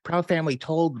Proud Family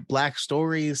told Black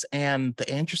stories, and the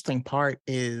interesting part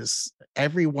is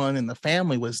everyone in the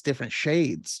family was different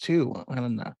shades too.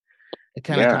 And it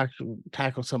kind of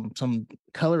tackled some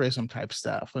colorism type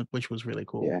stuff, which was really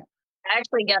cool. Yeah. I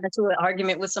actually got into an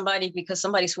argument with somebody because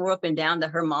somebody swore up and down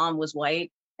that her mom was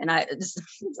white, and I just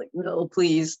was like, no,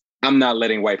 please. I'm not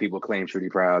letting white people claim Trudy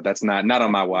Proud. That's not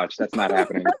on my watch. That's not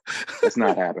happening. That's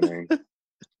not happening.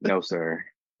 No, sir.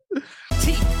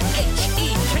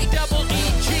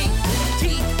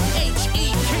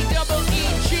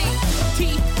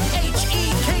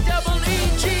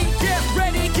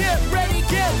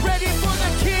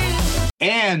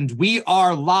 And we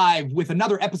are live with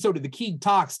another episode of the Keeg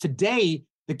Talks. Today,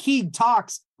 the Keeg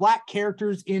Talks, Black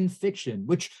characters in fiction,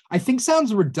 which I think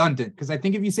sounds redundant because I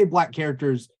think if you say Black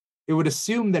characters, it would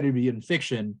assume that it'd be in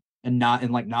fiction and not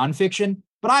in like nonfiction.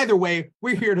 But either way,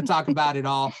 we're here to talk about it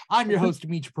all. I'm your host,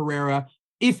 Dimithri Perera.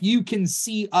 If you can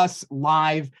see us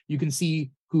live, you can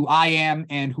see who I am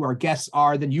and who our guests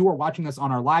are, then you are watching us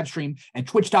on our live stream at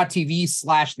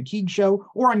twitch.tv/The Keeg Show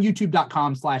or on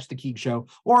youtube.com/The Keeg Show.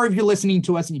 Or if you're listening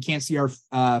to us and you can't see our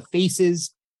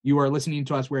faces, you are listening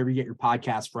to us wherever you get your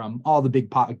podcast from, all the big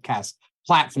podcast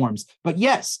platforms. But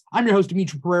yes, I'm your host,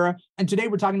 Dimithri Perera, and today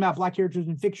we're talking about Black characters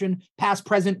in fiction, past,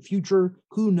 present, future,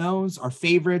 who knows, our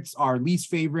favorites, our least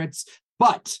favorites.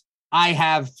 But I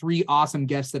have three awesome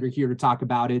guests that are here to talk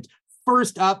about it.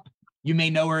 First up, you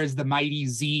may know her as the mighty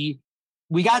Z.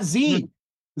 We got Z.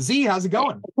 Z, how's it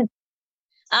going?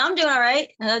 I'm doing all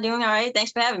right.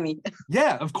 Thanks for having me.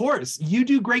 Yeah, of course. You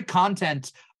do great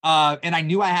content, and I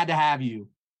knew I had to have you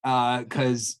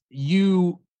because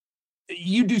you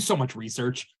do so much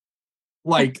research.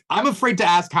 Like, I'm afraid to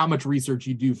ask how much research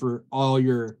you do for all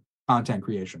your content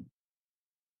creation.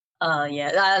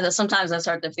 Sometimes I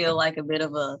start to feel like a bit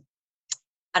of a,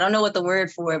 I don't know what the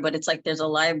word for it, but it's like there's a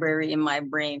library in my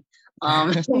brain.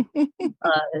 Although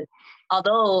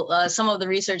some of the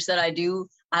research that I do,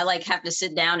 I like have to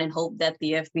sit down and hope that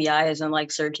the FBI isn't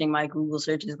like searching my Google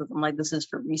searches, but I'm like, this is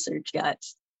for research,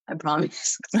 guys. I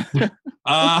promise.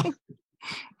 I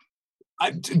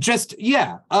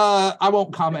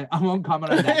won't comment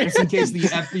on that just in case the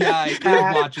FBI is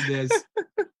watching this.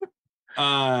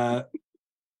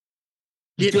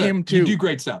 Get him too. You do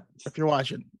great stuff. If you're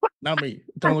watching, not me.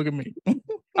 Don't look at me.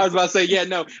 I was about to say,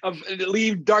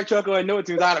 leave DarthChoco and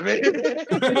Noahtoons out of it.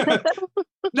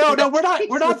 No,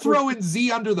 we're not throwing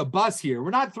Z under the bus here.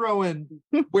 We're not throwing.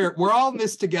 We're all in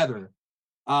this together.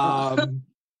 The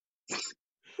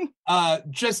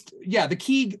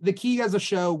Keeg as a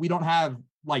show, we don't have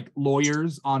like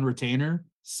lawyers on retainer,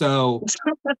 so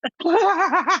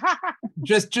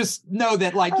just know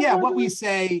that what we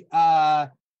say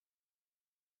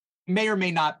may or may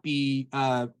not be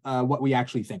what we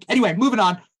actually think. Anyway, moving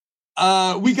on.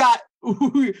 We got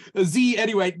Z.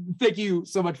 Anyway, thank you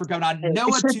so much for coming on.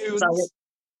 Noahtoons.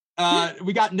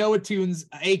 We got Noahtoons,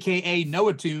 aka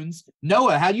Noahtoons.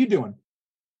 Noah, how you doing?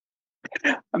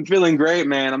 I'm feeling great,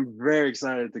 man. I'm very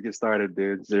excited to get started,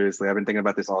 dude. Seriously, I've been thinking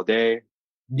about this all day.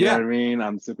 You know what I mean?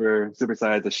 I'm super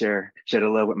excited to share the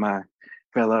love with my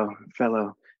fellow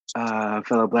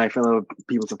Black, fellow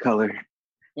peoples of color.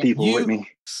 People with me.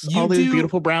 All these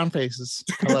beautiful brown faces.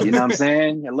 You know what I'm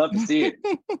saying? I love to see it.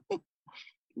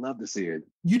 Love to see it.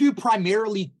 You do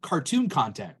primarily cartoon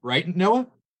content, right, Noah?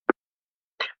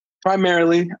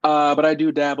 Primarily, but I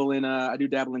do dabble in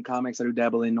comics. I do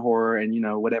dabble in horror, and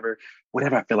whatever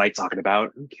I feel like talking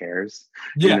about. Who cares?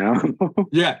 Yeah.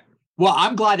 Yeah. Well,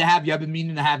 I'm glad to have you. I've been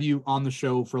meaning to have you on the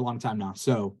show for a long time now.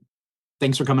 So,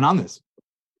 thanks for coming on this.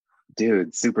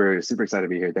 Dude, super excited to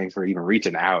be here. Thanks for even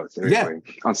reaching out. Seriously.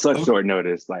 Yeah. On such short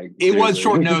notice. It was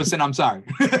short notice, and I'm sorry.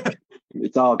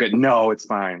 It's all good. No, it's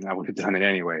fine. I would have done it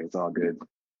anyway. It's all good.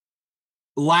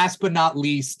 Last but not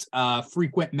least,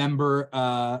 frequent member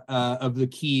of the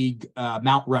Keeg,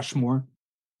 Mount Rushmore,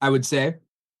 I would say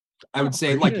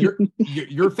like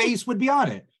your face would be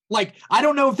on it. Like, I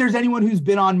don't know if there's anyone who's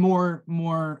been on more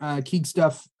Keeg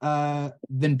stuff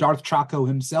than DarthChoco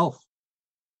himself.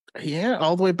 Yeah,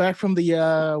 all the way back from the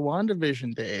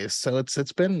WandaVision days. So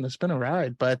it's been a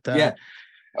ride. But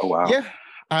Oh wow. Yeah.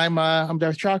 I'm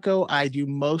DarthChoco. I do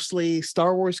mostly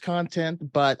Star Wars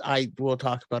content, but I will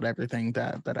talk about everything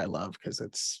that I love because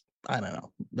it's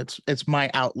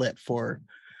my outlet for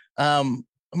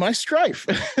my strife.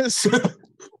 So,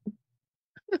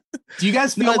 do you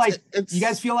guys feel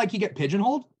like you get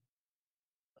pigeonholed?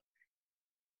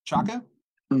 Choco?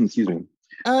 Excuse me.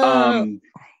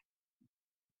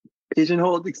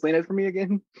 Pigeonhole, explain it for me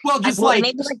again. Well, just Well, like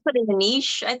maybe like put in a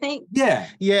niche, I think.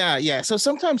 Yeah. So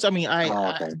sometimes, I mean,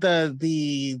 Okay.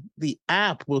 the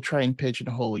app will try and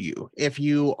pigeonhole you. If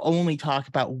you only talk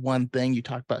about one thing, you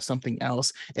talk about something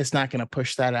else, it's not going to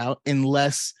push that out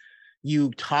unless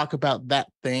you talk about that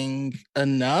thing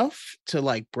enough to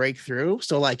like break through.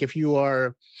 So like if you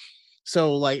are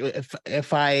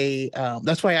if I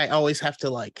that's why I always have to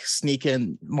like sneak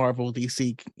in Marvel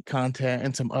DC content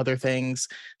and some other things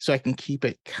so I can keep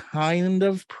it kind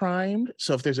of primed.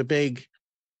 So if there's a big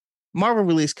Marvel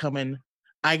release coming,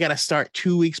 I gotta start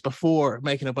 2 weeks before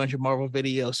making a bunch of Marvel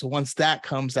videos. So once that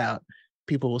comes out,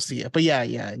 people will see it. But yeah,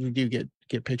 you do get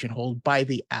pigeonholed by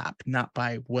the app, not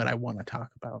by what I want to talk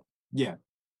about. Yeah,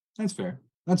 that's fair.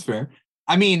 That's fair.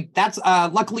 I mean, that's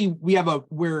luckily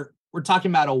we're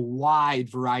talking about a wide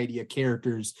variety of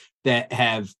characters that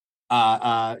have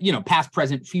past,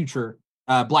 present, future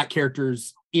Black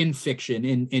characters in fiction,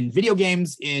 in video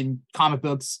games, in comic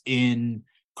books, in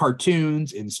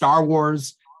cartoons, in Star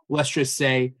Wars. Let's just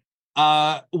say,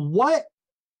 what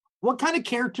kind of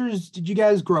characters did you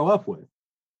guys grow up with?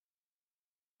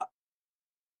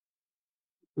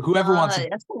 Whoever wants to,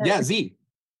 yeah, Z.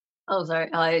 Oh, sorry.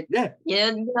 Yeah,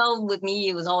 with me,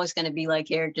 it was always going to be like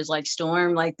characters like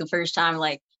Storm. Like the first time,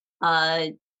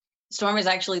 Storm is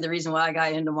actually the reason why I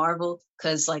got into Marvel,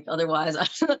 because like otherwise,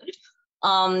 because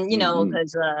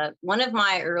one of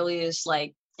my earliest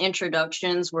like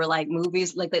introductions were like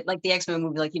movies, like the X-Men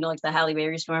movie, like like the Halle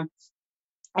Berry Storm,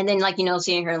 and then like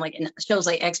seeing her in shows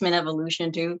like X-Men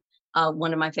Evolution too,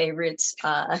 one of my favorites.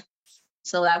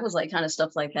 So that was like kind of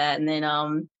stuff like that, and then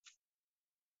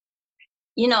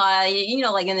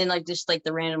and then like just like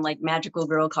the random like magical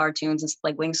girl cartoons and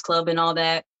like Winx Club and all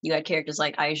that. You had characters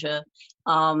like Aisha.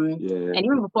 And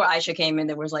even before Aisha came in,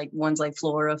 there was like ones like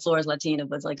Flora. Flora's Latina,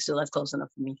 but like still that's close enough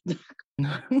for me.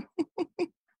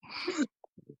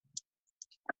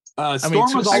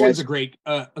 Storm was always a great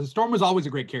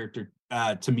character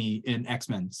to me in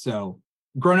X-Men. So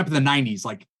growing up in the 90s,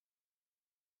 like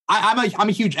I'm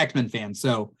a huge X-Men fan.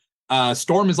 So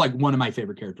Storm is like one of my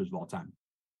favorite characters of all time.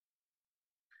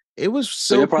 It was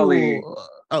so cool.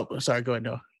 Oh, sorry. Go ahead,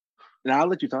 Noah. No, I'll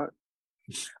let you talk.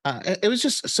 It was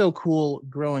just so cool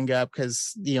growing up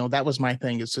because that was my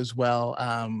thing as well.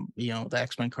 The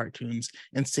X-Men cartoons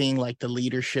and seeing like the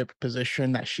leadership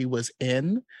position that she was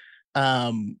in.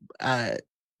 They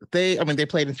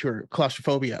played into her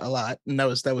claustrophobia a lot, and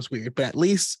that was weird. But at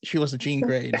least she wasn't Jean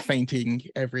Grey and fainting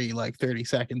every like 30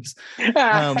 seconds.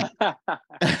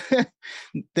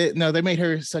 They made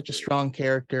her such a strong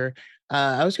character.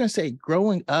 I was going to say,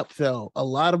 growing up though, a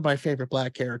lot of my favorite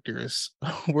Black characters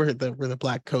were the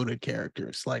Black coded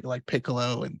characters, like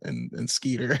Piccolo and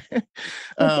Skeeter.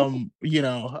 Skeeter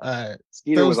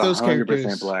was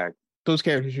 100% Black. Those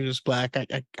characters were just Black.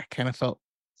 I kind of felt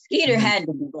Skeeter had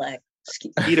to be Black.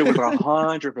 Skeeter was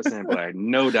 100% Black,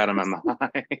 no doubt in my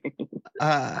mind.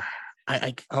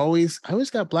 I always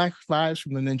got Black vibes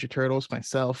from the Ninja Turtles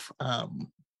myself.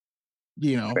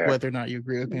 Fair. Whether or not you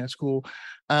agree with me, that's cool.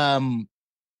 And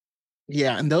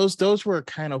those were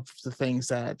kind of the things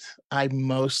that I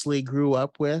mostly grew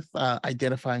up with,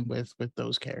 identifying with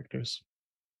those characters.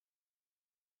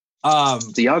 So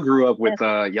y'all grew up with the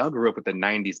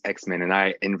 90s X-Men, and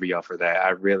I envy y'all for that.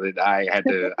 I had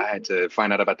to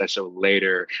find out about that show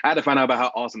later. I had to find out about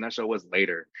how awesome that show was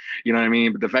later. You know what I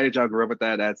mean? But the fact that y'all grew up with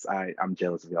that, I'm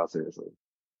jealous of y'all, seriously.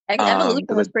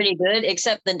 Evolution was pretty good,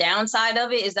 except the downside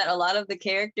of it is that a lot of the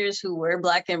characters who were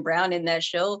Black and brown in that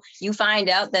show, you find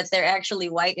out that they're actually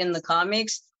white in the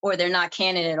comics, or they're not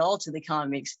canon at all to the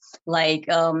comics. Like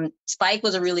Spike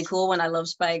was a really cool one. I love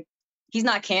Spike. He's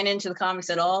not canon to the comics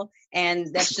at all, and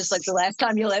that's just like the last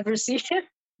time you'll ever see him.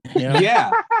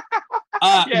 Yeah.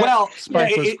 Well,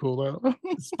 Spike was cool though.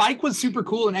 Spike was super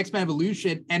cool in X-Men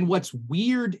Evolution, and what's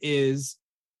weird is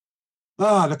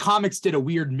the comics did a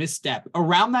weird misstep.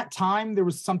 Around that time, there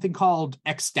was something called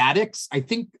Ecstatics. I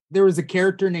think there was a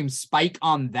character named Spike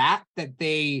on that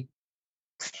they.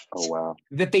 Oh wow!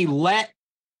 That they let.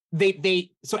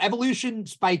 So Evolution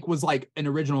Spike was like an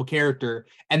original character,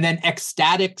 and then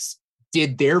Ecstatics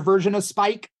did their version of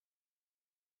Spike.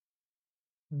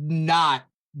 Not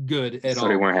good at all. So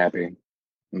they weren't happy.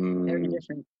 Very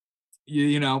different.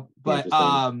 But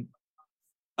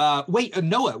wait,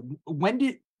 Noah, when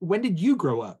did you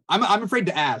grow up? I'm afraid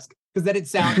to ask because then it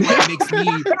sounds like it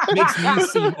makes me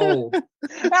seem old.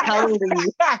 How old are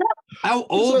you? How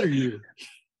old are you?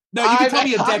 No, you can tell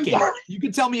me a decade. You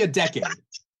can tell me a decade.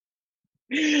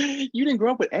 You didn't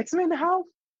grow up with X-Men? How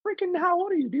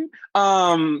old are you, dude?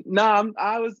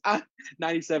 I was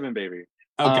 97, baby.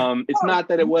 Okay. It's not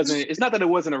that it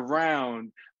wasn't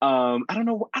around. I don't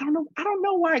know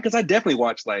why, because I definitely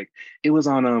watched, like, it was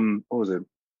on what was it?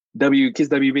 Kids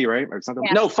WB, right? Or something.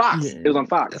 Yeah. No, Fox. Yeah. It was on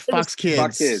Fox. Fox Kids.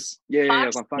 Fox Kids. Yeah, it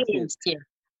was on Fox Kids. Yeah.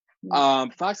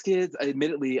 Fox Kids,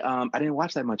 admittedly, I didn't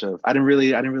watch that much of. I didn't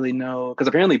really know, because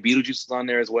apparently Beetlejuice was on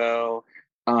there as well.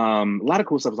 A lot of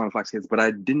cool stuff was on Fox Kids, but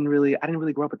I didn't really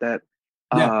grow up with that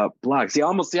blog. See, I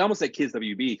almost said Kids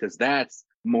WB, because that's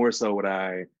more so what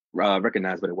I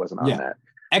recognized, but it wasn't on that.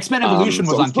 X-Men Evolution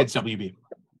was on Kids WB.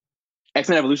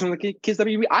 X-Men Evolution on the Kids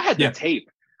WB. I had the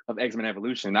tape of X-Men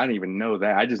Evolution. I didn't even know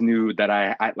that. I just knew that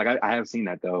I have seen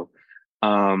that though.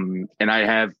 And I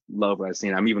have loved what I've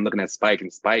seen. I'm even looking at Spike,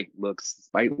 and Spike looks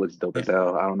dope as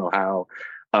hell. I don't know how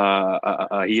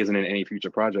he isn't in any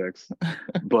future projects.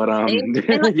 But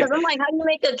because I'm like, how do you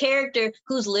make a character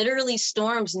who's literally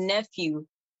Storm's nephew,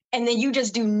 and then you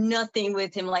just do nothing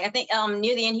with him? Like, I think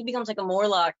near the end he becomes like a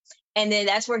Morlock, and then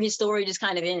that's where his story just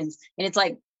kind of ends. And it's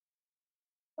like,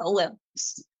 oh well.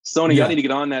 Sony, y'all need to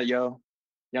get on that, yo.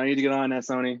 Y'all need to get on that,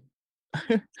 Sony.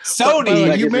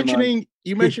 Sony,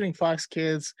 you mentioning Fox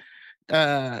Kids,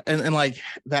 and like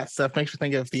that stuff makes me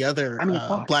think of the other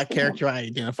black character I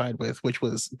identified with, which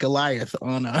was Goliath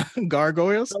on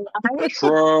Gargoyles.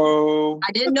 Bro,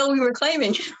 I didn't know we were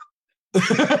claiming.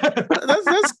 I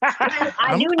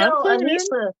do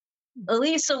know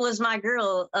Elisa was my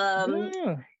girl.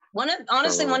 One of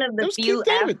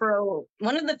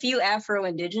the few Afro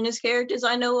indigenous characters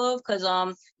I know of, because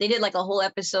they did like a whole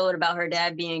episode about her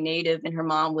dad being Native and her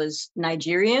mom was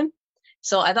Nigerian.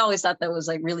 So I always thought that was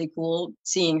like really cool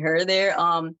seeing her there.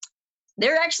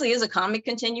 There actually is a comic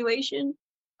continuation.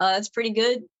 It's pretty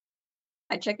good.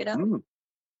 I'd check it out.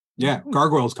 Yeah,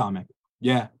 Gargoyles comic.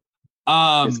 Yeah.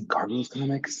 Gargoyles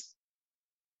comics.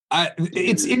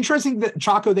 It's interesting that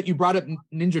Choco that you brought up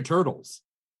Ninja Turtles.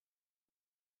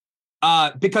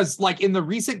 Because like in the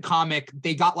recent comic,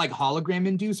 they got like hologram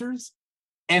inducers,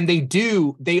 and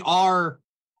they are.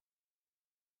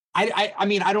 I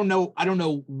mean, I don't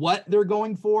know what they're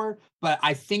going for, but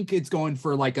I think it's going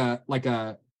for like a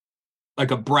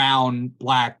brown,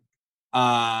 black,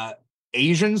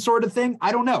 Asian sort of thing.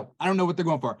 I don't know what they're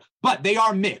going for, but they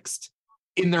are mixed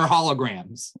in their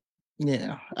holograms.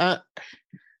 Yeah.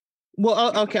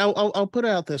 Well, okay. I'll put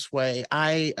it out this way.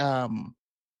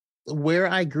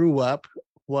 Where I grew up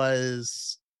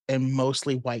was in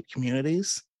mostly white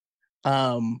communities.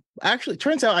 Actually,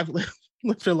 turns out I've lived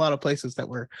in a lot of places that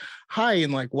were high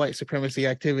in like white supremacy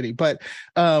activity, but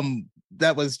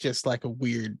that was just like a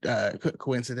weird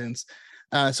coincidence.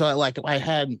 So I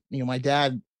had, my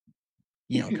dad,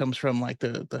 comes from like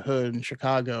the hood in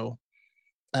Chicago,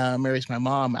 marries my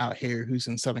mom out here who's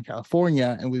in Southern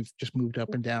California, and we've just moved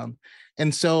up and down.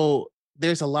 And so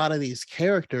there's a lot of these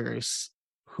characters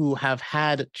who have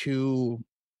had to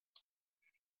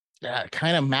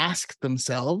kind of mask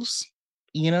themselves,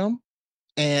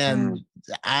 and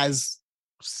as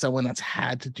someone that's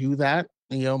had to do that,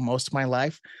 most of my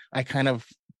life, I kind of,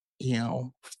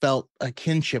 felt a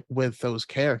kinship with those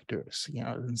characters,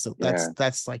 and so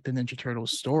that's like the Ninja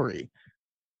Turtles story.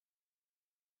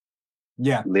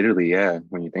 Yeah, literally, yeah.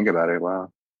 When you think about it,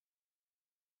 wow.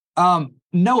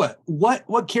 Noah,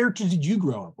 what characters did you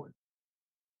grow up with?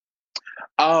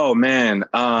 Oh man,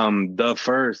 the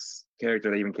first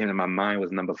character that even came to my mind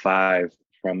was number 5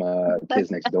 from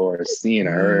Kids Next Door. Seeing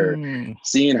her,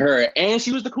 and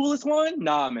she was the coolest one.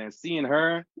 Nah, man, seeing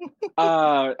her,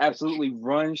 absolutely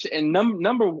run. And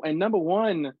number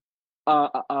one,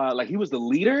 like he was the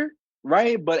leader,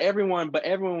 right? But everyone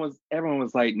was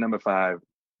like number 5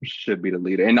 should be the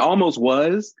leader, and almost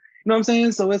was. You know what I'm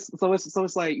saying? So it's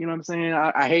like, you know what I'm saying?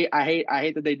 I hate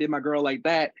that they did my girl like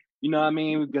that. You know what I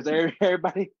mean? Because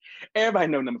everybody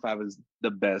know number 5 is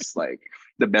the best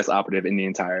operative in the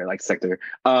entire like sector.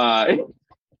 But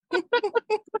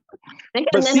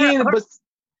seeing,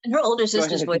 her older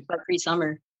sister's voiced by Cree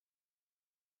Summer.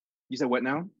 You said what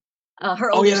now?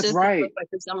 Her older sister right. voiced by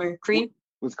Cree Summer. Cree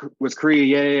was Cree,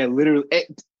 yeah, literally.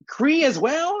 Cree as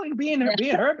well, being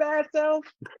her bad self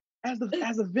as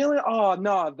a villain. Oh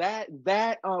no, that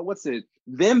what's it?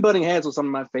 Them butting heads was some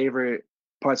of my favorite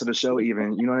parts of the show,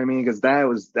 even, you know what I mean? Because that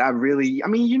really, I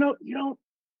mean, you don't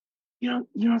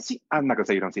see, I'm not gonna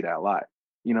say you don't see that a lot,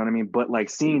 you know what I mean? But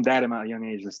like seeing that at my young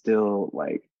age is still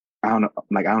like, I don't know,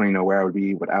 like I don't even know where I would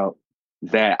be without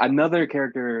that. Another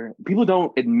character people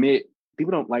don't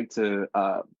like to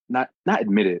not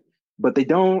admit it, but they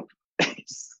don't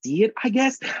see it, I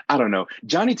guess. I don't know.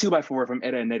 Johnny 2x4 from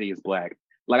Etta and Eddie is black.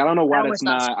 Like, I don't know why that's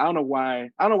not, I don't know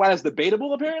why that's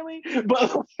debatable, apparently,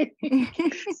 but like,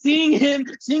 seeing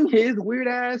his weird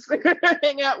ass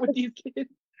hang out with these kids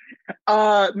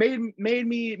Made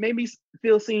me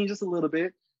feel seen just a little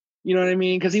bit. You know what I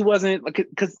mean? Because he wasn't like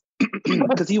because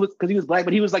he was black,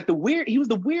 but he was like the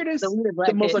weirdest,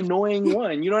 the most annoying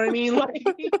one. You know what I mean? Like,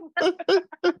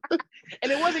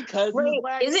 and it wasn't because he was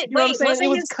black. You know what I'm saying? It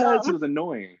was because he was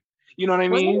annoying. You know what I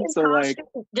mean? So like,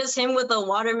 just him with a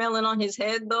watermelon on his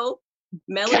head though.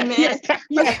 Melon Man.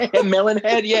 Yeah, Melon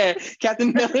Head. Yeah,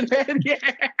 Captain Melon Head. Yeah.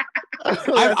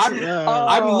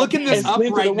 I'm looking this up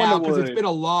right now because it's been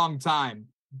a long time.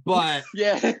 But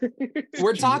yeah,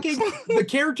 we're talking the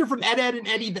character from Ed, Edd and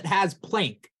Eddy that has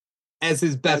Plank as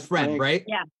his best friend, right?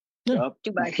 Yeah. Yup.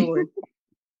 2x4.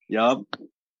 Yup.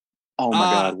 Oh my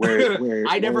God. Where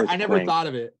I never thought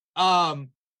of it.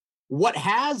 What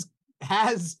has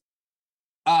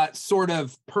sort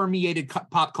of permeated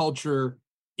pop culture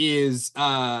is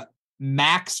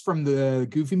Max from the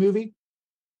Goofy movie.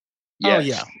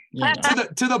 Yes. Oh yeah.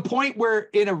 To the point where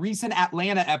in a recent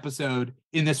Atlanta episode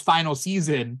in this final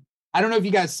season, I don't know if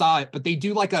you guys saw it, but they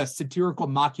do like a satirical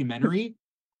mockumentary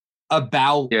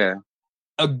about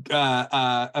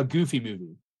a Goofy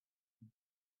movie.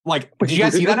 Like, did you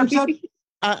guys see that episode?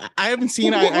 I haven't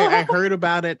seen. I heard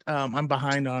about it. I'm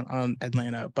behind on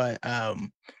Atlanta, but I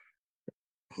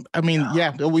mean,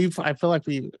 yeah, I feel like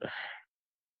we.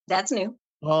 That's new.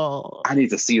 Oh, I need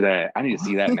to see that. I need to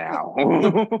see that now.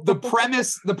 the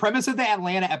premise of the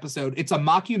Atlanta episode, it's a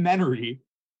mockumentary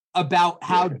about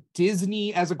how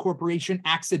Disney as a corporation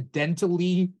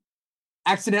accidentally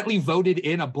voted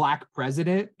in a black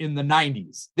president in the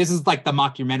 90s. This is like the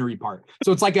mockumentary part.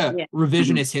 So it's like a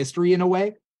revisionist history in a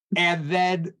way. And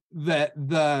then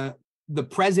the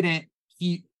president,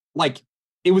 he like,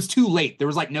 it was too late. There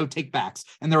was like no takebacks.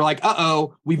 And they were like,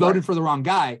 uh-oh, we voted for the wrong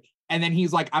guy. And then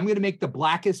he's like, I'm going to make the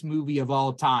blackest movie of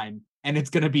all time. And it's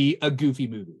going to be a Goofy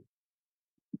movie.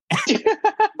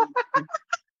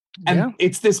 And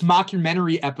it's this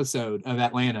mockumentary episode of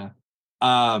Atlanta.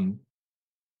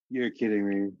 You're kidding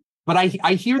me. But I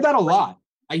hear that a lot.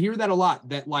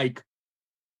 That like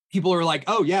people are like,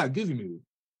 oh yeah, Goofy movie.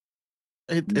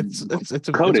 It's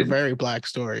a very black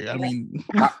story. I mean,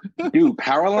 dude,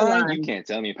 Powerline, you can't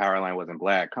tell me Powerline wasn't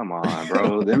black. Come on,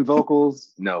 bro. Them vocals,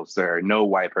 no, sir. No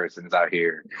white person's out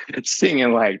here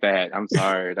singing like that. I'm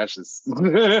sorry. That's just with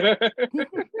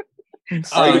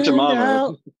your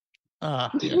mama.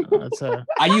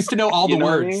 I used to know all the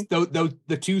words.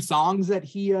 The two songs that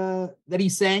he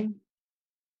sang,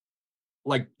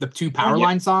 like the two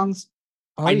Powerline songs.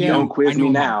 Don't quiz me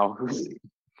now.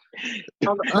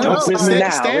 Don't quiz me now.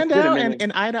 Stand out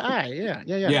and eye to eye. Yeah.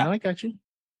 No, I got you.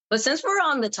 But since we're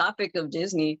on the topic of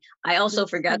Disney, I also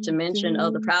forgot to mention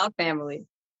the Proud Family.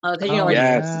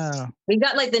 Because we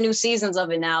got like the new seasons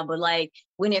of it now, but like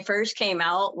when it first came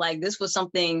out, like this was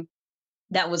something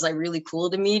that was like really cool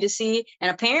to me to see.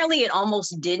 And apparently it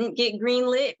almost didn't get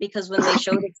greenlit because when they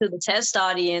showed it to the test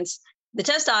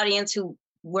audience who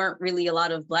weren't really a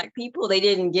lot of black people, they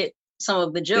didn't get some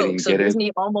of the jokes. So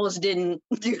Disney almost didn't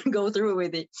go through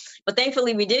with it. But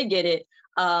thankfully we did get it.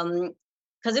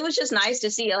 Because it was just nice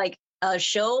to see like a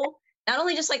show, not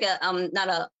only just like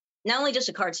not only just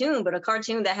a cartoon, but a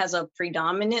cartoon that has a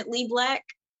predominantly black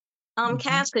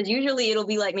cast. Because usually it'll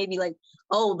be like maybe like,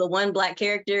 oh, the one black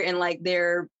character and like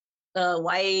their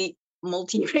white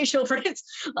multiracial friends.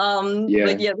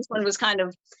 But yeah, this one was kind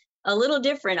of a little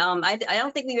different. I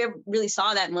don't think we ever really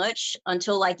saw that much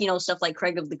until like, stuff like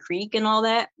Craig of the Creek and all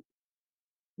that.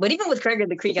 But even with Craig of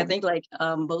the Creek, I think like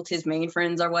both his main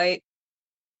friends are white.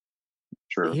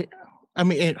 True. Yeah. I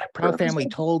mean, Proud Family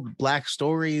told black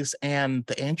stories, and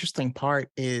the interesting part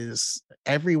is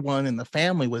everyone in the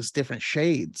family was different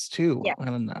shades too. Yeah. I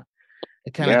don't know.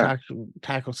 It kind of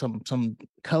tackled some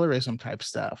colorism type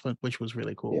stuff, which was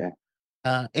really cool. Yeah.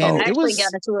 And I actually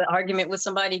got into an argument with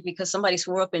somebody because somebody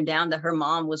swore up and down that her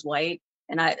mom was white,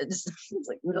 and I was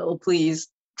like, no, please,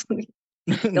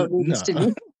 don't do this to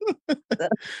me.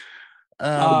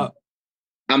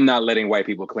 I'm not letting white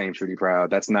people claim Trudy Proud.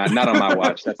 That's not on my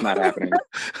watch. That's not happening.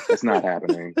 That's not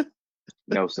happening.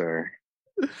 No, sir.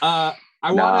 I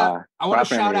want to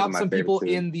shout out some people too.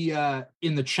 in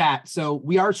the chat. So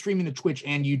we are streaming to Twitch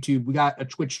and YouTube. We got a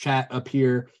Twitch chat up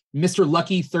here. Mr.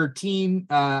 Lucky 13.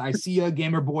 I see you.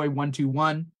 Gamerboy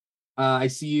 121. I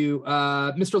see you.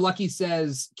 Mr. Lucky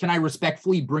says, "Can I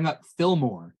respectfully bring up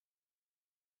Fillmore?"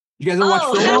 You guys ever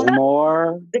watch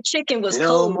Fillmore? The chicken was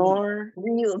cold.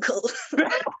 Real cold.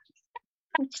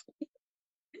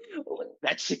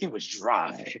 That chicken was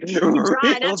dry.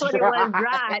 Dry. That's what it was.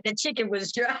 Dry. The chicken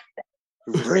was dry.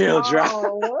 Real dry.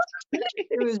 Oh,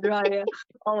 it was dry. Yeah.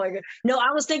 Oh my god. No,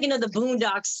 I was thinking of the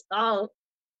Boondocks. Oh,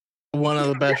 one of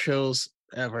the best shows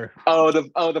ever.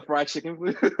 The fried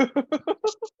chicken.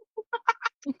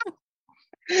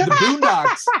 The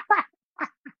Boondocks.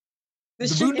 The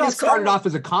This shit Boondocks is started cold. off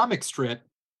as a comic strip,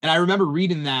 and I remember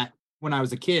reading that when I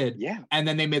was a kid. Yeah. And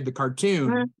then they made the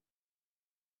cartoon,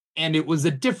 and it was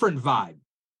a different vibe,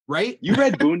 right? You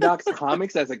read Boondocks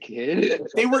comics as a kid?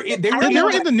 They were in They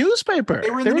were in the newspaper. They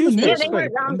were in the newspaper. Yeah, they were.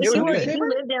 If you newspaper?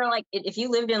 lived in if you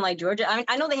lived in like Georgia,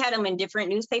 I know they had them in different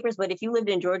newspapers, but if you lived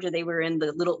in Georgia, they were in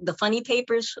the funny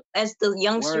papers, as the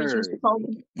youngsters used to call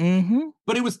them. Mm-hmm.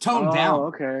 But it was toned Oh, down.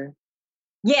 okay.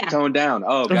 Yeah, Toned down.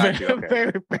 Oh, got you. Okay.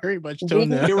 Very, very much toned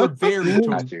down. They were very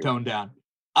Got you. toned down.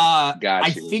 Got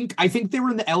I you. think they were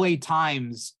in the LA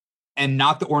Times and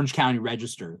not the Orange County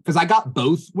Register, because I got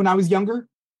both when I was younger.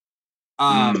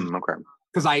 Okay.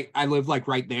 Because I live like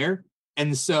right there,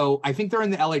 and so I think they're in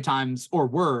the LA Times or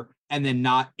were, and then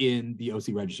not in the OC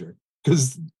Register,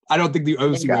 because I don't think the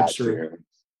OC Register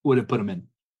would have put them in.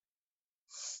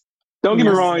 Don't get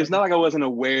me wrong. It's not like I wasn't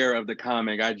aware of the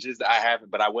comic. I haven't,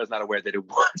 but I was not aware that it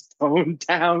was toned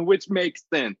down, which makes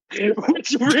sense.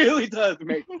 Which really does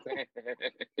make sense.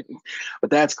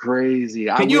 But that's crazy.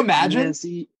 Can you imagine?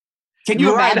 Can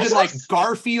you imagine like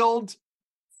Garfield,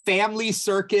 Family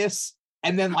Circus,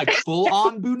 and then like full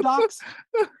on Boondocks?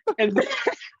 And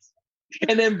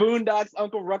then Boondocks,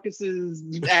 Uncle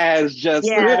Ruckus's ass just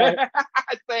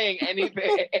saying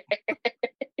anything.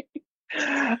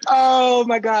 Oh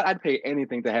my God, I'd pay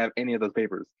anything to have any of those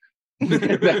papers.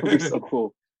 That would be so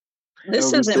cool.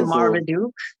 this isn't so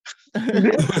Marmaduke.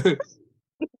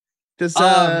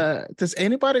 Does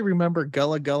anybody remember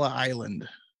Gullah Gullah Island?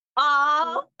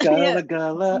 Oh, Gullah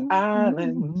Gullah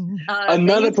Island. They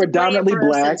Another used to play it predominantly for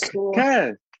us in black school.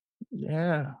 cast.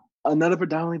 Yeah. Another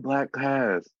predominantly black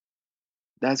cast.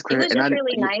 That's It crazy. was just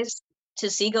really nice to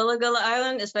see Gullah Gullah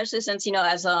Island, especially since,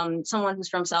 as someone who's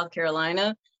from South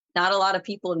Carolina, not a lot of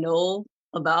people know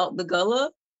about the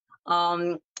Gullah.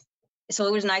 So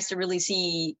it was nice to really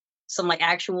see some like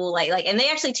actual like and they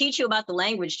actually teach you about the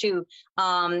language too.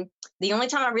 The only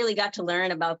time I really got to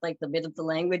learn about like the bit of the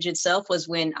language itself was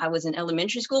when I was in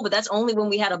elementary school, but that's only when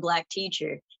we had a black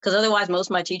teacher, because otherwise most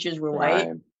of my teachers were white.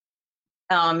 Right.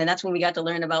 And that's when we got to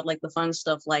learn about like the fun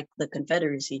stuff like the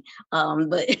Confederacy.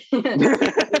 But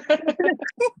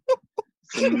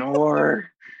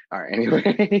Snore. All right,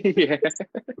 anyway. Yeah.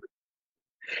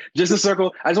 I just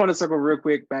want to circle real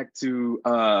quick back to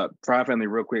Proud Family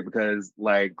real quick, because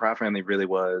like Proud Family really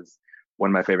was one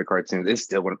of my favorite cartoons. It's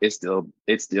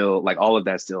still like all of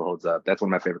that still holds up. That's one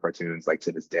of my favorite cartoons, like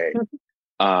to this day.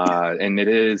 And it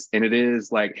is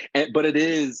like, but it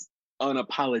is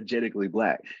unapologetically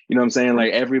black. You know what I'm saying?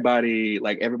 Like everybody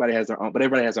has their own, but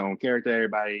everybody has their own character.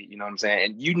 Everybody, you know what I'm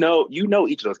saying? And you know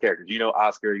each of those characters. You know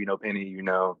Oscar, you know Penny, you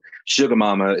know Sugar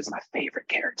Mama is my favorite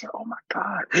character. Oh my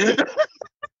God.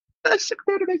 That shit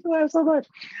makes me laugh so much.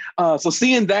 So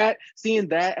seeing that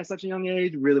at such a young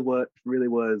age really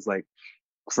was like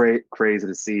crazy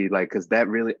to see, like, because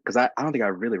I don't think I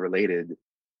really related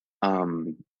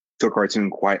to a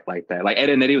cartoon quite like that. Like Ed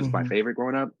and Eddie was my favorite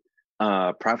growing up.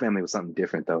 Proud Family was something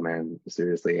different though, man.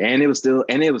 Seriously. And it was still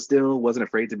wasn't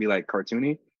afraid to be like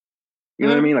cartoony. You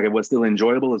know what I mean? Like it was still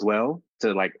enjoyable as well.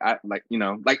 To I feel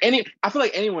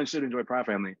like anyone should enjoy Proud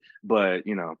Family, but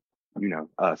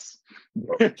us.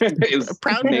 It was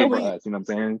Proud made for Family. us, you know what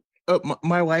I'm saying?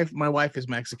 My wife is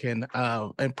Mexican,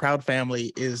 and Proud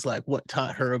Family is like what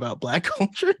taught her about Black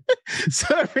culture.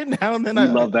 So every now and then I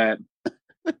love that.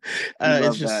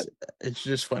 It's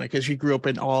just funny because she grew up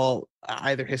in all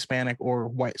either Hispanic or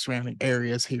white surrounding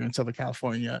areas here in Southern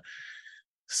California.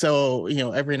 So,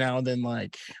 every now and then,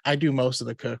 like, I do most of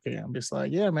the cooking. I'm just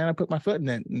like, yeah, man, I put my foot in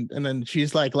it. And then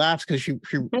she's like, laughs because she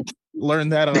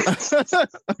learned that.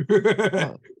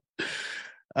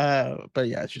 But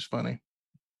yeah, it's just funny.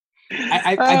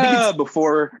 I think it's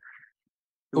before.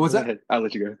 What was that? I'll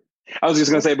let you go. I was just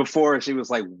gonna say before she was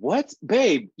like, "What,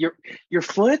 babe? Your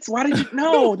foots? Why did you?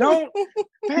 No, don't,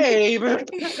 babe.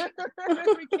 We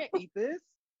can't eat this."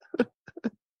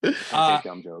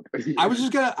 Dumb joke. I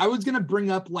was gonna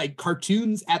bring up like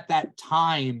cartoons at that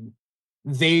time.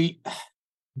 They're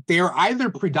either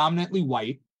predominantly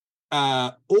white,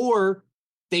 or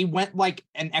they went like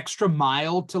an extra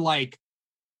mile to like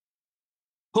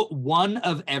put one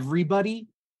of everybody.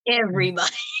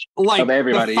 Like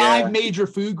everybody, the five major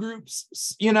food groups,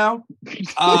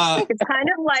 It's kind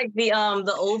of like the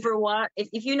Overwatch.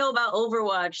 If you know about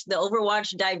Overwatch, the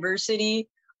Overwatch diversity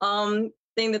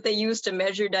thing that they use to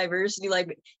measure diversity,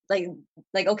 like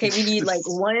okay, we need like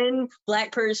one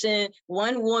black person,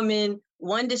 one woman,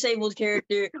 one disabled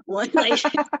character, one like.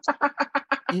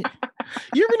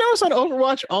 You ever notice on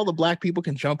Overwatch all the black people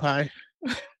can jump high?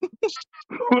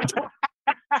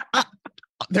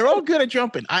 They're all good at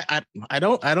jumping. I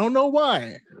don't know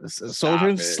why.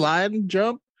 Sojourn slide and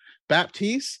jump.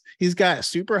 Baptiste, he's got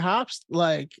super hops.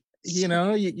 Like, you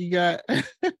know, you got.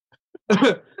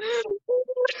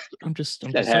 I'm just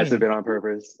that has saying. to have been on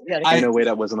purpose. I no way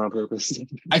that wasn't on purpose.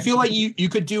 I feel like you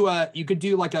could do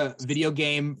like a video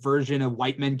game version of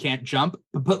White Men Can't Jump,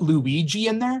 but put Luigi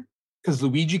in there because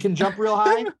Luigi can jump real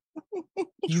high.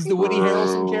 He's the Woody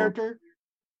Harrelson character.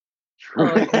 Oh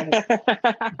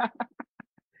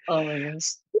my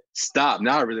goodness. Stop.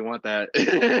 Now I really want that.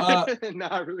 Now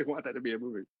I really want that to be a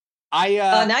movie. I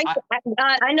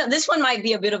know this one might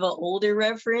be a bit of an older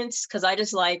reference because I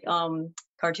just like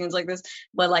cartoons like this,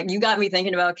 but like you got me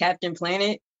thinking about Captain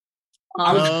Planet.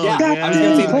 I was gonna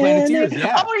say the Planeteers.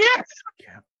 Yeah. Oh yeah.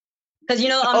 Because you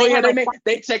know,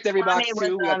 they checked every box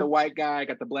too. We got the white guy,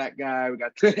 got the black guy, we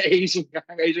got the Asian guy,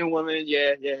 Asian woman.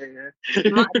 Yeah.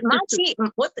 Monty,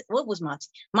 what was Monty?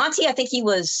 Monty, I think he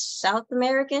was South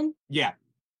American. Yeah.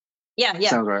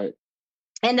 Sounds right.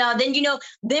 And then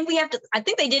we have to. I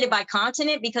think they did it by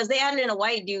continent because they added in a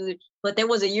white dude, but there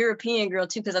was a European girl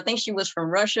too because I think she was from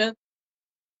Russia.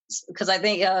 Because I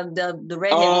think the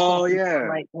redhead. Oh yeah.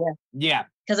 Yeah.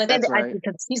 Because I think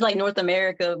because he's like North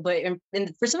America, but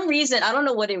and for some reason I don't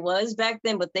know what it was back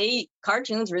then, but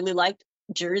cartoons really liked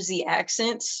Jersey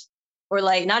accents, or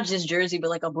like not just Jersey,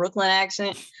 but like a Brooklyn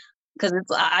accent. Because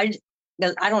I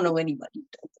don't know anybody.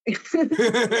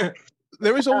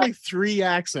 There was only 3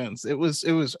 accents. It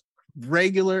was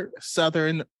regular,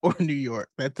 Southern, or New York.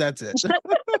 That's it.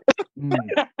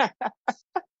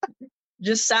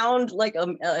 Just sound like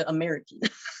American.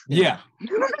 Yeah.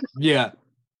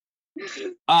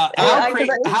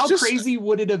 How crazy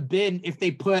would it have been if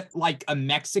they put like a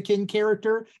Mexican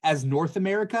character as North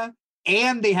America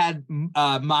and they had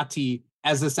Mati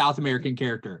as a South American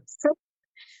character?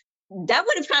 That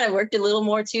would have kind of worked a little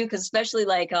more too, because especially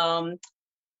like I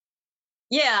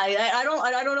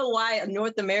don't know why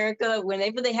North America,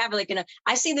 whenever they have like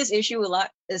I see this issue a lot,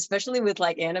 especially with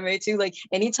like anime too. Like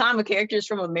anytime a character is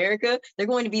from America, they're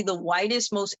going to be the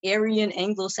whitest, most Aryan,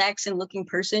 Anglo-Saxon looking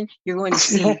person you're going to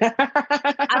see.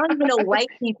 I don't even know white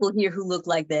people here who look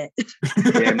like that.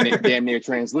 damn near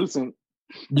translucent.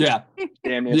 Yeah.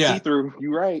 Damn near see-through.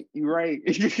 You're right.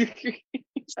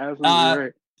 Absolutely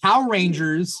right. Power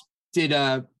Rangers did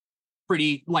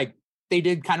pretty like they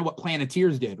did kind of what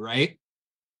Planeteers did, right?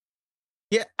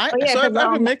 Yeah, I have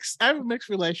a mixed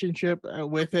relationship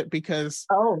with it because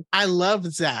I love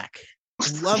Zach,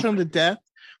 love him to death.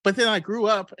 But then I grew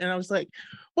up and I was like,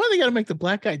 why do they gotta make the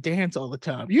black guy dance all the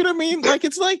time? You know what I mean? Like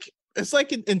it's like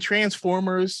in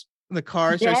Transformers, the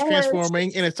car starts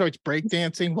transforming and it starts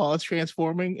breakdancing while it's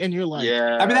transforming, and you're like,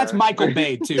 I mean that's Michael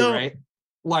Bay too, right?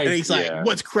 Like, and he's like,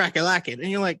 what's crack-a-lackin'?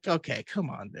 And you're like, okay, come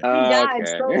on, dude. He died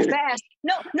so fast.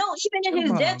 No, even in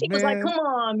his death, he was like, come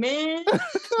on, man.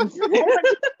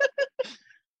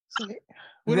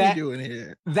 What are we doing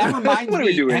here? That reminds me. What are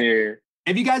we doing here?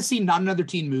 Have you guys seen Not Another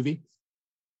Teen Movie?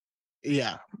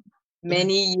 Yeah.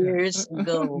 Many years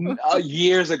ago.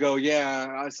 Years ago,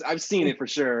 yeah. I've seen it for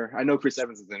sure. I know Chris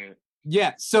Evans is in it.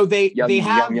 Yeah, so they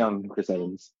have young Chris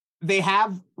Evans. They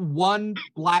have one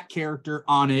black character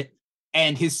on it,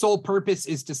 and his sole purpose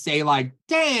is to say like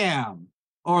 "damn"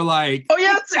 or like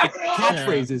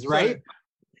catchphrases, right?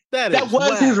 That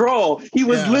was his role. He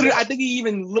was literally. I think he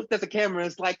even looked at the camera and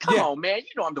was like, "Come on, man! You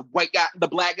know I'm the white guy, the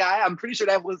black guy." I'm pretty sure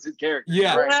that was his character.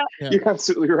 Yeah, right? You're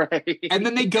absolutely right. And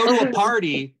then they go to a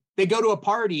party.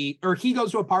 Or he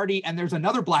goes to a party, and there's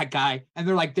another black guy, and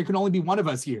they're like, "There can only be one of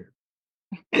us here."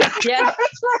 Yeah,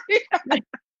 that's right.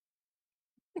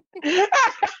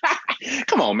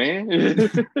 Come on, man.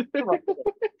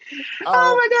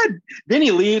 Oh my God. Then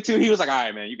he leave too. He was like, all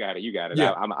right, man, you got it.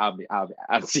 Yeah.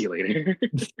 I'll see you later.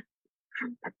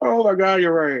 Oh my God,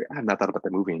 you're right. I have not thought about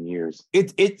that movie in years. See,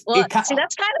 that's kind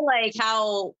of like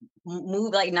how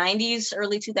like 90s,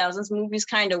 early 2000s movies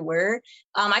kind of were.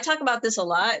 I talk about this a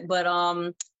lot, but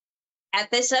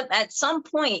at some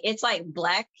point it's like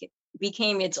black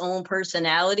became its own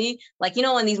personality. Like, you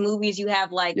know, in these movies you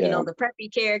have like, you know, the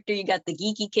preppy character, you got the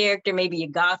geeky character, maybe a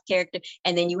goth character,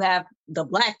 and then you have the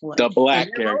black one. The black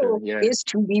character, is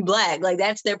to be black. Like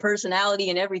that's their personality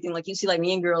and everything. Like you see like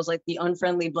Mean Girls, like the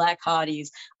unfriendly black hotties.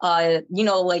 You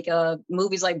know, like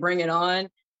movies like Bring It On,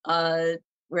 where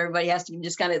everybody has to be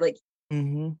just kind of like,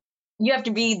 you have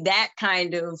to be that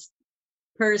kind of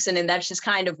person, and that's just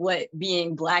kind of what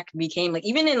being black became. Like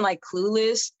even in like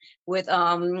Clueless with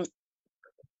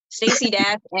Stacey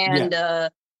Dash and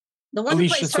the one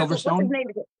Alicia who plays Silverstone.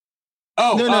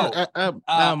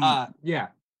 Yeah.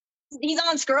 He's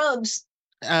on Scrubs.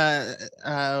 Faison.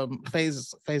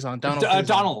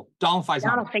 Donald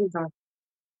Faison.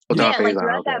 Yeah, like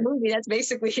throughout that movie, that's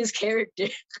basically his character.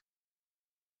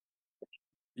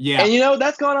 Yeah. And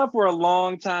that's gone on for a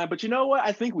long time. But you know what?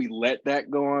 I think we let that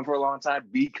go on for a long time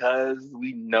because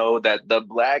we know that the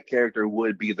black character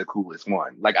would be the coolest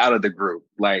one, like out of the group.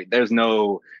 Like there's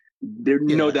no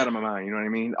doubt in my mind. You know what I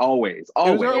mean? Always.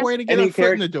 It was our way to get a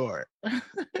foot in the door. As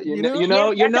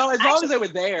long as they were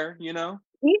there, Even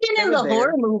in the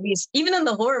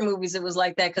horror movies, it was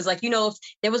like that. Because, like, if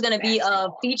there was going to be a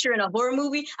feature in a horror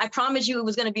movie, I promise you it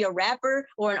was going to be a rapper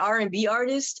or an R&B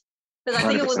artist. Because I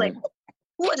think 100%. It was like,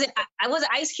 who was it? I was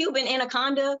Ice Cube in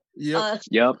Anaconda. Yep.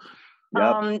 DMX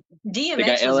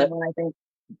was in one, I think.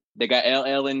 They got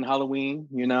LL in Halloween,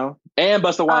 and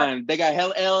Busta Rhymes. They got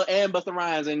LL and Busta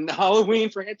Rhymes in Halloween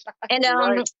franchise. And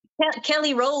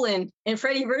Kelly Rowland in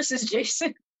Freddy versus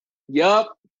Jason.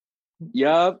 Yup.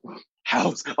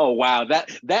 House. Oh wow,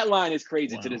 that line is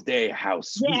crazy to this day.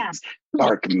 House sweet,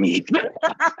 dark meat.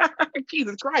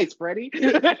 Jesus Christ, Freddy.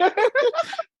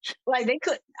 Like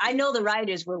I know the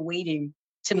writers were waiting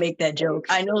to make that joke.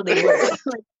 I know they were.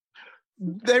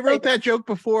 They wrote that joke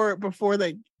before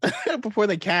they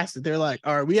cast it. They're like,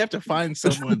 all right, we have to find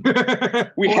someone for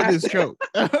this joke.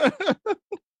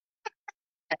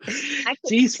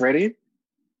 Jeez, Freddy.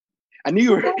 I knew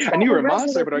you were a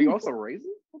monster, but are you also racist?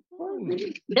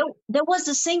 There was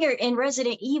a singer in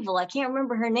Resident Evil. I can't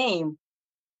remember her name.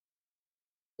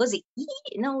 Was it Eve?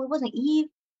 No, it wasn't Eve.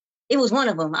 It was one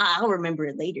of them. I'll remember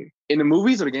it later. In the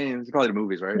movies or the games? Probably the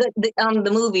movies, right?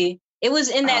 The movie. It was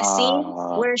in that scene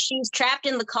where she's trapped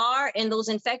in the car and those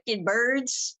infected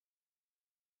birds.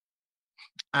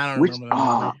 I don't remember that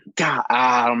movie. God,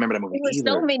 I don't remember that movie. It was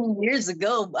so many years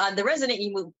ago. The Resident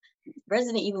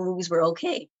Evil movies were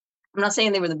okay. I'm not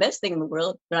saying they were the best thing in the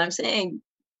world, but I'm saying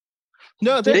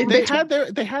no, they had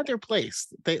their place.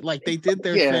 They did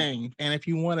their thing, and if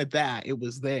you wanted that, it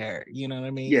was there. You know what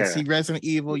I mean? Yeah. You see Resident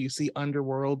Evil, you see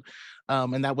Underworld,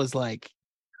 and that was like,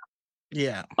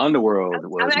 yeah. Underworld.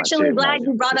 I'm actually glad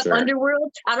you brought up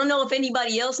Underworld. I don't know if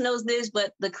anybody else knows this,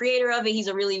 but the creator of it, he's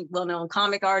a really well-known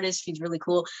comic artist. He's really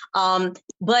cool.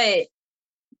 But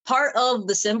part of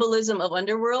the symbolism of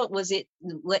Underworld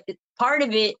part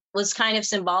of it was kind of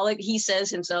symbolic. He says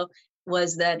himself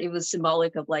was that it was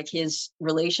symbolic of like his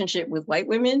relationship with white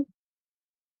women.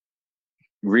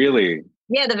 Really?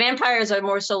 Yeah, the vampires are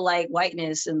more so like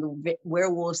whiteness, and the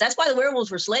werewolves. That's why the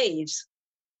werewolves were slaves.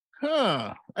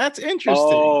 Huh. That's interesting.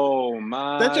 Oh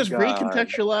my! That just God.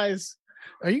 Recontextualize.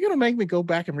 Are you gonna make me go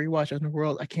back and rewatch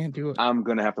Underworld? I can't do it. I'm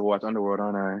gonna have to watch Underworld,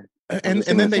 aren't I? And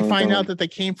then they find out that they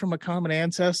came from a common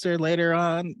ancestor later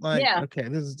on. Like, okay,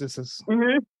 this is.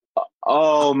 Mm-hmm.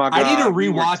 Oh my God! I need to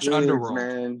rewatch Underworld,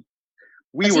 man.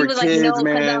 We were kids,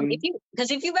 man.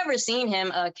 Because if you've ever seen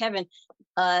him, Kevin,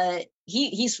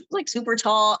 he's like super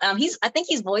tall. I think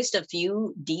he's voiced a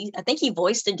few I think he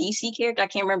voiced a DC character. I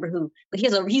can't remember who, but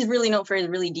he's really known for his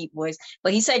really deep voice.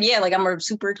 But he said, like I'm a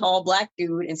super tall black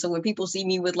dude, and so when people see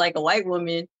me with like a white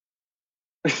woman.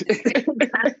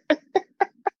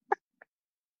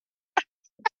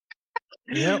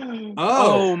 Yep.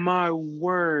 Oh my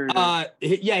word.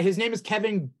 His name is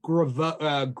Kevin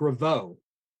Graveau.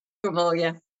 Graveau,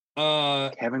 yeah.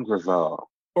 Kevin Graveau.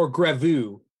 Or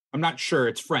Graveau. I'm not sure.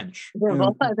 It's French.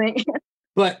 Graveau, I think.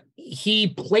 But he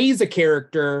plays a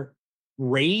character,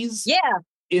 Raze. Yeah.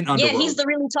 In Underworld. Yeah, he's the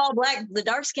really tall the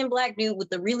dark-skinned black dude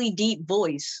with the really deep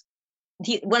voice.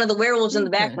 One of the werewolves in the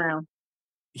background.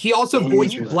 He also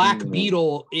voiced Black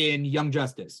Beetle in Young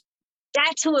Justice.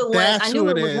 That's who it was. I knew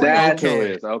it was. That's who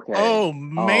it is. Okay. Oh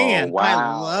man, wow.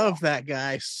 I love that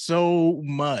guy so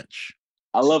much.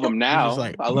 I love him now.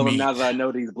 Like I love him now that I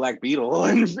know he's Black Beetle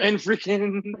and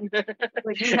freaking.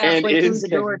 Like you halfway through the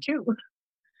door too.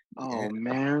 Oh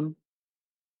man.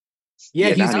 Yeah,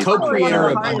 he's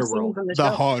co-creator of Underworld.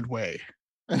 The hard way.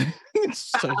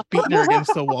 So beating her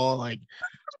against the wall, like.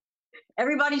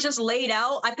 Everybody just laid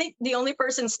out. I think the only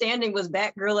person standing was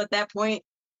Batgirl at that point.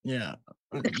 Yeah.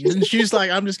 She's like,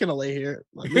 I'm just gonna lay here.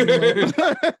 Like, Give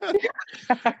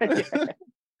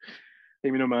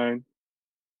me no mind.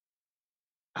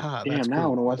 Damn, now I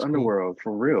want to watch Underworld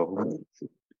for real.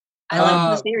 I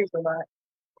like the series a lot.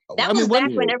 That was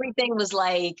back when everything was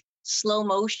like slow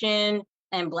motion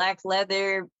and black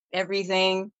leather,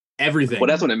 everything. Well,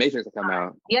 that's when the Matrix had come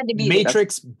out. You had to be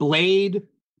Matrix, Blade,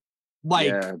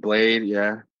 Blade,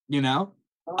 yeah. You know,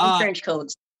 trench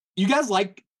coats. You guys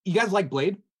like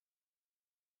Blade?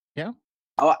 Yeah.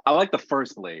 I like the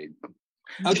first Blade.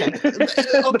 Okay. So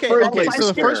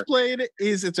the first Blade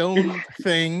is its own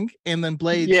thing, and then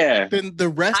Blade. Yeah. Then the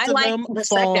rest of them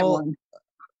fall.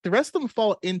 The rest of them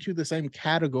fall into the same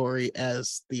category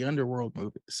as the Underworld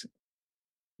movies,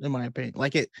 in my opinion.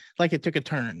 Like it took a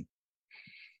turn.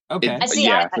 Okay.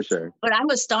 For sure. But I'm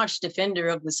a staunch defender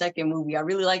of the second movie. I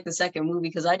really like the second movie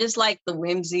because I just like the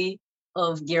whimsy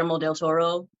of Guillermo del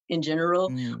Toro in general.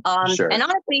 Sure. And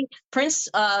honestly, Prince,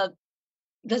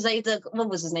 because what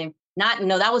was his name? That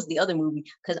was the other movie.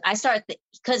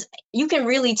 Because you can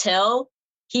really tell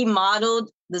he modeled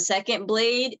the second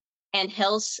Blade and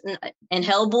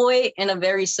Hellboy in a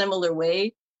very similar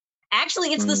way.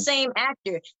 Actually, it's the same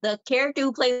actor. The character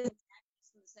who plays the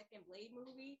second Blade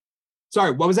movie.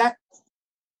 Sorry, what was that?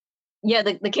 Yeah,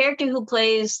 the character who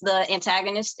plays the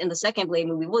antagonist in the second Blade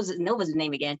movie. What was his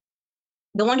name again?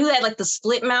 The one who had like the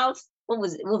split mouth. What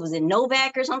was it?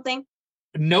 Novak or something?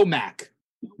 Nomak.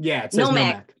 Yeah, it says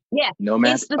Nomak. Yeah,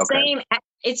 Nomak. It's the same.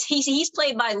 He's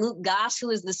played by Luke Goss, who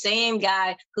is the same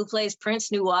guy who plays Prince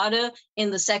Nuada in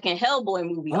the second Hellboy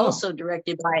movie, also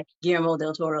directed by Guillermo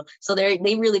del Toro. So they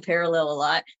really parallel a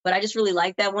lot. But I just really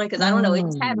like that one because I don't know, it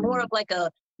just had more of like a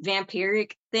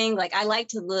vampiric thing. Like I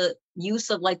liked the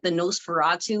use of like the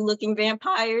Nosferatu looking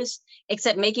vampires,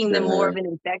 except making them more of an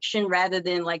infection rather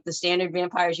than like the standard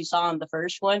vampires you saw in the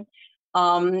first one.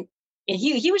 And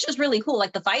he was just really cool.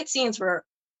 Like the fight scenes were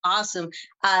awesome.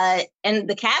 And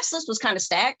the cast list was kind of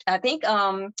stacked. I think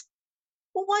who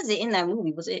was it in that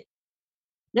movie? Was it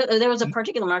there was a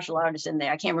particular martial artist in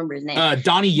there. I can't remember his name.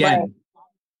 Donnie Yen.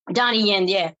 Donnie Yen,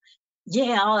 yeah.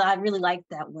 I really liked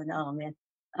that one. Oh man.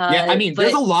 Yeah, I mean,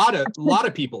 there's a lot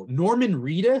of people. Norman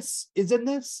Reedus is in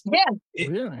this. Yeah.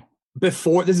 Really? This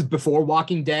is before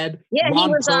Walking Dead. Yeah, Ron he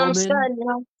was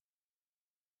Perlman.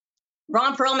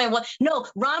 Ron Perlman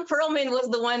was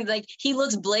the one, like, he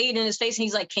looks Blade in his face and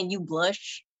he's like, "Can you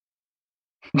blush?"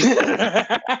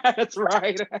 That's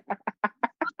right.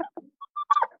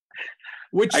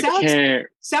 Which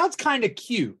sounds kind of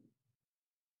cute.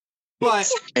 But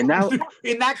and now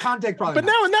in that context, probably. But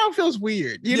now it feels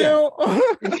weird, you know?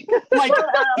 Like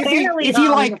if he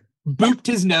like booped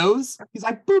his nose, he's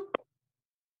like boop.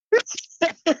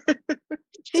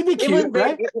 He'd be cute,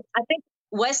 right? I think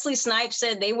Wesley Snipes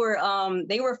said they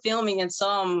were filming in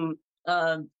some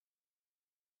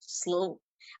slow.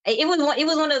 It was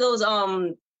one of those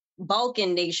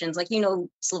Balkan nations, like,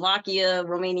 Slovakia,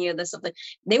 Romania, this something.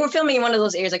 They were filming in one of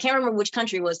those areas. I can't remember which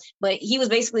country it was, but he was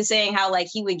basically saying how like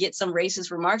he would get some racist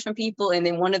remarks from people, and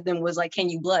then one of them was like, "Can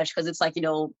you blush?" Because it's like,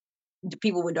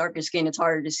 people with darker skin, it's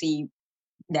harder to see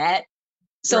that.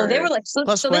 So they were like, so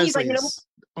then he's like,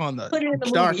 on the put it in the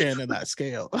dark movie. end of that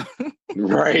scale.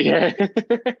 Right. Yeah.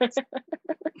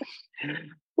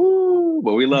 Ooh,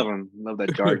 but we love him. Love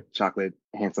that dark chocolate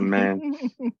handsome man.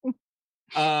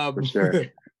 For sure.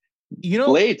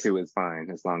 Blade 2 is fine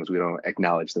as long as we don't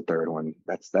acknowledge the third one.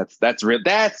 That's real.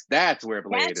 That's where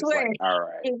Blade is like, all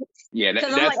right. Yeah,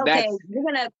 because I'm like, okay, you're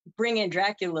gonna bring in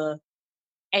Dracula,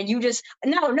 and you just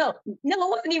no, it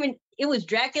wasn't even. It was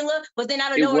Dracula, but then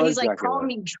out of nowhere, he's like, "Call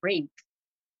me Drake."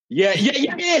 Yeah,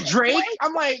 Drake.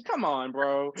 I'm like, come on,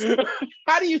 bro.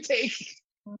 How do you take?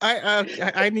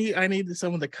 I need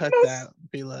someone to cut that.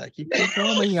 Be like, you can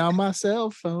call me on my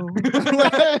cell phone.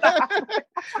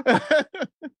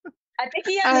 I think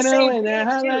he has the same.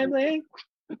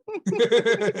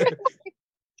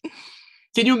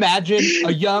 Can you imagine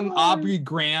a young Aubrey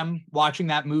Graham watching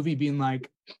that movie, being like,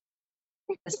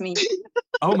 "That's me."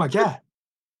 Oh my god!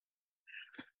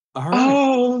 All right.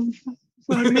 Oh.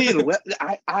 I mean,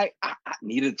 I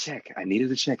needed a check. I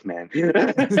needed a check, man.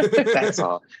 That's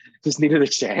all. Just needed a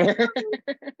check.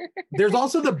 There's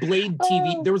also the Blade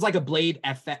TV. There was like a Blade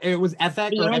FX. It was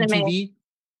FX or anime. MTV.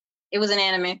 It was an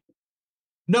anime.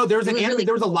 No, there was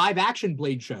there was a live action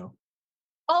Blade show.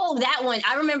 Oh, that one.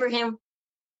 I remember him.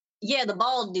 Yeah, the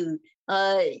bald dude.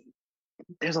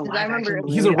 There's a live action.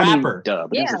 He's a rapper.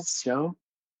 There's a show.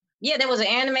 Yeah, there was an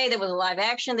anime. There was a live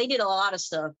action. They did a lot of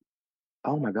stuff.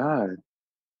 Oh my god.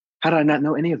 How did I not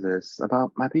know any of this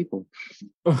about my people?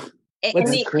 And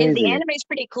the anime is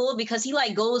pretty cool because he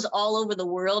like goes all over the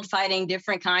world fighting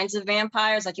different kinds of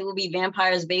vampires. Like it will be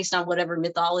vampires based on whatever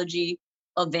mythology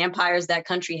of vampires that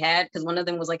country had, because one of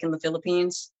them was like in the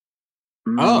Philippines.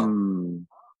 Oh,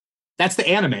 that's the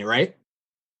anime, right?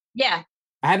 Yeah,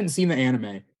 I haven't seen the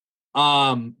anime.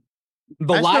 The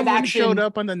live action showed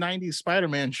up on the '90s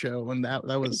Spider-Man show, and that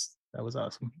was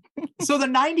awesome. So the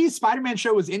 90s Spider-Man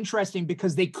show was interesting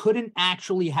because they couldn't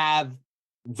actually have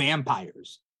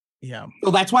vampires. Yeah.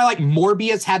 So that's why like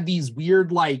Morbius had these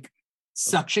weird like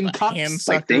suction cups,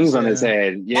 like things on his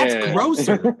head. Yeah. That's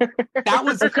grosser. That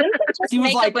was he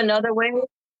was like another way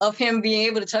of him being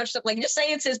able to touch stuff. Like just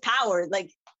say it's his power.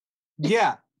 Like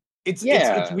it's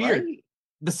weird. Right?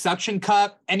 The suction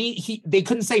cup, and they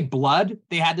couldn't say blood.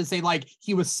 They had to say like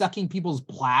he was sucking people's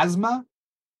plasma.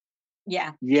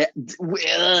 Yeah. Yeah. which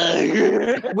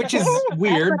is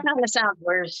weird. That kind of sounds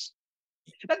worse.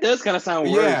 That does kind of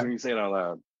sound worse when you say it out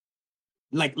loud.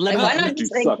 Like, Like, why not Let you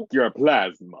just like, suck your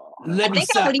plasma. let I me think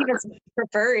I suck. would even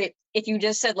prefer it if you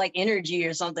just said like energy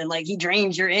or something. Like he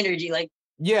drains your energy. Like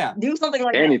Yeah. do something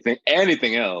like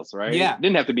anything else, right? Yeah.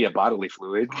 Didn't have to be a bodily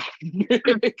fluid.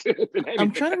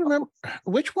 I'm trying to remember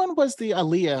which one was the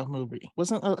Aaliyah movie.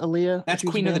 Wasn't Aaliyah? That's she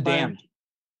was a Queen of the vampire?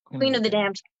 Damned. Queen of the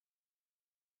Damned.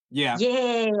 Yeah.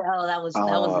 Yeah. Oh, that was a good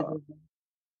one.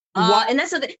 What? And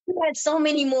that's the thing. We had so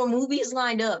many more movies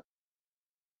lined up.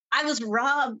 I was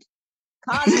robbed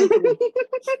cosmically.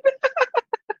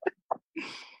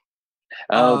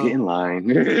 Get in line.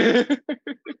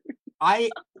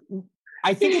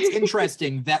 I think it's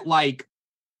interesting that like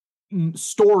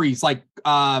stories like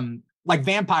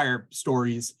vampire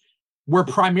stories were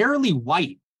primarily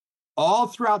white all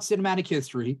throughout cinematic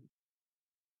history.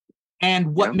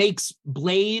 And what makes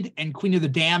Blade and Queen of the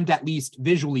Damned, at least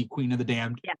visually Queen of the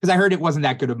Damned, because I heard it wasn't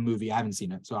that good of a movie. I haven't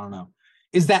seen it, so I don't know.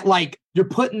 Is that like you're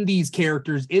putting these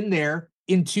characters in there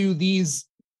into these,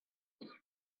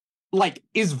 like,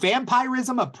 is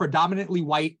vampirism a predominantly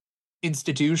white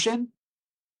institution?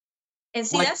 And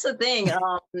see, that's the thing.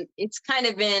 It's kind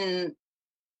of been,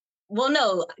 well,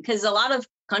 no, because a lot of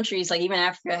countries, like even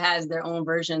Africa, has their own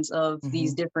versions of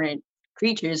these different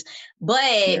creatures.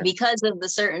 But because of the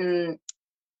certain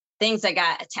things that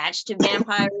got attached to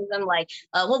vampirism, like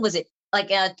what was it?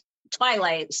 Like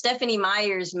Twilight, Stephanie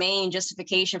Meyer's main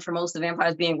justification for most of the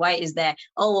vampires being white is that,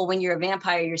 oh, well, when you're a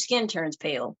vampire, your skin turns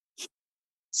pale.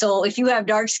 So if you have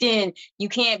dark skin, you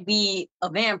can't be a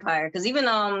vampire. Because even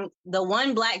the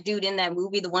one black dude in that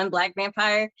movie, the one black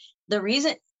vampire, the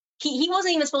reason he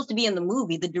wasn't even supposed to be in the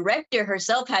movie. The director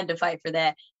herself had to fight for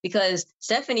that because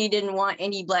Stephanie didn't want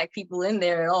any black people in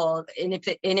there at all. And if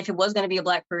it was going to be a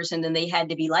black person, then they had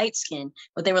to be light skinned.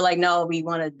 But they were like, no, we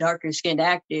want a darker skinned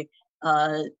actor.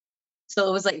 So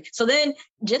it was like, so then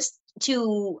just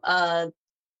to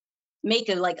make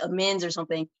a like amends or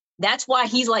something. That's why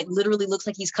he's like literally looks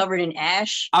like he's covered in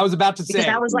ash. I was about to say.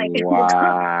 I was like,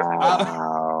 wow.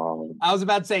 I was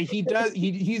about to say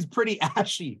he's pretty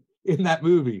ashy in that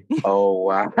movie. Oh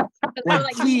wow!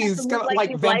 Like please,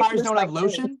 like vampires don't have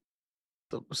lotion.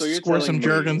 So you're squirt some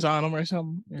Jergens on them or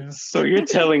something. Yeah. So you're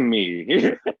telling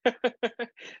me,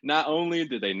 not only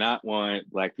do they not want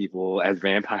black people as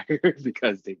vampires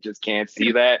because they just can't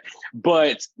see that,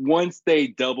 but once they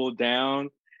double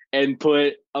down and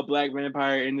put a black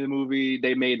vampire in the movie,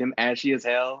 they made him ashy as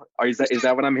hell. Or is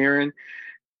that what I'm hearing?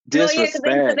 Disrespect.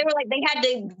 No, yeah, they were like they had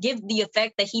to give the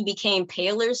effect that he became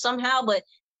paler somehow, but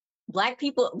black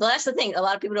people, well, that's the thing. A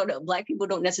lot of people don't know. Black people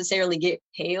don't necessarily get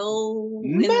pale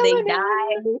when they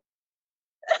die.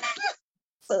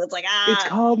 So it's like, it's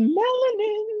called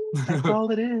melanin. That's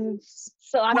all it is.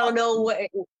 So I don't know what.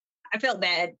 I felt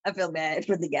bad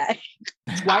for the guy.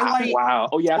 Twilight. Wow.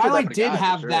 Oh yeah. Twilight did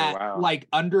have that like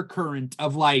undercurrent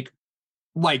of like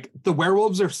the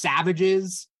werewolves are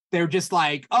savages. They're just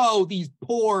like, oh, these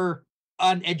poor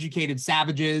uneducated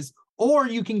savages. Or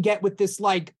you can get with this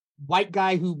like white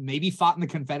guy who maybe fought in the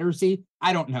Confederacy.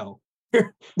 I don't know.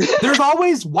 There's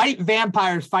always white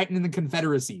vampires fighting in the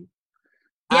Confederacy.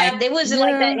 Yeah, there was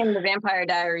like that in the Vampire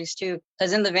Diaries too.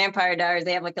 Because in the Vampire Diaries,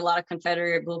 they have like a lot of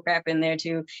Confederate bullcrap in there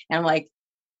too. And I'm like,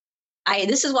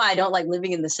 this is why I don't like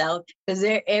living in the South, because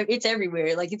it's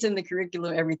everywhere. Like it's in the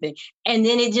curriculum, everything. And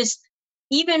then it just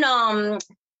even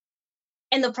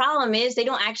and the problem is they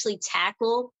don't actually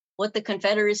tackle what the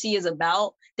Confederacy is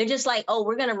about. They're just like, oh,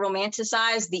 we're going to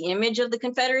romanticize the image of the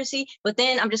Confederacy. But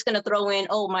then I'm just going to throw in,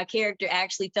 oh, my character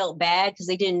actually felt bad because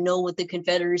they didn't know what the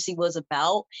Confederacy was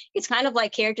about. It's kind of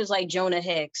like characters like Jonah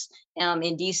Hex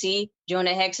in DC.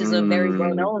 Jonah Hex is a very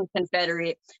well-known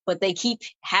Confederate, but they keep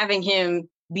having him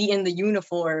be in the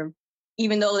uniform,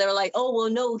 even though they were like, oh, well,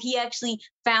 no, he actually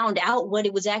found out what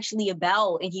it was actually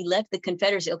about and he left the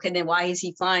Confederacy. Okay, then why is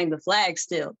he flying the flag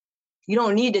still? You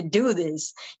don't need to do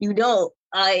this. You don't.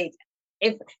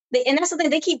 And that's the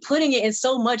thing, they keep putting it in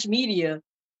so much media.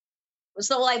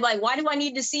 So like why do I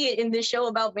need to see it in this show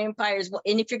about vampires?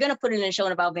 And if you're gonna put it in a show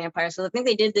about vampires, so I think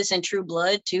they did this in True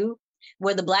Blood too,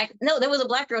 where there was a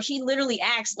black girl. She literally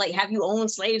asked like, "Have you owned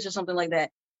slaves or something like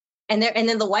that?" And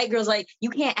then the white girl's like,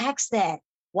 "You can't ask that.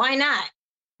 Why not?"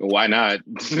 Why not?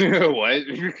 What?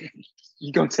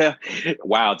 You gonna tell?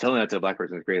 Wow, telling that to a black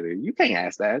person is crazy. You can't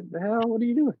ask that. The hell? What are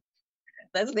you doing?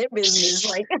 That's their business.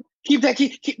 Like keep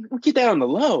that on the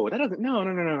low. That doesn't. No.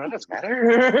 That doesn't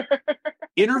matter.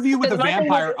 Interview with a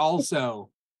Vampire also,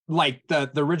 like the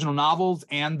original novels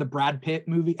and the Brad Pitt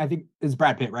movie. I think is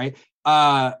Brad Pitt, right?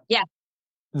 Yeah.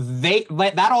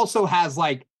 That also has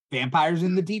like vampires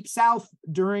in the Deep South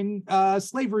during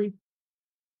slavery.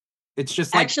 It's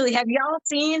just like, actually, have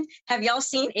y'all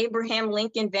seen Abraham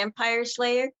Lincoln Vampire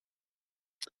Slayer?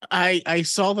 I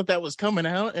saw that was coming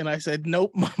out, and I said,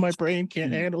 nope, my brain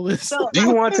can't handle this. So, Do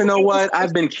you want to know what?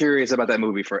 I've been curious about that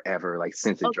movie forever, like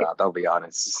since it dropped. I'll be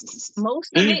honest.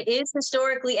 Most of it is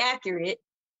historically accurate,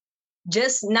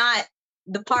 just not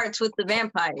the parts with the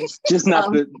vampires. Just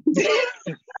not the.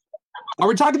 Are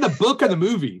we talking the book or the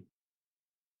movie?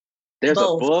 There's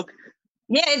both. a book.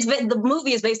 Yeah, the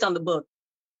movie is based on the book.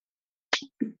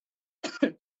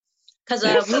 Because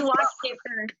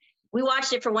we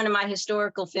watched it for one of my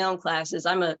historical film classes.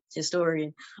 I'm a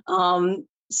historian.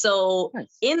 So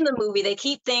nice. In the movie, they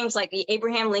keep things like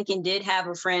Abraham Lincoln did have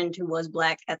a friend who was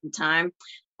Black at the time.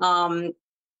 And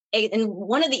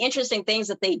one of the interesting things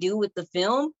that they do with the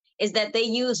film is that they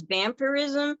use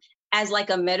vampirism as like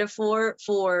a metaphor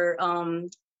for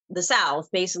the South,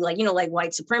 basically, like, like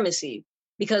white supremacy,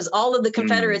 because all of the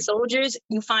Confederate soldiers,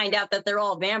 you find out that they're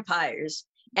all vampires,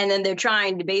 and then they're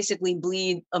trying to basically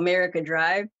bleed America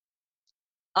dry.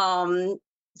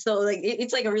 So like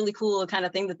it's like a really cool kind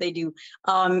of thing that they do.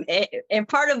 And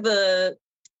part of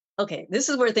this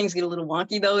is where things get a little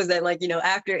wonky though, is that like,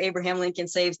 after Abraham Lincoln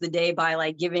saves the day by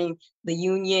like giving the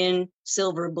Union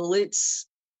silver bullets,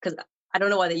 because I don't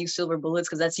know why they use silver bullets,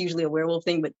 because that's usually a werewolf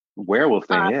thing, but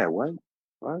yeah, what?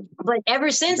 But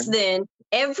ever since then,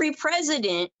 every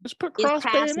president is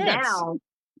passed down.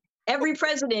 Every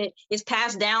president is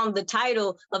passed down the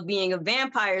title of being a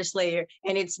vampire slayer,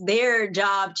 and it's their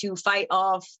job to fight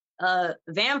off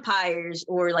vampires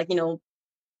or like,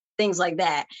 things like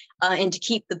that, and to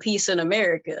keep the peace in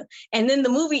America. And then the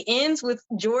movie ends with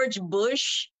George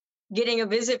Bush getting a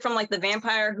visit from like the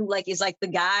vampire who like is like the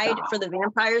guide for the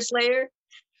vampire slayer.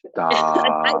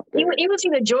 It was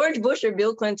either George Bush or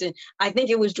Bill Clinton. I think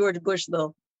it was George Bush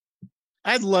though.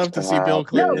 I'd love to see Bill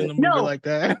Clinton in a movie like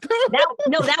that.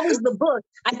 that was the book.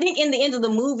 I think in the end of the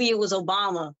movie, it was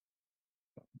Obama.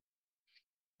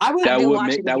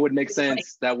 That would make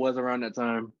sense. That was around that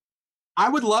time. I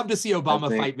would love to see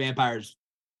Obama fight vampires.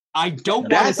 I don't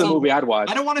want to see. That's the movie I'd watch.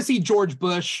 I don't want to see George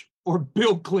Bush or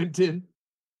Bill Clinton.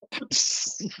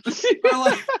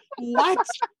 Like, what?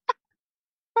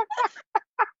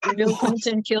 Bill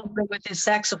Clinton killed me with his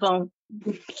saxophone.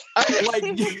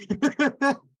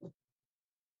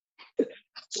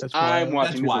 I'm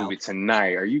watching this movie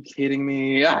tonight. Are you kidding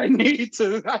me? I just need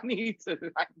answers. I need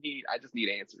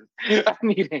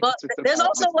answers. Well, there's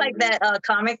also like that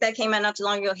comic that came out not too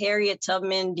long ago, Harriet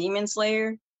Tubman Demon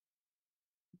Slayer.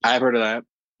 I've heard of that.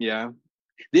 Yeah.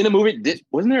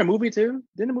 Wasn't there a movie too?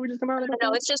 Didn't the movie just come out?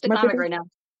 No, it's just a comic right now.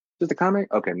 Just a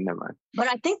comic? Okay, never mind. But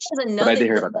I think there's another. But I did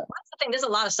hear about that. That's the thing. There's a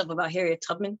lot of stuff about Harriet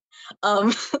Tubman,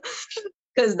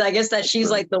 because I guess that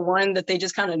she's like the one that they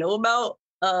just kind of know about.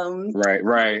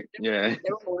 Right. Yeah.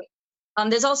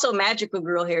 There's also Magical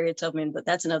Girl Harriet Tubman, but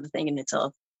that's another thing in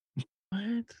itself.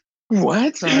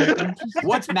 What?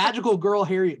 What's Magical Girl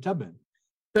Harriet Tubman?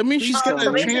 That means she's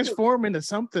gonna transform into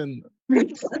something.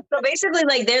 So basically,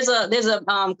 like there's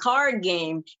a card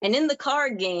game, and in the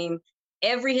card game,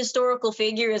 every historical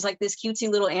figure is like this cutesy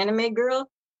little anime girl.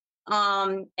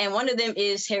 And one of them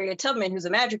is Harriet Tubman, who's a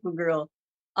magical girl.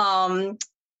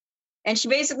 And she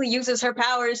basically uses her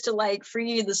powers to like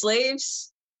free the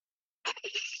slaves.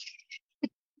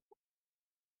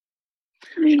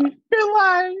 You're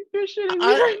lying. You're shitting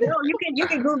me. No, you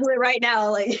can Google it right now.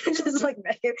 Like just like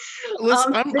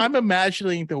listen, I'm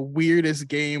imagining the weirdest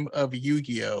game of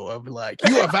Yu-Gi-Oh! Of like,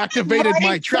 you have activated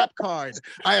my trap card.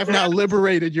 I have now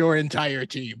liberated your entire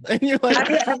team. And you're like,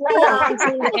 have you ever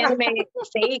seen the anime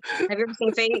Fate? Have you ever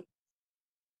seen Fate?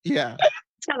 Yeah.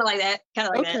 It's kind of like that.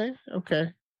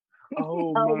 Okay.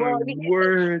 Oh my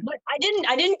word! But I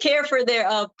didn't care for their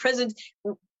present,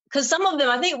 because some of them,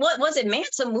 I think, what was it,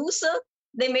 Mansa Musa?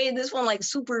 They made this one like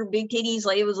super big titties,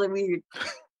 like it was like weird.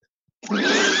 No way!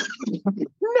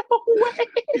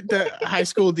 The High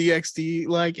School DxD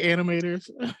like animators.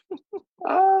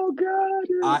 Oh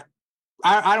god!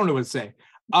 I don't know what to say.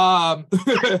 I'm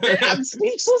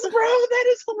speechless, bro. That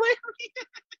is hilarious.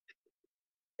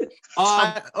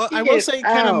 I will say,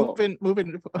 kind of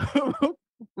moving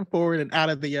forward and out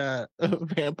of the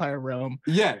vampire realm.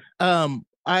 Yeah.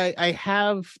 I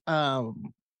have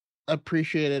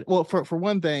appreciated, well, for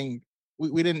one thing,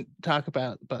 we didn't talk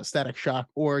about Static Shock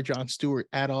or Jon Stewart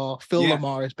at all. Phil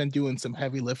Lamar has been doing some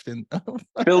heavy lifting.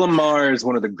 Phil Lamar is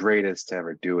one of the greatest to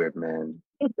ever do it, man.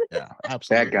 Yeah,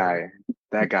 absolutely.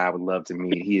 That guy I would love to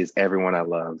meet. He is everyone I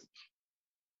love.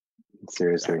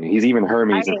 Seriously. He's even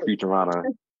Hermes in Futurama.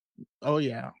 Oh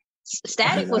yeah.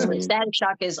 Static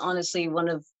Shock is honestly one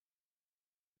of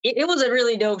it was a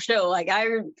really dope show. Like I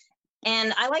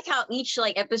like how each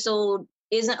like episode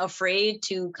isn't afraid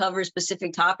to cover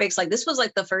specific topics. Like this was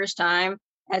like the first time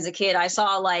as a kid I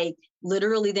saw like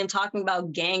literally them talking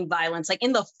about gang violence. Like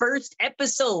in the first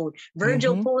episode,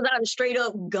 Virgil pulls out a straight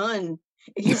up gun.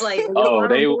 He's like,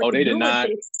 they did not.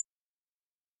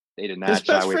 They did not. His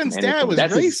best friend's dad was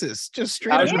racist. Just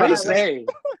straight up. I was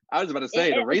about to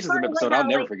say the racism episode. I'll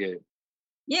never forget.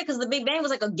 Yeah, because the Big Bang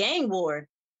was like a gang war.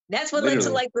 That's what led to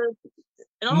like the.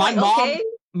 And I'm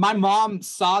my mom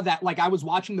saw that. Like I was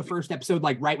watching the first episode,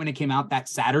 like right when it came out that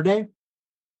Saturday,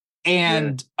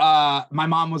 and my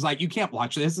mom was like, "You can't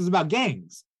watch this. This is about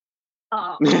gangs."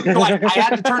 Oh. So, like, I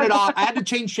had to turn it off. I had to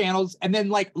change channels, and then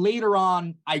like later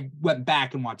on, I went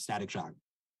back and watched Static Shock.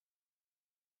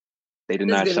 They did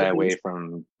not shy away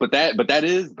from, but that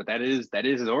is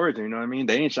his origin. You know what I mean?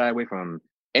 They ain't shy away from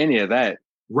any of that.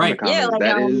 Right. Yeah, like,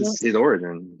 that is his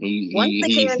origin.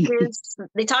 Characters,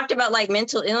 they talked about like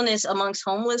mental illness amongst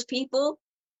homeless people.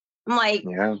 I'm like,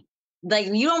 like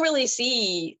you don't really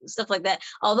see stuff like that.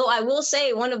 Although I will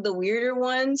say one of the weirder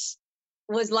ones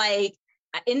was like,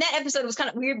 in that episode, it was kind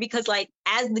of weird because like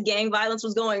as the gang violence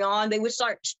was going on, they would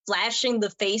start flashing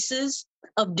the faces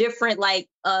of different like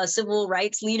civil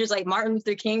rights leaders, like Martin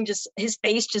Luther King, just his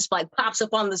face just like pops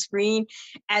up on the screen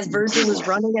as Virgil was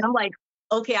running. And I'm like,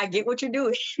 okay, I get what you're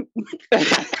doing.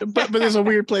 but there's a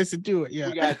weird place to do it. Yeah.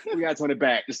 We got to turn it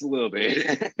back just a little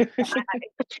bit. But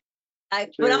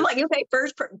I'm like, okay,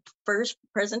 first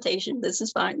presentation. This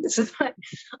is fine. This is fine.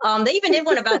 They even did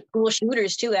one about school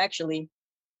shooters too, actually.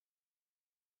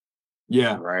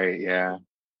 Yeah. Right. Yeah.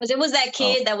 Because it was that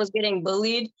kid that was getting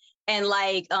bullied. And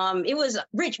like, it was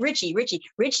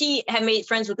Richie had made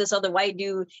friends with this other white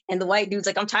dude. And the white dude's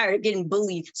like, I'm tired of getting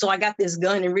bullied. So I got this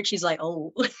gun. And Richie's like,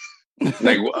 oh.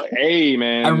 Like, hey,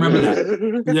 man. I remember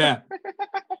that. Yeah.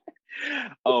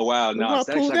 Oh, wow. No, I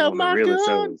pulled out my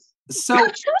gun. So,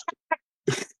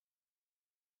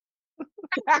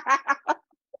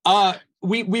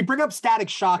 we bring up Static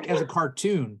Shock as a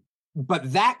cartoon,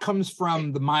 but that comes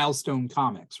from the Milestone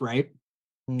comics, right?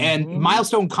 And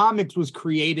Milestone Comics was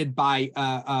created by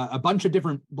a bunch of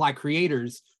different Black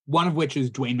creators, one of which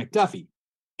is Dwayne McDuffie.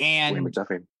 And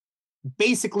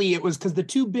basically it was because the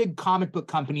two big comic book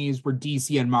companies were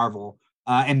DC and Marvel,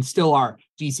 and still are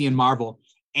DC and Marvel.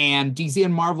 And DC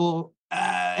and Marvel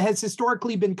has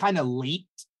historically been kind of late.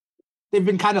 They've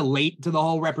been kind of late to the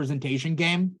whole representation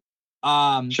game.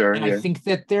 Sure. And I think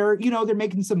that they're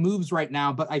making some moves right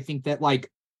now, but I think that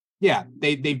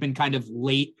they've been kind of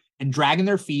late and dragging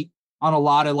their feet on a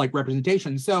lot of like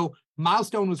representation. So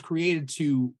Milestone was created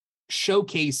to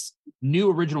showcase new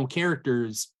original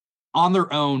characters on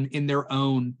their own, in their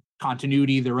own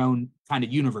continuity, their own kind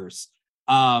of universe.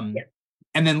 And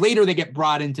then later they get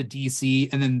brought into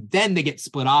DC, and then they get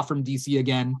split off from DC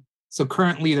again. So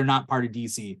currently they're not part of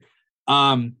DC.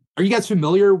 Are you guys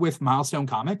familiar with Milestone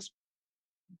Comics?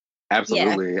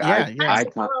 Absolutely.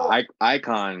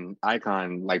 Icon,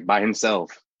 like by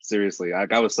himself. Seriously, I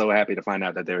was so happy to find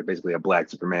out that they were basically a Black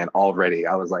Superman already.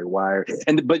 I was like, why?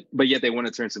 But yet they want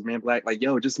to turn Superman black. Like,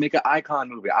 yo, just make an Icon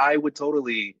movie. I would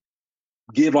totally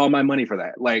give all my money for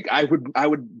that. Like, I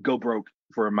would go broke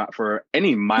for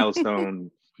any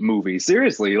Milestone movie.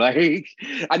 Seriously, like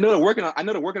I know they're working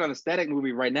on a Static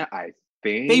movie right now. I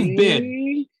think they've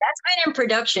been. That's been in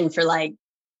production for like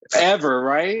ever,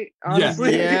 right?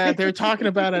 Honestly. Yeah, they're talking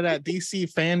about it at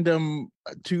DC Fandom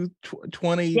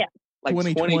 220. Yeah. Like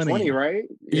 2020, right?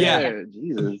 Yeah.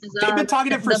 Jesus. They've been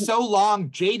talking it for so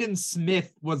long. Jaden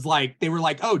Smith was like, they were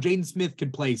like, oh, Jaden Smith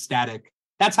could play Static.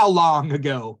 That's how long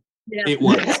ago it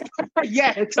was.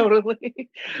 Yeah,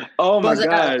 totally. Oh my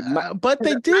God. But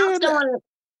they did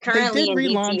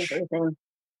relaunch.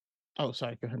 Oh,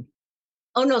 sorry, go ahead.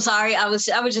 Oh no, sorry. I was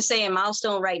just saying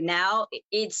Milestone right now,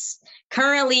 it's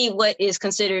currently what is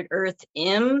considered Earth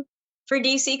M for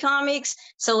DC Comics.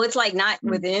 So it's like not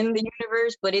within the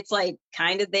universe, but it's like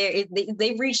kind of there.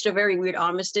 They've reached a very weird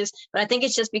armistice, but I think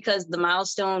it's just because the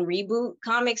Milestone reboot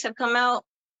comics have come out.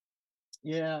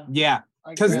 Yeah. Yeah.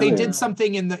 Because they did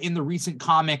something in the recent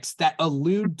comics that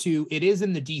allude to it is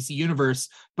in the DC universe,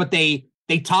 but they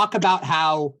talk about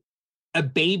how a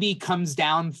baby comes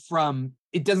down from,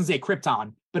 it doesn't say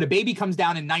Krypton, but a baby comes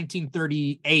down in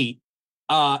 1938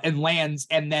 and lands,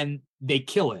 and then they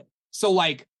kill it. So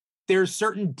like there's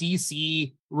certain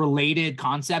DC related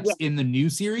concepts in the new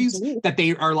series that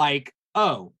they are like,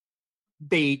 oh,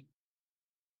 I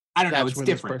don't know, it's different.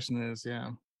 This person is,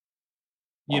 yeah.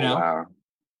 You know?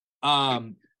 Wow.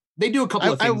 They do a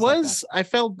couple of things. I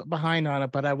fell behind on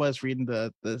it, but I was reading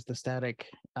the Static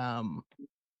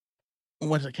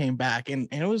once it came back, and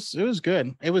it was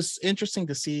good. It was interesting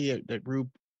to see the group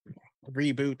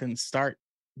reboot and start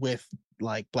with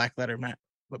like Black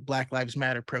Lives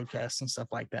Matter protests and stuff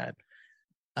like that.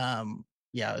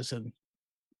 Yeah, it was an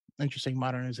interesting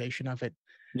modernization of it.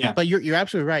 Yeah, but you're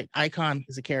absolutely right. Icon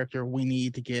is a character we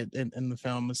need to get in the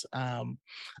films.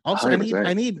 Also, 100%.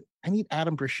 I need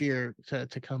Adam Brashear to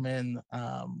come in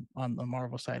on the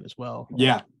Marvel side as well.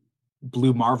 Yeah,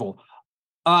 Blue Marvel.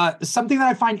 Something that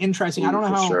I find interesting. I don't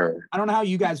know how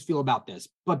you guys feel about this,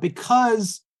 but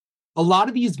because a lot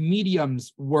of these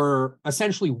mediums were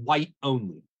essentially white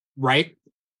only, right?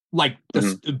 Like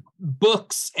the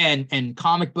books and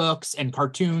comic books and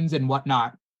cartoons and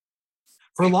whatnot.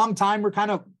 For a long time, we're kind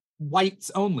of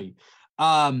whites only.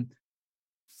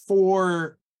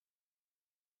 For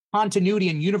continuity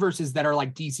and universes that are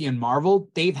like DC and Marvel,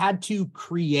 they've had to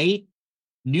create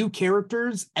new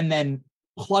characters and then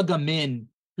plug them in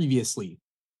previously.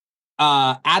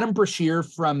 Adam Brashear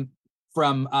from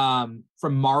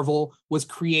Marvel was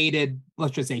created,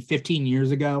 let's just say 15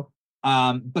 years ago,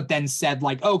 but then said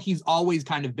like, oh, he's always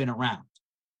kind of been around.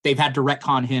 They've had to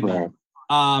retcon him in.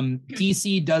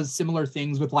 DC does similar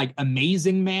things with like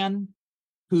Amazing Man,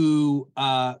 who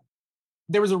there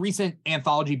was a recent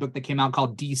anthology book that came out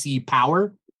called DC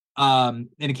Power, and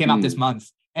it came out this month,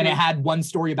 and it had one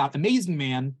story about Amazing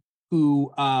Man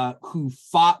who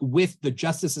fought with the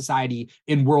Justice Society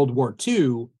in World War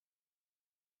II,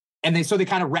 and they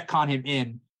kind of retcon him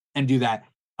in and do that.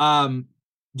 Do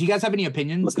you guys have any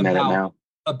opinions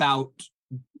about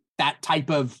that type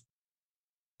of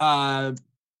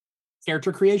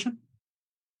character creation?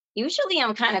 Usually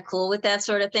I'm kind of cool with that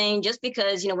sort of thing, just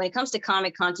because, when it comes to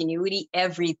comic continuity,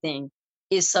 everything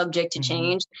is subject to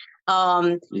change.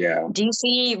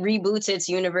 DC reboots its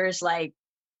universe like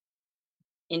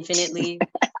infinitely.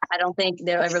 I don't think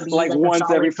there'll ever be like once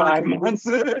every 5 months.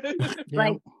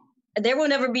 Like there will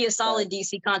never be a solid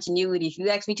DC continuity. If you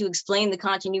ask me to explain the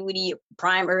continuity,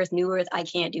 Prime Earth, New Earth, I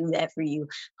can't do that for you.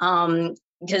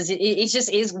 Because it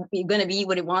just is going to be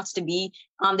what it wants to be.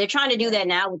 They're trying to do that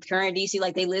now with current DC.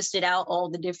 Like they listed out all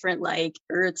the different like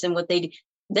Earths and what they're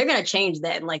going to change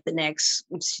that in like the next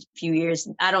few years.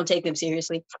 I don't take them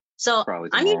seriously. So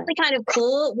I'm usually kind of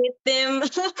cool with them.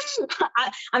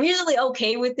 I'm usually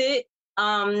okay with it.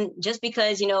 Just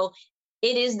because, it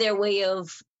is their way of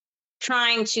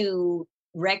trying to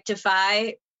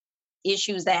rectify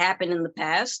issues that happened in the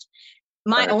past.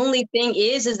 My only thing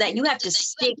is that you have to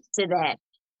stick to that.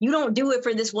 You don't do it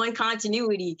for this one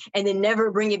continuity and then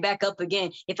never bring it back up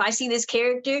again. If I see this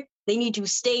character, they need to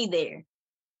stay there.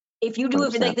 If you do 100%.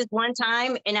 It for like this one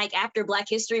time and like after Black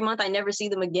History Month, I never see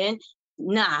them again.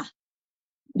 Nah.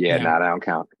 Yeah, nah, that don't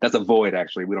count. That's a void,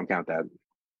 actually. We don't count that.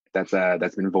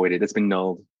 That's been voided. It's been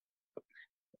nulled.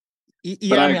 Yeah,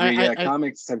 but I agree.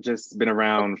 Comics have just been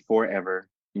around forever.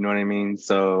 You know what I mean?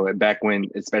 So back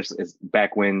when,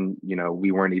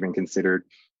 we weren't even considered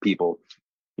people.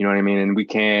 You know what I mean? And we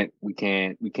can't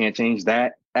change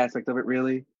that aspect of it,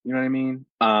 really. You know what I mean?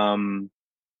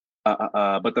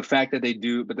 But the fact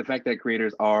that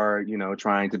creators are,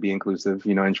 trying to be inclusive,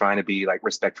 and trying to be like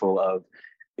respectful of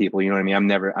people, you know what I mean? I'm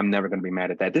never going to be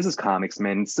mad at that. This is comics,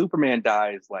 man. Superman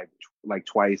dies like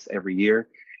twice every year.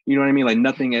 You know what I mean? Like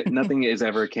nothing is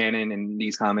ever canon in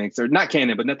these comics, or not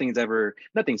canon, but nothing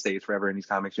stays forever in these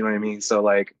comics. You know what I mean? So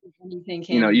like, you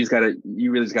really just gotta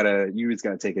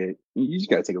take it. You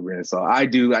just gotta take a breath. So I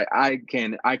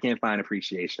can find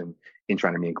appreciation in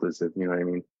trying to be inclusive. You know what I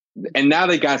mean? And now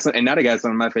they got some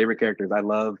of my favorite characters. I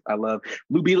love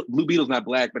Blue Beetle. Blue Beetle's not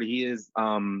black, but he is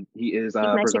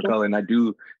personal color, and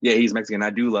he's Mexican.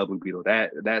 I do love Blue Beetle.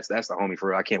 That's the homie for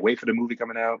real. I can't wait for the movie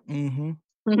coming out. Mm-hmm.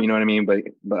 You know what I mean? But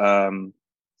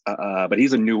he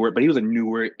was a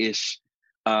newer-ish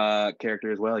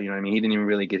character as well. You know what I mean? He didn't even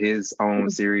really get his own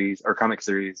series or comic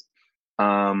series.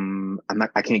 I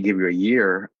can't give you a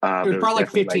year. It was probably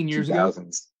like 15 years ago.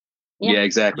 Yeah,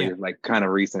 exactly. Yeah. Like kind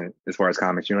of recent as far as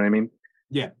comics. You know what I mean?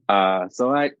 Yeah.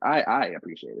 So I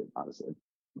appreciate it, honestly.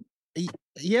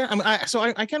 Yeah, I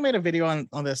kind of made a video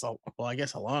on this. Well, I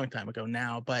guess a long time ago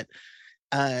now, but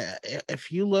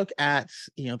if you look at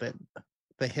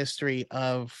the history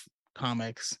of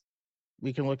comics,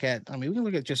 we can look at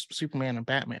just Superman and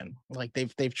Batman. Like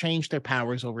they've changed their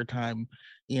powers over time.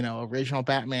 Original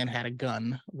Batman had a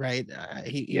gun, right?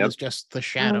 He was just the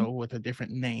Shadow with a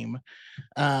different name.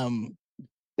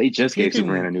 They just gave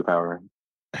Superman a new power.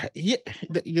 Yeah,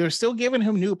 you're still giving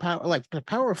him new power. Like the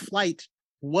power of flight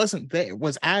wasn't there,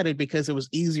 was added because it was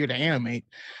easier to animate.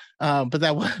 But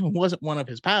that wasn't one of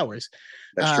his powers.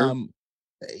 That's true.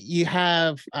 You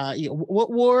have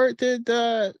what war did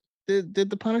the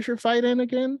Punisher fight in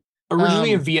again?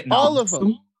 Originally in Vietnam. All of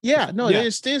them. Yeah, no, they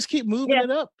just keep moving it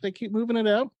up. They keep moving it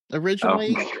up.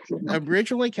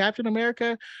 Originally, Captain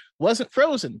America wasn't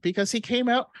frozen because he came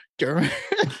out during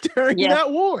that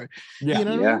war. Yeah. You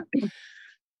know what I mean?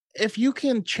 If you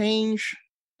can change,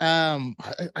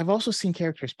 I've also seen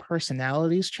characters'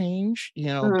 personalities change. You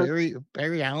know,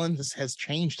 Barry Allen has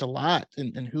changed a lot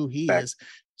in who he is.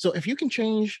 So if you can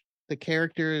change the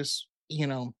characters, you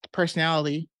know,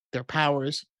 personality, their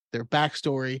powers, their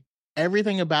backstory,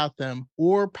 everything about them,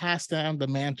 or pass down the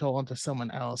mantle onto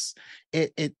someone else,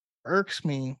 it irks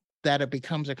me that it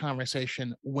becomes a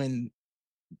conversation when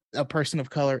a person of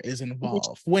color is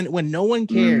involved, when no one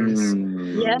cares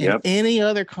in any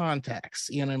other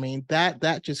context. You know what I mean?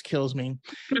 That just kills me.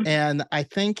 And I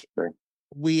think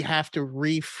we have to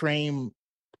reframe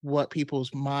what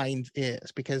people's mind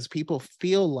is, because people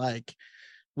feel like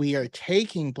we are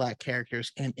taking Black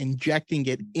characters and injecting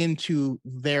it into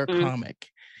their comic.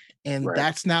 And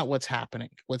that's not what's happening.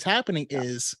 What's happening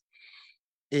is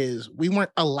we weren't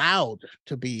allowed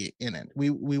to be in it. We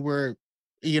were,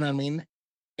 you know what I mean?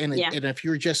 And and if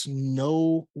you're just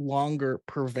no longer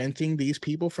preventing these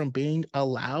people from being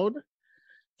allowed,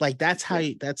 like that's how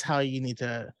you need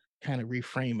to kind of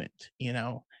reframe it, you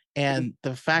know? And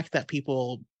the fact that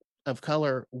people of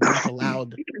color weren't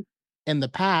allowed in the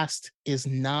past is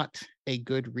not a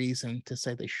good reason to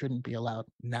say they shouldn't be allowed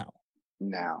now.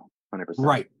 100%.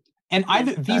 Right. And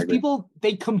these people,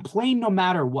 they complain no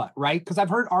matter what, right? Because I've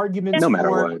heard arguments no matter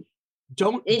what.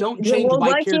 Don't change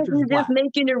white characters why black. Just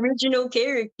make an original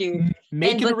character.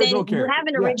 Make an original character. You have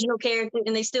an original character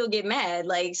and they still get mad.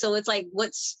 Like, so it's like,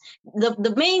 what's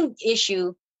the main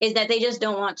issue is that they just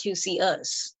don't want to see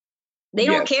us. They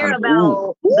don't care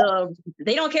about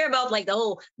they don't care about like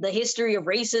the history of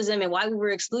racism and why we were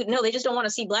excluded. No, they just don't want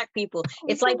to see Black people.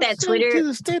 It's like that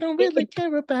Twitter. They don't really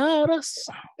care about us.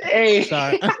 Hey,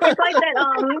 sorry. It's like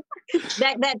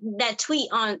that tweet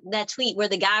where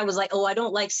the guy was like, "Oh, I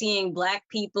don't like seeing Black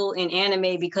people in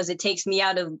anime because it takes me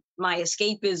out of my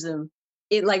escapism.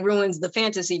 It like ruins the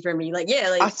fantasy for me." Like,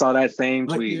 I saw that same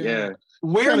tweet. Yeah.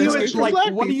 Where are you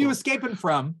what are you escaping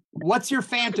from? What's your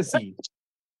fantasy?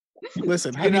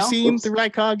 Listen, have you seen the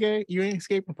right Kage? You ain't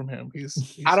escaping from him.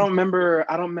 He's I don't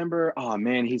remember. Oh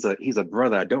man, he's a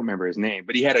brother. I don't remember his name,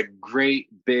 but he had a great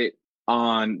bit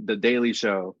on the Daily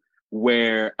Show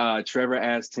where Trevor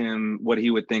asked him what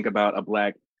he would think about a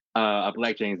black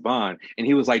James Bond, and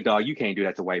he was like, "Dog, you can't do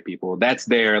that to white people. That's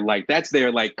their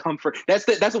comfort. That's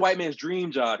a white man's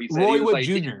dream job." He said, Roy Wood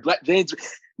Jr.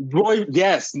 Roy,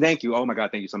 yes, thank you. Oh my God,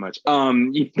 thank you so much.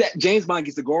 James Bond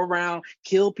gets to go around,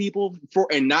 kill people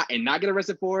and not get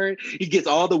arrested for it. He gets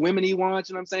all the women he wants.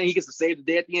 You know what I'm saying? He gets to save the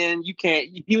day at the end. He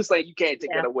was like, you can't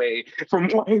take that away from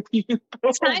white people.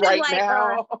 It's kind of like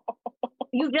now.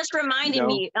 You just reminded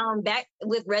me. Back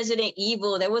with Resident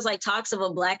Evil, there was like talks of a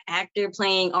Black actor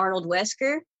playing Arnold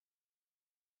Wesker,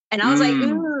 and I was like,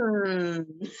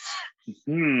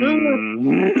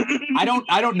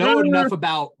 I don't know enough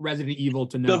about Resident Evil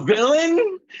to know. The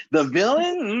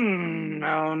villain.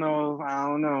 I don't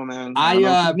know, man.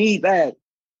 I need that.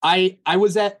 I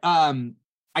was at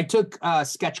I took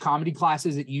sketch comedy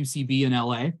classes at UCB in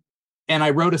LA, and I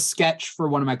wrote a sketch for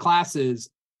one of my classes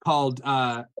called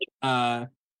it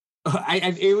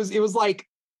was like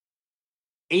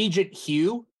Agent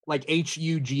Hugh, like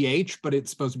HUGH, but it's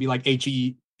supposed to be like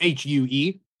HUE.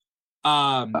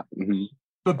 But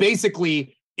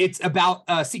basically it's about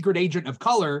a secret agent of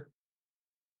color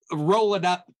rolling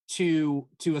up to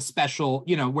a special,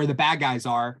 where the bad guys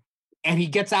are, and he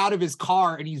gets out of his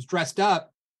car and he's dressed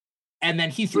up, and then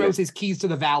he throws his keys to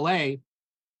the valet,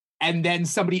 and then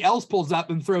somebody else pulls up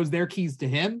and throws their keys to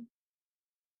him.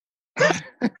 And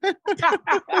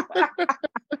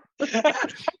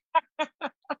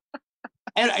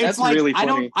it's That's like really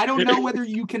funny. I don't know whether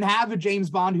you can have a James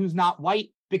Bond who's not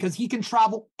white, because he can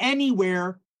travel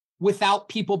anywhere without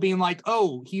people being like,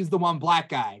 "Oh, he's the one Black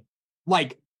guy."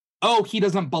 Like, "Oh, he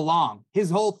doesn't belong." His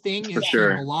whole thing is he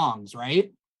belongs,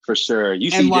 right? For sure.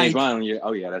 You see James Bond,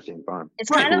 that's James Bond. It's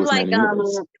kind of like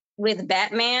with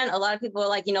Batman. A lot of people are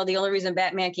like, the only reason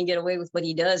Batman can get away with what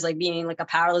he does, like being like a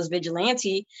powerless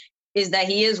vigilante, is that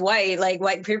he is white. Like,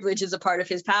 white privilege is a part of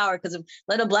his power, because if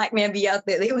let a Black man be out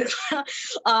there, they would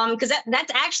because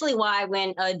that's actually why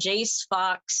when Jace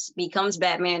Fox becomes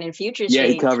Batman in Future State,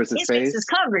 he covers his face. Is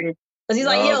covered, because he's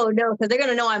like, no, because they're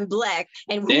gonna know I'm Black,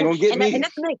 and they gonna get me. And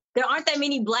that's the thing. There aren't that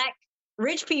many Black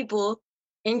rich people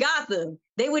in Gotham.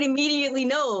 They would immediately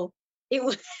know it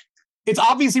was. It's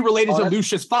obviously related to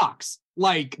Lucius Fox.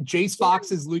 Like, Jace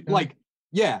Fox is like,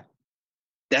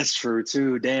 That's true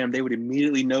too. Damn, they would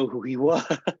immediately know who he was.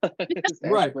 That's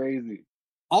right. Crazy.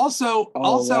 Also,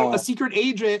 wow. A secret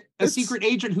agent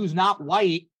who's not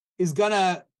white is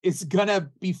gonna is gonna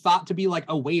be thought to be like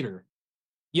a waiter.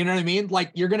 You know what I mean?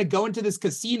 Like you're gonna go into this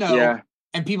casino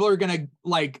and people are gonna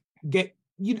like get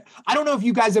I don't know if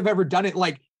you guys have ever done it.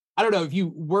 Like, I don't know if you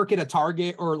work at a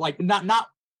Target or like not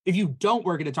if you don't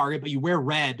work at a Target, but you wear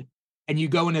red and you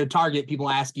go into a Target, people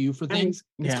ask you for things.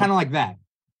 It's kind of like that.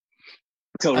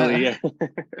 Totally, yeah.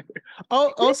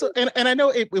 Also, and I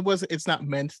know it's not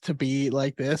meant to be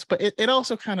like this, but it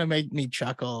also kind of made me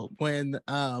chuckle when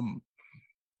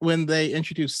they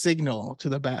introduced Signal to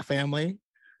the Bat family.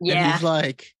 Yeah. And he's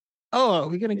like, "Oh, are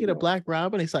we gonna get a Black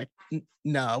Robin?" He's like,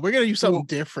 "No, we're gonna do something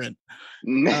different."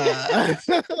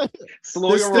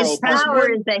 Slow your roll. His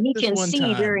power is that he can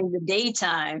see during the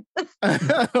daytime.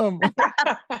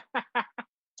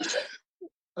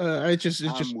 It just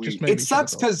made it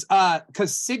sucks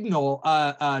because Signal,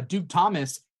 Duke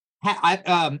Thomas,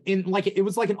 in like it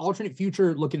was like an alternate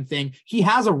future looking thing. He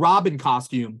has a Robin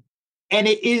costume, and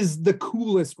it is the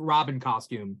coolest Robin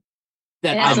costume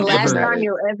that that's the last time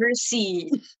you'll ever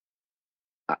see.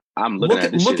 I'm looking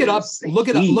at this. Look it up.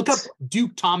 Look up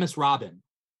Duke Thomas Robin.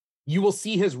 You will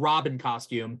see his Robin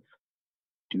costume.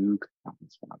 Duke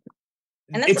Thomas Robin.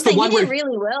 And that's the thing, he did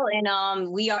really well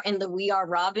in We Are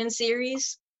Robin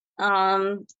series.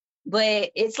 But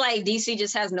it's like DC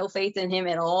just has no faith in him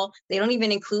at all. They don't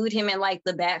even include him in like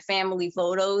the Bat family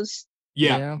photos.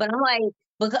 Yeah. But I'm like,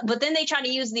 but then they try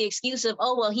to use the excuse of,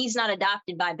 oh, well, he's not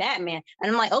adopted by Batman.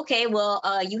 And I'm like, okay, well,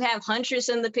 you have Huntress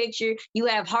in the picture. You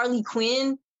have Harley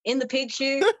Quinn in the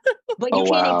picture. But you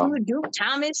can't include Duke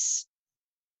Thomas.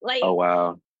 Like, oh,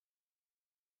 wow.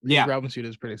 Yeah. Robin suit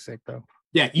is pretty sick, though.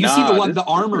 Yeah, you see the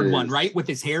armored one, right? With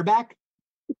his hair back?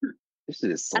 This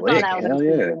is slick. Hell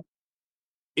yeah.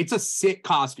 It's a sick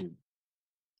costume.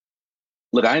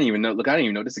 Look, I didn't even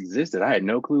know this existed. I had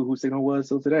no clue who Signal was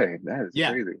till today. That is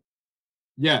crazy.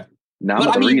 Yeah. Now I'm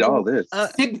going to read all this.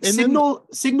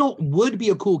 Signal would be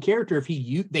a cool character if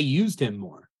they used him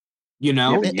more. You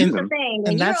know? Yeah, and the thing,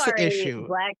 when that's the issue.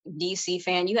 Black DC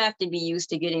fan, you have to be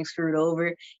used to getting screwed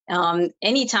over.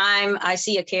 Anytime I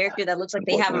see a character that looks like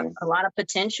they have a lot of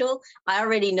potential, I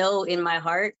already know in my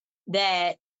heart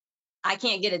that I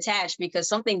can't get attached because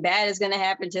something bad is going to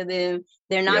happen to them.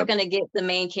 They're not going to get the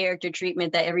main character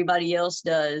treatment that everybody else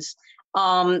does.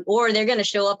 Or they're going to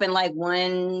show up in like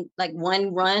one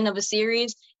run of a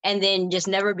series and then just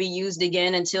never be used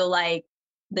again until like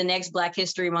the next Black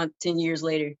History Month 10 years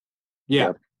later.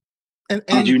 Yeah.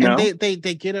 And you know, they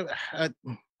get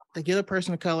a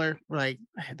person of color, like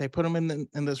they put them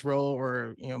in this role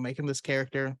or make him this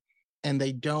character, and they're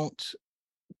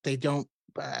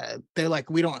like,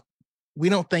 we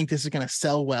don't think this is going to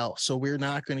sell well, so we're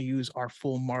not going to use our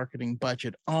full marketing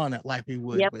budget on it like we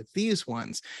would with these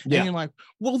ones. And you're like,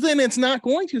 well, then it's not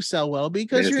going to sell well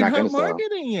because you're not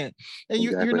marketing it, and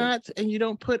you're not, and you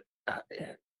don't put.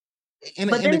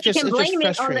 But then you can blame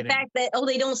it on the fact that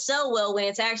they don't sell well when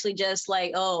it's actually just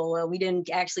like, we didn't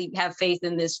actually have faith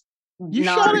in this. You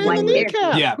shot it in the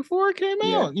kneecap before it came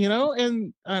out,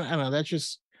 and I don't know. That's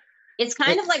just. It's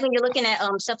kind of like when you're looking at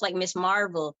stuff like Miss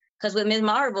Marvel, because with Miss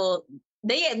Marvel,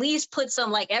 they at least put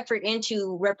some like effort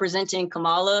into representing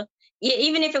Kamala,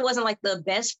 even if it wasn't like the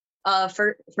best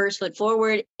first foot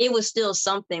forward. It was still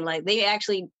something. Like they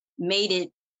actually made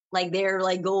it like their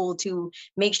like goal to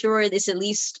make sure this at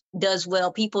least does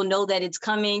well. People know that it's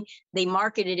coming. They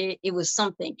marketed it. It was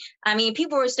something. I mean,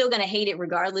 people are still going to hate it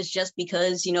regardless, just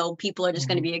because, people are just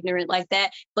going to be ignorant like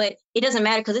that, but it doesn't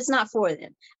matter because it's not for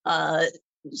them.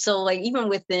 So like, even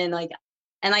within like,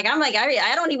 and like, I'm like,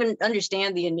 I don't even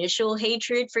understand the initial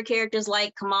hatred for characters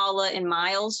like Kamala and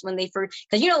Miles when they first,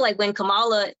 because like when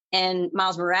Kamala and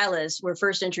Miles Morales were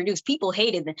first introduced, people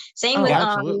hated them. Same with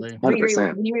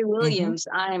Riri Williams,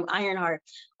 I'm Ironheart.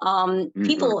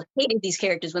 People hated these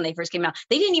characters when they first came out.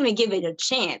 They didn't even give it a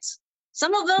chance.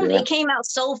 Some of them, it came out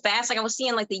so fast. Like I was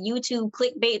seeing like the YouTube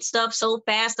clickbait stuff so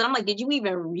fast that I'm like, did you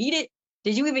even read it?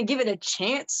 Did you even give it a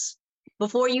chance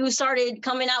before you started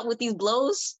coming out with these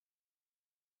blows?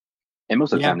 And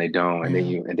most of the time they don't, and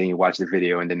then you watch the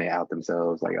video and then they out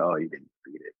themselves like, oh, you didn't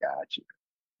read it, got you.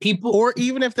 People, or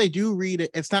even if they do read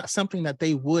it, it's not something that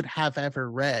they would have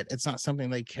ever read. It's not something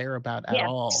they care about at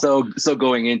all. So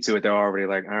going into it, they're already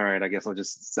like, all right, I guess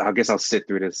I'll sit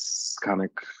through this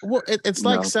comic. Well, it's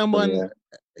like someone,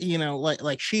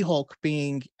 like She-Hulk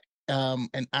being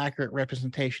an accurate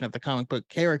representation of the comic book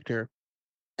character,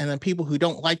 and then people who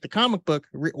don't like the comic book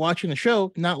watching the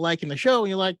show, not liking the show, and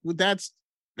you're like, well, that's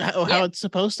how it's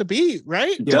supposed to be,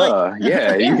 right? Duh,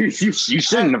 you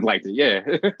shouldn't have liked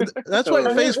it. That's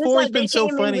why Phase 4 has been so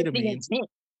funny to me.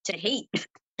 To hate.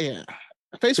 Yeah.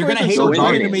 Phase 4 has been so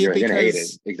funny to me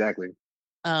because exactly.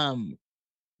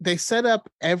 they set up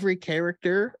every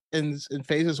character in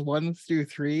phases 1 through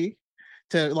 3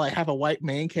 to like have a white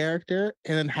main character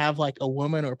and then have like a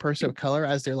woman or person of color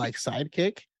as their like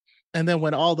sidekick. And then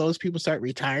when all those people start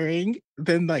retiring,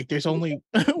 then like there's only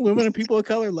women and people of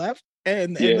color left.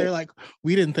 And they're like,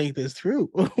 we didn't think this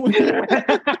through.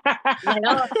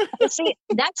 See,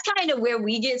 that's kind of where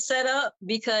we get set up,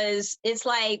 because it's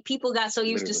like people got so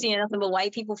used to seeing nothing but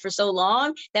white people for so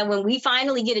long that when we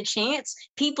finally get a chance,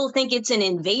 people think it's an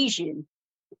invasion.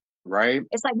 Right.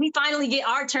 It's like we finally get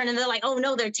our turn and they're like, oh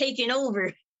no, they're taking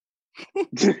over.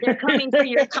 They're coming for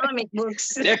your comic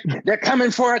books. They're coming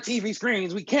for our TV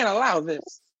screens. We can't allow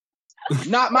this.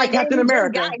 Not my Captain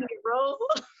America. Here, bro.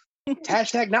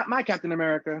 Hashtag not my Captain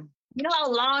America. You know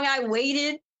how long I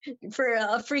waited for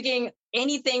a freaking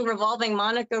anything revolving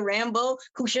Monica Rambeau,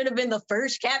 who should have been the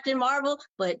first Captain Marvel,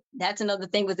 but that's another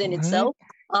thing within itself.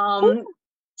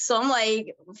 So I'm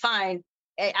like, fine.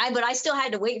 But I still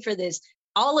had to wait for this.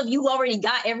 All of you already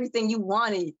got everything you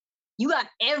wanted. You got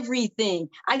everything.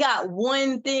 I got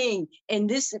one thing, and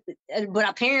this, but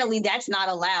apparently that's not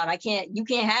allowed. You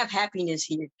can't have happiness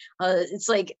here. It's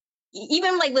like,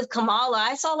 even like with Kamala,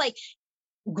 I saw like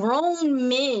grown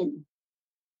men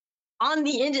on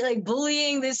the end, like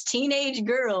bullying this teenage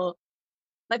girl.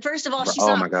 Like, first of all, she's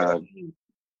not for you.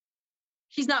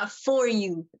 She's not for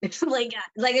you. like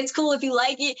it's cool if you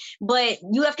like it, but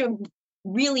you have to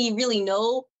really, really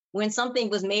know when something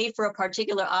was made for a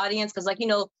particular audience, because, like, you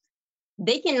know,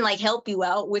 they can like help you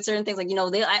out with certain things. Like, you know,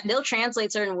 they'll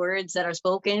translate certain words that are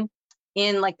spoken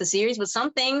in like the series, but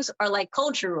some things are like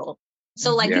cultural.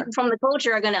 So like people from the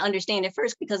culture are going to understand it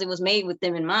first because it was made with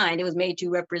them in mind. It was made to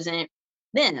represent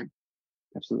them.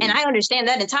 Absolutely. And I understand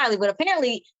that entirely, but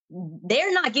apparently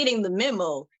they're not getting the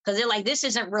memo because they're like, this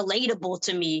isn't relatable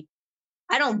to me.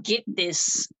 I don't get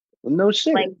this. No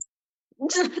shit. Like,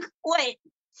 what?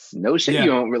 No shit, you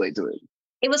don't relate to it.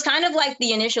 It was kind of like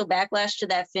the initial backlash to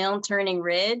that film, Turning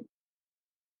Red.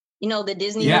 You know, the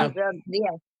Disney.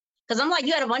 Because I'm like,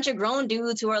 you had a bunch of grown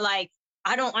dudes who are like,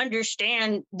 I don't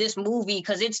understand this movie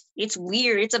because it's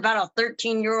weird. It's about a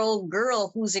 13-year-old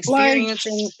girl who's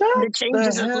experiencing the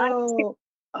changes of life.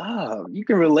 Oh, you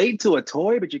can relate to a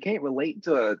toy, but you can't relate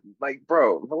to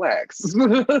bro, relax.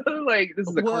 Like, this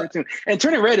is a cartoon. And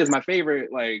Turning Red is my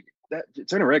favorite. Like, that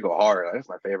Turning Red go hard. That's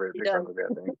my favorite Pixar movie,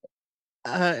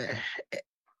 I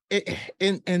think.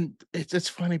 And it's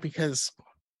funny because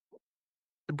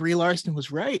Brie Larson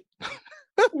was right.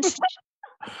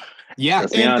 Yeah,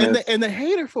 and the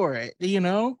hater for it, you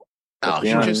know. Oh,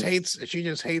 she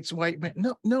just hates white men.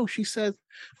 No, she says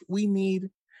we need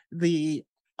the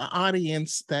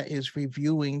audience that is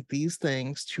reviewing these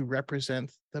things to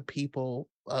represent the people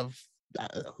of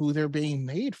who they're being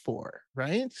made for,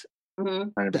 right?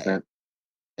 100%.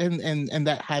 And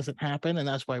that hasn't happened, and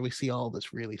that's why we see all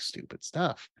this really stupid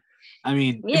stuff. I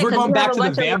mean, if we're going back to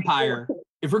the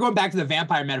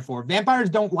vampire metaphor, vampires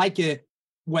don't like it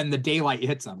when the daylight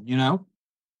hits them, you know?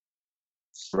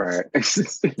 Right.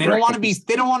 They don't want to be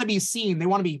seen. They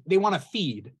want to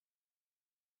feed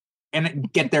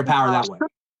and get their power that way.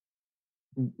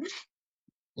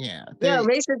 Yeah,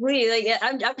 basically, like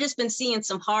I've just been seeing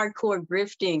some hardcore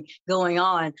grifting going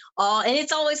on. And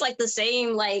it's always like the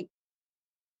same, like,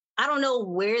 I don't know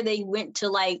where they went to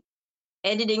like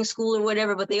editing school or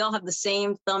whatever, but they all have the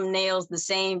same thumbnails, the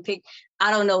same pic.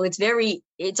 I don't know.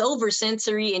 It's over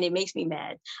sensory and it makes me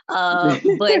mad. But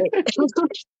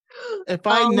if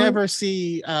I never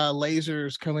see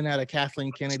lasers coming out of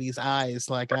Kathleen Kennedy's eyes,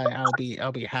 like I'll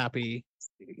be happy.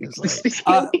 Let's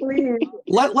talk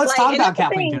about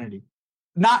Kathleen Kennedy.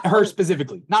 Not her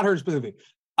specifically.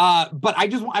 But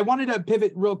I wanted to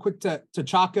pivot real quick to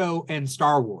Choco and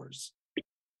Star Wars.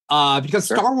 Because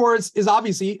Star Wars is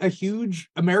obviously a huge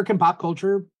American pop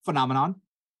culture phenomenon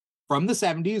from the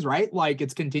 70s, right? Like,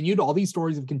 it's continued. All these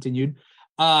stories have continued.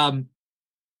 But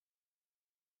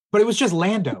it was just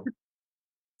Lando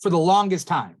for the longest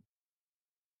time.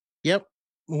 Yep.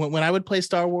 When I would play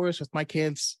Star Wars with my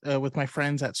kids, with my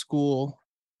friends at school,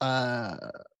 I'd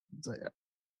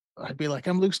be like,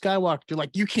 I'm Luke Skywalker. They're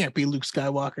like, you can't be Luke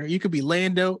Skywalker. You could be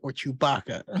Lando or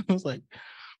Chewbacca. I was like,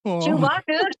 oh.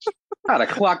 Chewbacca? I'd have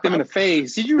clocked them in the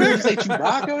face. Did you really say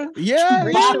Chewbacca? Yeah,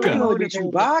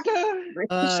 Chewbacca.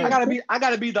 I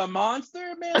gotta be the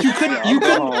monster, man.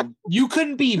 You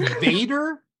couldn't be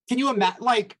Vader. Can you imagine,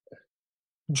 like,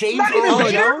 James Earl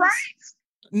Jones? Right?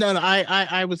 No,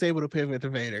 I was able to pivot to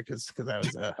Vader because I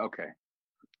was okay.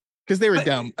 Because they were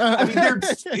dumb. I mean,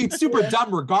 it's super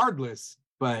dumb regardless,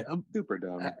 but super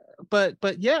dumb. But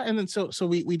yeah, and then so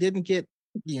we didn't get,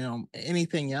 you know,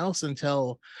 anything else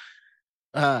until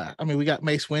I mean, we got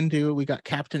Mace Windu, we got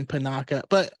Captain Panaka,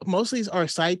 but most of these are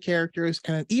side characters,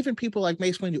 and even people like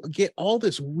Mace Windu get all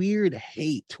this weird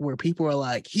hate where people are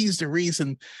like, he's the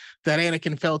reason that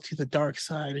Anakin fell to the dark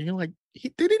side, and you're like,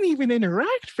 they didn't even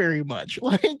interact very much.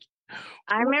 Like,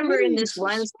 I remember in this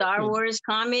one Star Wars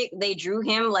comic, they drew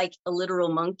him like a literal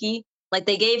monkey. Like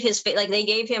they gave his face, like they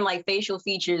gave him like facial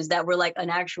features that were like an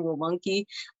actual monkey.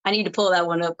 I need to pull that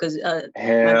one up because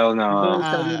hell no.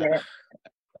 told me that.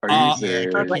 Are you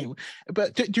serious? Yeah,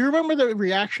 but do you remember the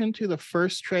reaction to the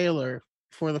first trailer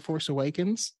for The Force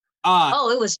Awakens?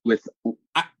 It was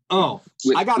I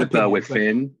got with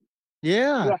Finn.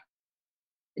 Yeah.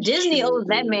 Disney owes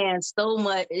that man so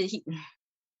much.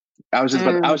 I was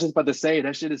just about to say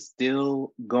that shit is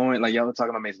still going. Like y'all were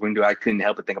talking about Mace Windu, I couldn't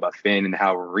help but think about Finn and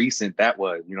how recent that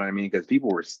was. You know what I mean? Because people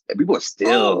are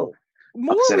still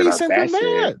more upset recent about than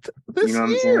that. This You know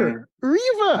what year,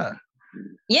 Riva.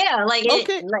 Yeah, like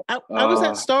okay. I was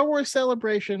at Star Wars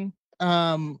Celebration,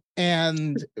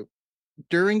 and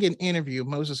during an interview,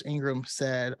 Moses Ingram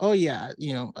said, "Oh yeah,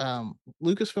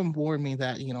 Lucasfilm warned me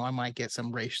that I might get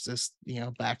some racist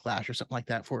backlash or something like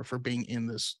that for being in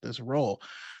this role."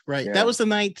 Right. Yeah. That was the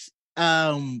night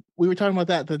we were talking about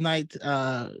that. The night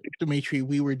Dimithri,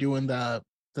 we were doing the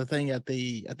thing at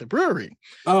the brewery.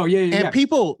 Oh yeah. And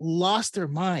people lost their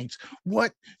minds.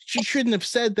 What? She shouldn't have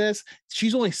said this.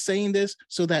 She's only saying this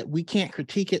so that we can't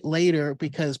critique it later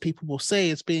because people will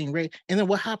say it's being racist. And then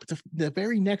what happened the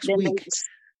very next week?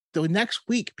 The next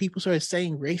week, people started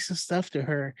saying racist stuff to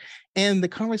her, and the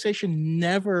conversation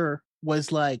never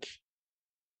was like,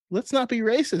 "Let's not be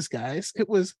racist, guys." It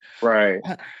was right.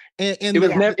 And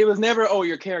it was never. Oh,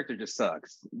 your character just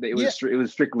sucks. It was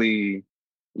strictly.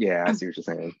 Yeah, I see what you're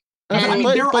saying. I mean,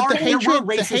 there were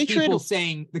racist hatred, people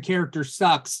saying the character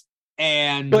sucks,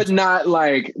 but not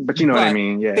like, but you know what I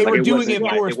mean? Yeah, they were doing it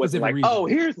like, for a specific reason. Oh,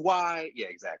 here's why. Yeah,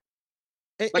 exactly.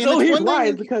 Like, and here's why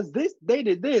is because they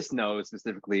did this. No,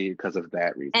 specifically because of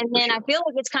that reason. And then I feel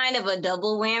like it's kind of a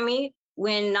double whammy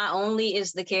when not only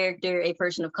is the character a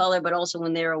person of color, but also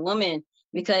when they're a woman,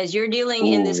 because you're dealing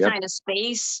in this kind of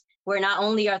space where not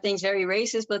only are things very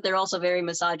racist, but they're also very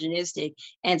misogynistic.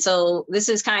 And so this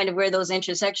is kind of where those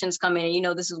intersections come in.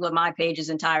 This is what my page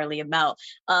is entirely about,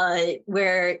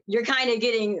 where you're kind of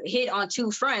getting hit on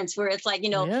two fronts, where it's like,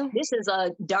 this is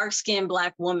a dark-skinned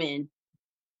Black woman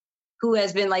who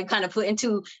has been like kind of put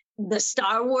into the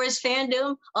Star Wars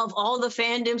fandom of all the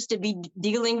fandoms to be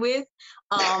dealing with.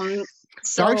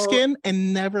 Dark skin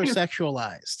and never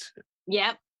sexualized.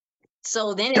 Yep.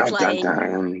 So then it's like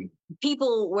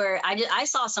people where I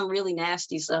saw some really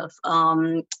nasty stuff.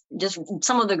 Just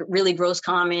some of the really gross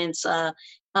comments,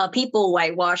 people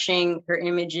whitewashing her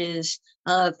images,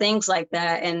 things like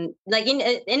that. And like, and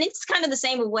it's kind of the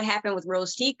same with what happened with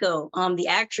Rose Tico, the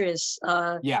actress,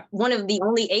 one of the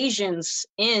only Asians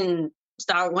in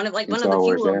one of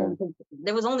the few.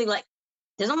 There's only like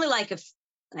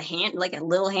a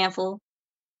little handful.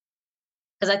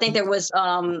 Because I think there was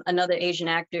another Asian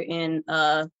actor in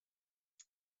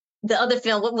the other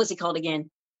film. What was he called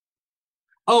again?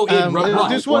 Oh, in Rogue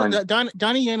One. There's one.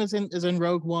 Donnie Yen is in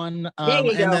Rogue One. There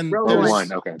you go. Then Rogue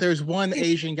One. There's one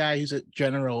Asian guy who's a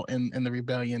general in the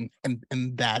rebellion, and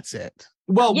that's it.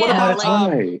 Well, what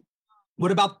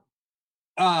about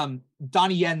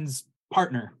Donnie Yen's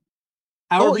partner?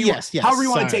 However you want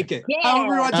to take it. Yeah.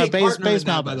 However you want to take partner base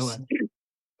now, by the way.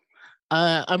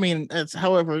 I mean, it's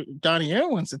however Donnie Yen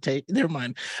wants to take. Never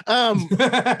mind.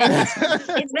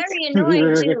 It's very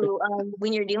annoying too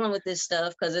when you're dealing with this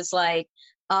stuff, because it's like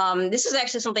this is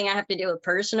actually something I have to deal with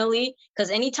personally. Because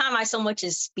anytime I so much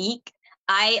as speak,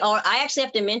 I actually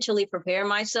have to mentally prepare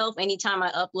myself anytime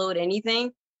I upload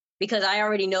anything, because I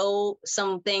already know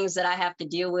some things that I have to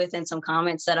deal with and some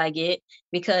comments that I get.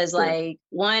 Because like,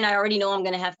 one, I already know I'm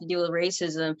going to have to deal with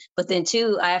racism, but then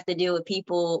two, I have to deal with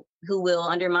people who will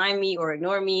undermine me or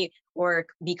ignore me or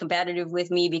be competitive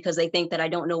with me because they think that I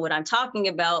don't know what I'm talking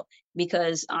about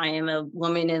because I am a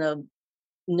woman in a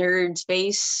nerd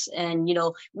space. And,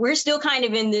 we're still kind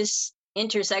of in this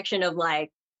intersection of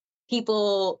like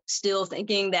people still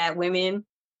thinking that women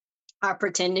are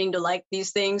pretending to like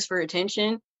these things for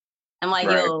attention. I'm like,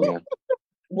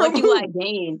 what do I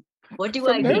gain? What do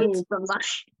I gain from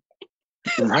life?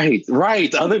 Right.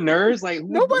 Other nerds, like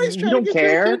nobody's trying to don't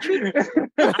care.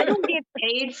 I don't get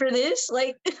paid for this.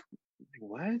 Like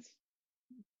what?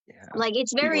 Yeah. Like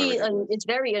it's very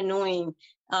annoying.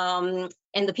 And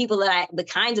the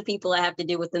kinds of people I have to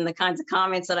deal with and the kinds of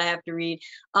comments that I have to read.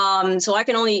 So I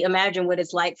can only imagine what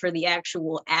it's like for the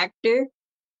actual actor,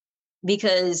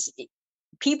 because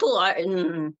people are.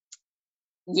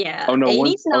 Yeah.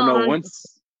 Once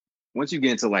once you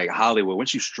get into like Hollywood,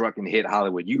 once you struck and hit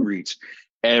Hollywood, you reach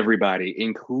everybody,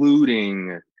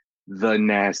 including the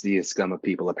nastiest scum of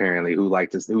people, apparently, who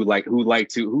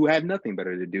have nothing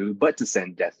better to do but to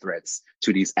send death threats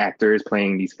to these actors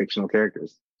playing these fictional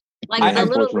characters. Like the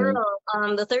little girl,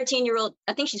 the 13-year-old,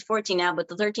 I think she's 14 now, but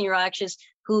the 13-year-old actress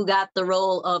who got the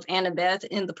role of Annabeth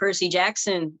in the Percy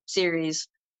Jackson series,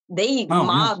 they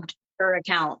mobbed her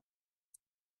account.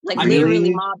 Like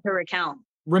literally mobbed her account.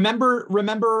 Remember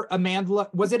Amanda?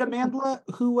 Was it Amanda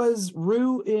who was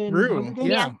Rue in Hunger Games?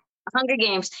 Yeah, Hunger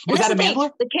Games. And was that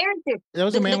Amanda? The character,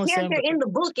 the character in the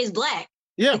book is black.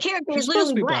 Yeah, the character is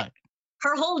literally black.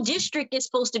 Her whole district is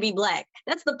supposed to be black.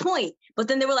 That's the point. But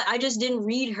then they were like, I just didn't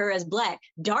read her as black.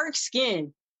 Dark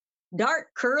skin, dark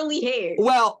curly hair.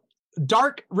 Well,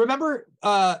 dark. Remember,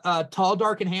 tall,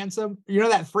 dark, and handsome. You know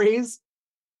that phrase.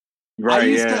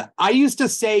 Right. I used to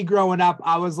say growing up,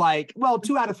 I was like, well,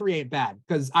 2 out of 3 ain't bad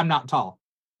because I'm not tall.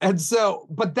 And so,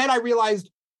 but then I realized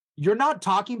you're not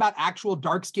talking about actual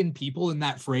dark-skinned people in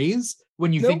that phrase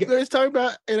when you think they're talking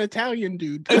about an Italian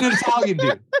dude. An Italian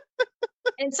dude.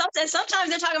 And sometimes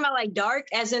they're talking about like dark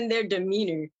as in their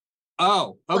demeanor.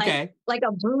 Oh, okay. Like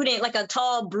a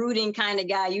tall, brooding kind of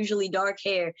guy, usually dark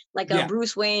hair, like a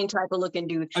Bruce Wayne type of looking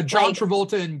dude. A John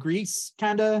Travolta in Grease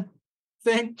kind of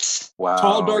thing. Wow.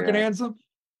 Tall, dark, and handsome.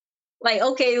 Like,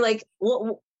 okay, like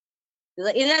what?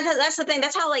 That's the thing.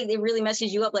 That's how like it really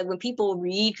messes you up. Like when people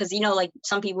read, because like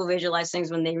some people visualize things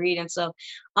when they read and stuff.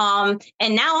 And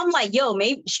now I'm like, yo,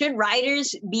 maybe should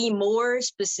writers be more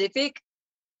specific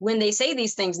when they say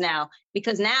these things now?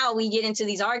 Because now we get into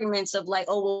these arguments of like,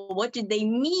 oh, well, what did they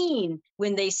mean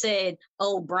when they said,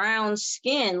 oh, brown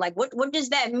skin? Like, what does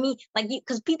that mean? Like,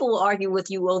 because people will argue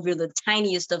with you over the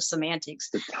tiniest of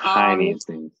semantics. The tiniest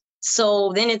things.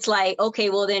 So then it's like, okay,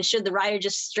 well, then should the writer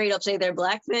just straight up say they're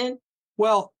black then?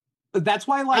 Well, that's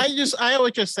why, like, I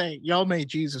always just say, y'all made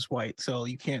Jesus white, so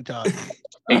you can't talk.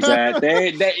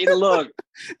 Exactly. They look.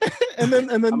 and then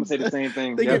I'm gonna say the same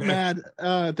thing. They get mad.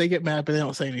 They get mad, but they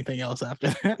don't say anything else after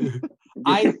that.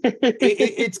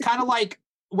 It's kind of like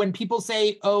when people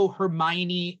say, "Oh,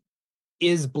 Hermione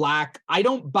is black." I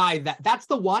don't buy that. That's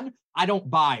the one I don't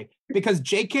buy because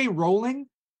J.K. Rowling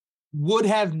would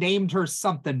have named her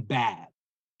something bad.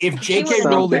 If J.K.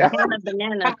 Rowling,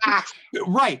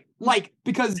 right, like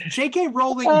because J.K.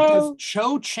 Rowling does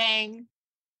Cho Chang,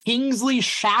 Kingsley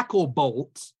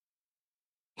Shacklebolt,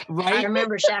 right? I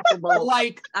remember Shacklebolt.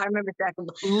 Like I remember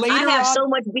Shacklebolt.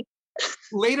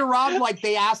 Later on, like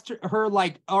they asked her,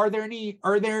 like, are there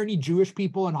any Jewish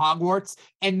people in Hogwarts?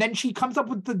 And then she comes up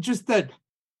with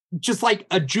just like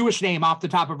a Jewish name off the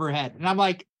top of her head, and I'm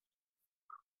like,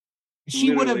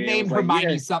 she would have named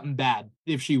Hermione something bad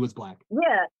if she was black.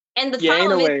 Yeah. And the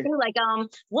problem is too, like,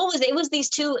 what was it? It was these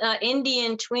two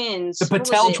Indian twins. The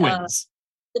Patel twins.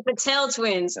 The Patel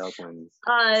twins.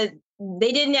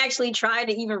 They didn't actually try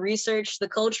to even research the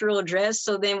cultural dress.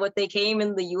 So then what they came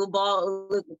in the Yule Ball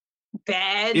looked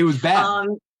bad. It was bad.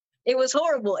 It was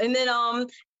horrible. And then,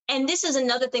 and this is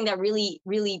another thing that really,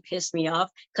 really pissed me off.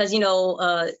 Because,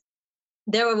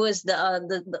 there was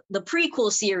the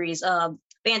prequel series of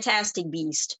Fantastic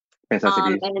Beast.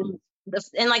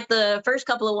 And like the first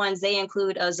couple of ones, they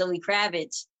include Zoe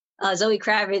Kravitz. Zoe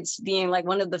Kravitz being like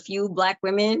one of the few black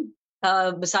women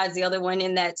besides the other one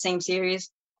in that same series.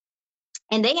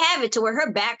 And they have it to where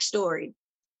her backstory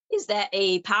is that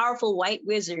a powerful white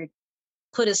wizard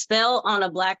put a spell on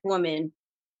a black woman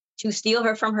to steal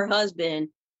her from her husband.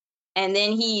 And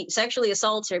then he sexually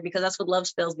assaults her because that's what love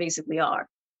spells basically are.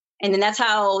 And then that's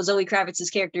how Zoe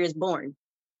Kravitz's character is born.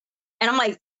 And I'm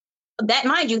like, that,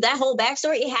 mind you, that whole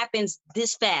backstory, it happens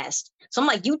this fast. So I'm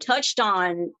like, you touched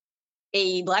on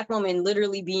a black woman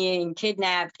literally being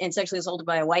kidnapped and sexually assaulted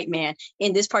by a white man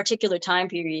in this particular time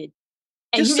period.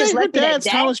 And just say her dad's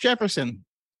Thomas Jefferson.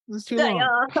 It's too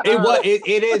long.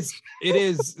 It is.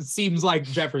 It seems like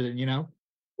Jefferson,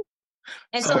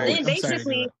 And so then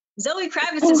basically Zoe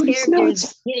Kravitz's character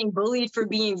is getting bullied for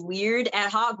being weird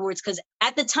at Hogwarts because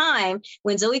at the time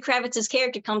when Zoe Kravitz's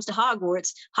character comes to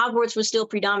Hogwarts was still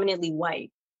predominantly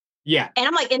white. Yeah. And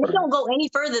I'm like, and they don't go any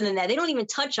further than that. They don't even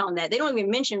touch on that. They don't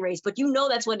even mention race, but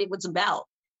that's what it was about.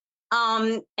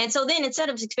 And so then instead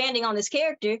of expanding on this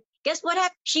character, guess what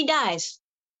happened? She dies.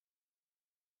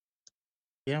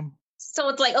 Yeah. So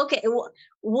it's like, okay,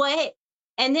 what?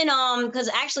 And then, because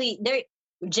actually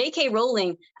J.K.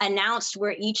 Rowling announced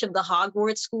where each of the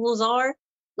Hogwarts schools are,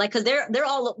 like, because they're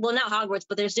all, well, not Hogwarts,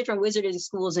 but there's different wizarding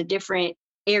schools in different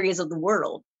areas of the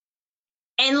world.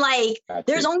 And like,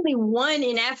 there's only one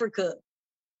in Africa,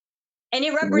 and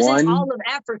it represents all of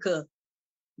Africa.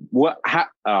 What?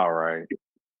 All right.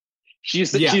 She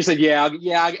said, yeah,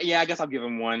 I guess I'll give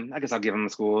him one. I guess I'll give him the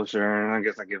school, sure. I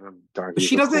guess I'll give him Darby.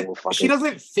 She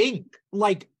doesn't think.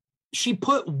 Like, she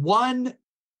put one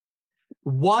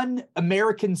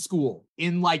American school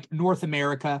in like North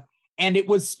America, and it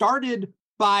was started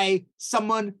by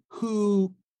someone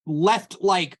who left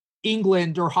like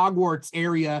England or Hogwarts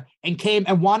area and came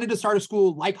and wanted to start a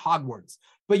school like Hogwarts.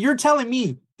 But you're telling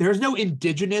me there's no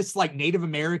indigenous, like Native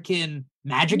American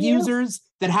magic users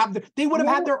that they would have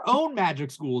had their own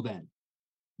magic school then,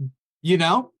 you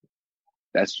know?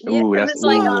 That's it's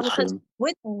like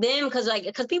with them,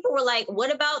 because people were like,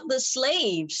 what about the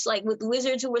slaves, like with the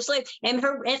wizards who were slaves? And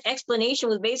her explanation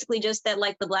was basically just that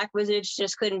like the black wizards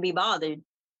just couldn't be bothered.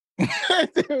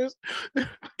 They're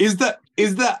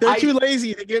too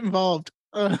lazy to get involved.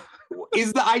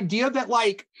 Is the idea that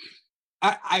like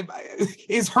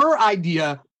is her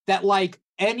idea that like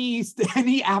any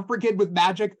African with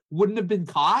magic wouldn't have been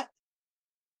caught?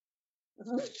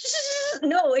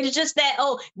 No, it's just that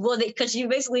because you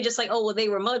basically just like, they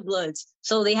were mudbloods,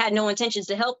 so they had no intentions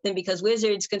to help them because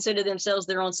wizards consider themselves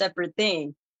their own separate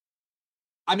thing.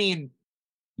 I mean,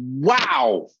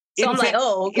 wow. So I'm like,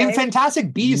 okay. In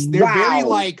Fantastic Beasts, they're very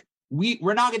like,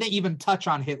 we're not going to even touch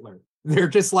on Hitler. They're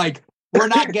just like, we're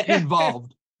not getting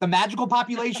involved. The magical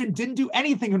population didn't do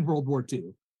anything in World War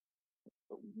II.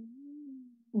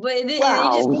 But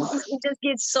it just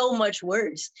gets so much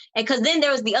worse. And because then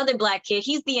there was the other black kid.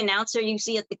 He's the announcer you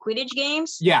see at the Quidditch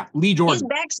games. Yeah, Lee Jordan. His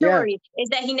backstory is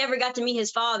that he never got to meet his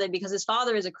father because his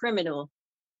father is a criminal.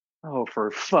 Oh,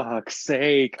 for fuck's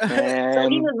sake, man. So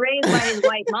he was raised by his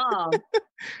white mom.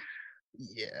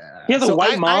 Yeah. He has a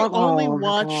white mom.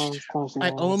 I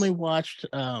only watched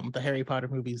the Harry Potter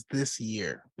movies this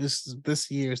year.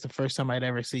 This year is the first time I'd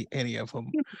ever see any of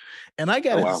them. And I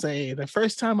gotta say, the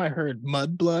first time I heard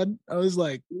Mudblood, I was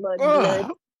like, Mudblood.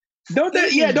 Don't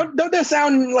that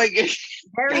sound like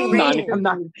I'm not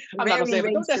gonna say it,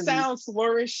 but don't that sound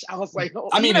slurish? I was like,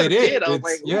 I mean, it is. I was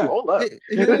like, yeah. Hold up.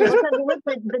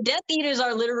 The Death Eaters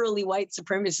are literally white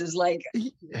supremacists. Like,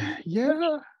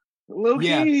 yeah. Low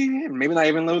key, maybe not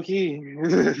even low key.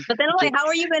 But then I'm like, how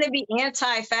are you going to be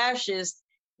anti-fascist,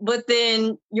 but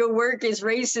then your work is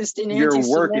racist and your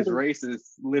work is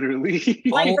racist, literally.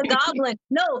 Like the goblin.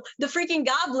 No, the freaking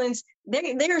goblins,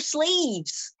 they're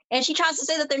slaves. And she tries to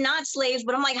say that they're not slaves,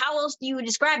 but I'm like, how else do you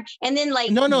describe? And then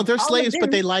like, no, they're slaves, but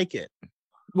they like it.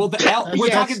 Well,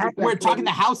 we're talking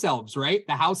the house elves, right?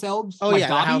 The house elves. Oh, like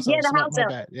the house elves. Yeah, the house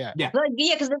elves. Yeah. But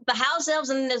because there's the house elves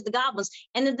and then there's the goblins.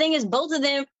 And the thing is, both of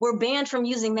them were banned from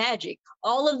using magic.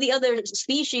 All of the other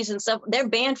species and stuff, they're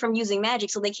banned from using magic,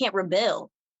 so they can't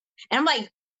rebel. And I'm like,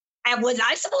 was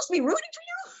I supposed to be rooting for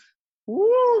you?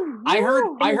 Woo, I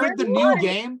heard the new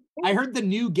game. I heard the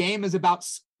new game is about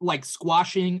like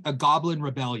squashing a goblin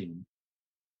rebellion.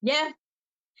 Yeah.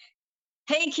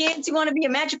 Hey kids, you want to be a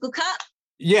magical cop?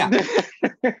 Yeah.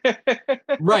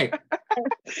 Right.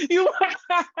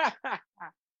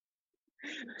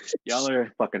 Y'all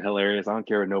are fucking hilarious. I don't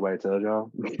care what nobody tells y'all.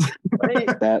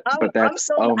 That's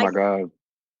oh my god.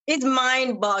 It's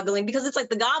mind-boggling because it's like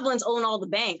the goblins own all the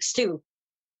banks too.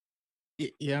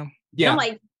 Yeah. I'm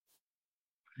like,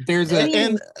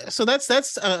 and so that's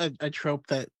a trope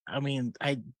that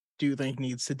I do think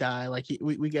needs to die. Like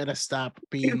we got to stop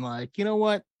being like, you know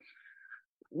what?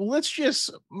 Let's just.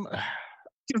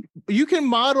 You can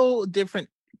model different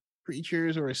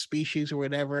creatures or a species or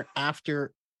whatever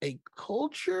after a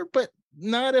culture, but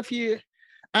not if you.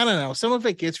 I don't know. Some of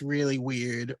it gets really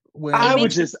weird. I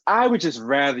would just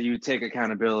rather you take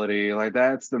accountability. Like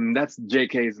that's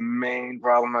JK's main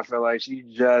problem. I feel like she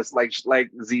just like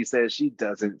Z says, she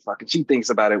thinks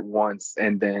about it once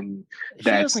and then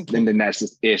that's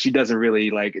just it. She doesn't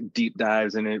really like deep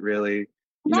dives in it really.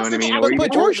 You know what I mean?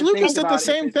 But George Lucas did the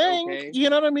same thing. Okay. You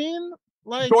know what I mean?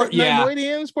 Like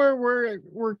Noahtoons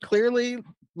were clearly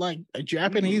like a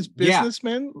Japanese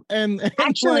businessman, and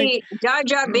actually Jar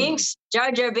Jar Binks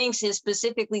is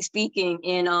specifically speaking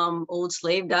in old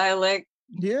slave dialect.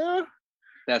 Yeah,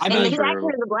 that's and his actor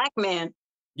is a black man.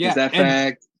 Yeah, is that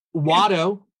fact?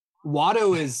 Watto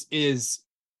is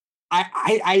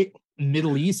I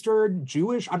Middle Eastern,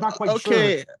 Jewish. I'm not quite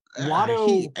sure.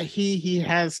 Watto, he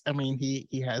has. I mean, he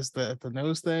has the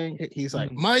nose thing. He's like,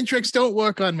 mind tricks don't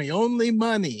work on me, only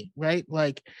money, right?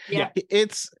 Like,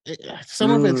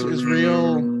 some of it is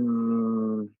real.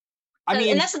 I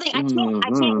mean, and that's the thing. I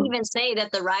can't even say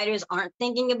that the writers aren't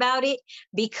thinking about it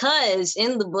because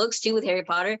in the books too with Harry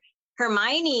Potter,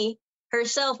 Hermione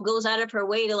herself goes out of her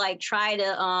way to like try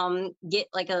to get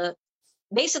like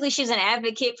basically she's an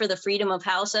advocate for the freedom of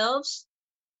house elves.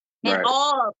 And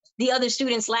all the other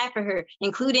students laugh at her,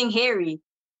 including Harry.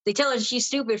 They tell her she's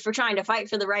stupid for trying to fight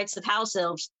for the rights of house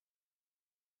elves.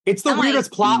 It's the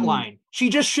weirdest plot line. She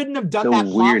just shouldn't have done that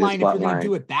plot line if you're going to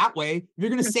do it that way. If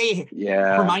you're going to say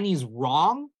Hermione's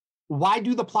wrong, why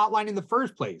do the plot line in the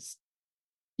first place?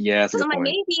 Yeah, because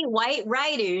maybe white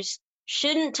writers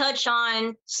shouldn't touch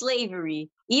on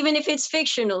slavery, even if it's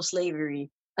fictional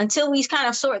slavery, until we kind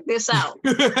of sort this out.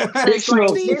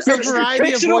 Fictional, there's a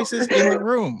variety of voices in the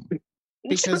room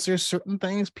because there's certain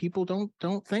things people don't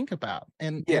think about,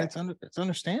 and it's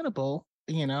understandable.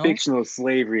 You know, fictional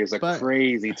slavery is a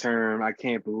crazy term. I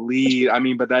can't believe. I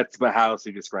mean, but how else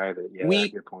you describe it? Yeah,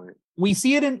 good point. We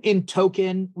see it in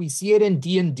Token. We see it in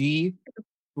D&D,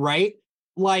 right?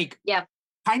 Like,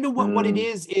 kind of what it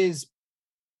is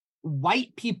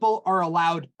white people are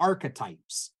allowed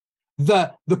archetypes.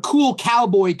 The cool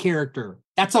cowboy character,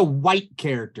 that's a white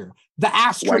character. The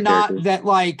astronaut that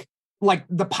like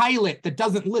the pilot that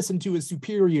doesn't listen to his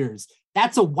superiors,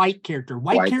 that's a white character.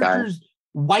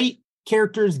 White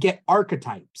characters get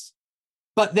archetypes.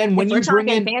 But then when you bring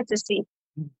in fantasy,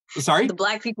 the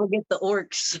black people get the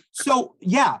orcs. So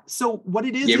what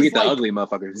it is we is get the ugly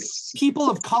motherfuckers. People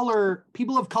of color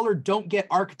don't get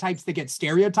archetypes, they get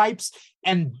stereotypes,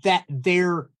 and that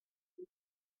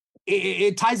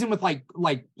it ties in with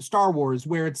like Star Wars,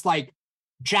 where it's like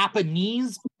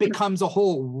Japanese becomes a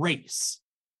whole race.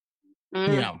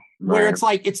 Where it's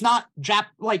like it's not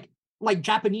like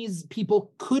Japanese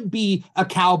people could be a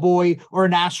cowboy or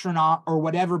an astronaut or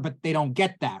whatever, but they don't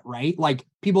get that, right? Like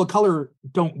people of color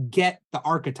don't get the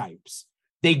archetypes.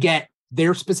 They get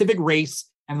their specific race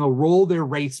and the role their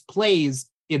race plays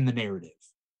in the narrative.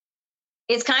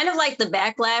 It's kind of like the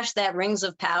backlash that Rings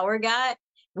of Power got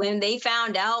when they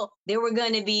found out there were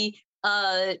going to be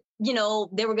there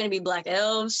were going to be black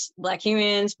elves, black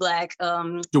humans, black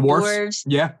dwarves.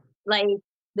 Yeah. Like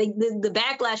the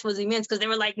backlash was immense because they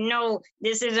were like, no,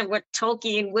 this isn't what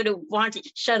Tolkien would have wanted.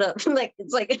 Shut up. Like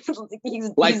it's like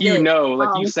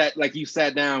you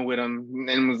sat down with him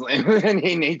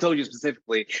and he told you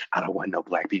specifically, I don't want no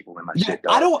black people in my shit.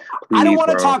 Dog. I don't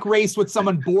want to talk race with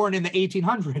someone born in the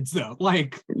 1800s though.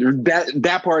 Like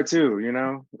that part too, you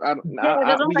know.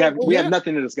 We have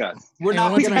nothing to discuss. We're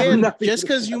not gonna just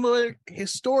because you were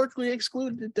historically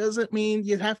excluded, it doesn't mean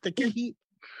you have to keep.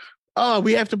 Oh,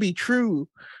 we have to be true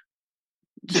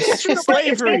to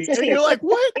slavery. And you're like,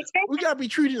 what? We gotta be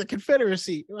true to the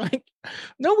Confederacy. Like,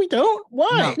 no, we don't.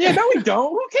 Why? No, we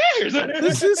don't. Who cares?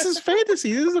 This is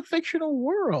fantasy. This is a fictional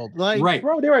world. Like, right,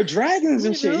 bro, there are dragons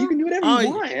and shit. You can do whatever you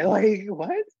want. Like,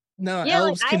 what? No,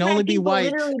 elves can only be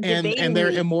white, and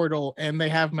they're immortal, and they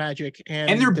have magic,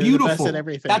 and they're beautiful. The best at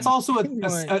everything. That's also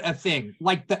a thing.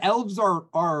 Like the elves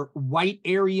are white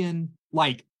Aryan,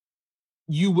 like.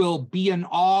 You will be in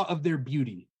awe of their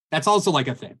beauty. That's also like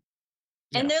a thing.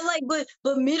 And they're like, but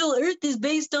Middle Earth is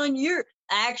based on Europe.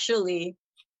 Actually,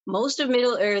 most of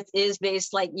Middle Earth is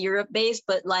based like Europe based,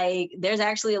 but like there's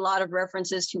actually a lot of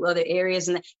references to other areas.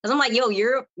 And because I'm like,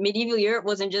 medieval Europe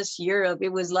wasn't just Europe.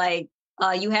 It was like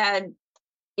you had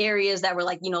areas that were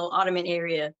like, Ottoman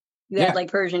area. You had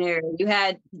like Persian area. You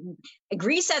had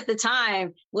Greece at the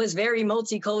time was very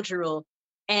multicultural.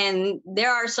 And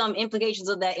there are some implications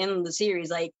of that in the series.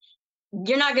 Like,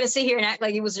 you're not going to sit here and act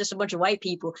like it was just a bunch of white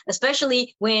people,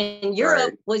 especially when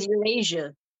Europe was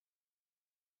Eurasia.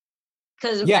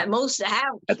 Because Europe's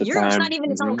not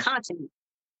even its own continent.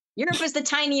 Europe is the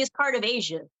tiniest part of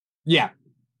Asia. Yeah.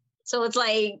 So it's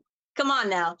like, come on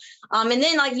now. And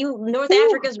then like North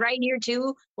Africa's right here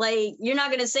too. Like, you're not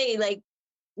going to say like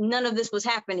none of this was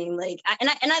happening. Like,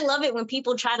 I love it when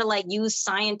people try to like use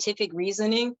scientific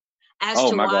reasoning as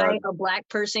to why a black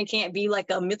person can't be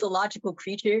like a mythological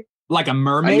creature. Like a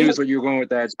mermaid? I knew that's where you were going with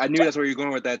that.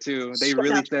 Too. They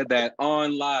really said that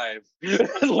on live.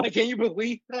 Like, can you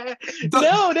believe that?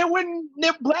 No, there weren't.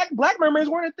 Black mermaids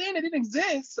weren't a thing. They didn't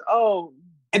exist. Oh.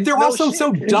 And they're also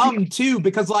so dumb too,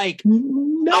 because like I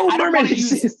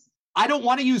don't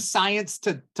want to use science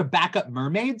to back up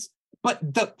mermaids,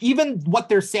 but even what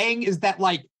they're saying is that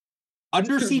like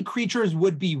undersea creatures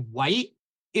would be white.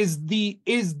 Is the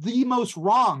most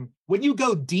wrong. When you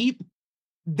go deep,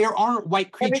 there aren't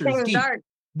white creatures. Everything is dark.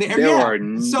 There's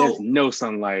no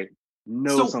sunlight.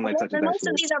 Sunlight touches that. Most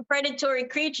of these are predatory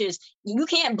creatures. You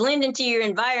can't blend into your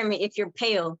environment if you're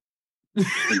pale.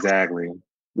 Exactly.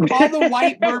 All the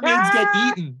white mermaids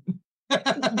get eaten.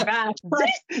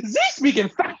 Zeke speaking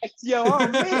facts, yo. Oh,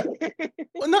 man.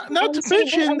 Well, not to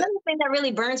mention, another thing that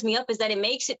really burns me up is that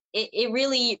it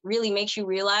really, really makes you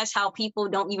realize how people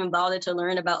don't even bother to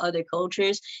learn about other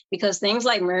cultures, because things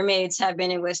like mermaids have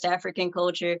been in West African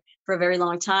culture for a very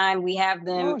long time. We have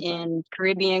them in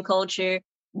Caribbean culture.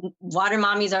 Water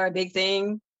mommies are a big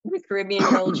thing with Caribbean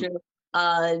culture.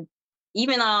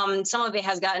 Even some of it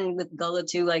has gotten with Gullah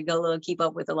too, like Gullah keep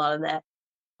up with a lot of that.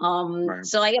 Right.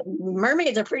 So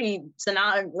mermaids are pretty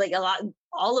synonymous, like a lot,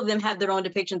 all of them have their own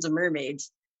depictions of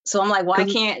mermaids. So I'm like, why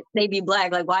can't they be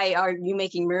Black? Like, why are you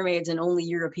making mermaids an only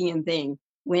European thing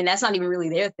when that's not even really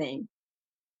their thing?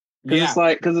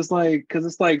 Because it's like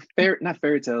not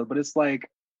fairy tales, but it's like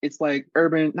not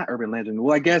urban legend.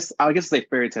 Well, I guess say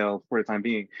fairy tale for the time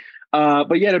being.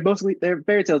 But yeah, they're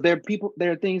fairy tales.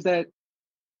 They're things that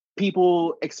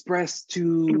people express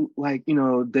to, like, you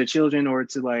know, their children, or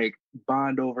to like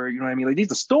bond over, you know what I mean? Like,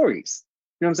 these are stories.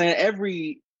 You know what I'm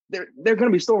saying? There are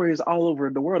gonna be stories all over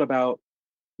the world about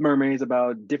mermaids,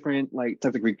 about different like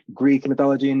types of Greek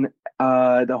mythology, and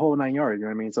the whole 9 yards, you know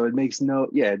what I mean? So it makes it's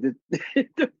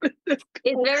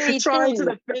very trying true.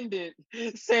 to defend it,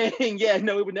 saying, yeah,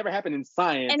 no, it would never happen in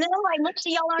science. And then I'm like, most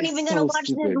of y'all aren't even gonna watch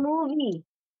this movie.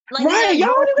 Like, right,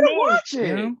 y'all aren't even gonna watch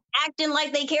it. Yeah. Acting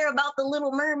like they care about the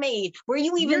Little Mermaid. Were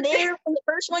you even there when the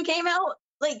first one came out?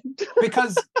 Like,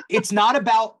 because it's not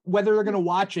about whether they're gonna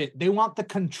watch it. They want the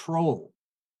control.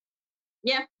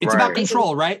 Yeah. It's about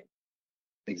control, right?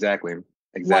 Exactly.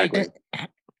 Like,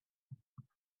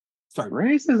 Sorry.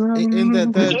 Racism. And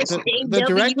the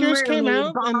directors came out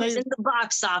and bombs in the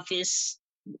box office.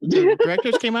 The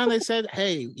directors came out and they said,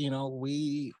 hey, you know,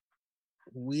 we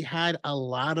had a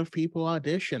lot of people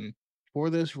audition for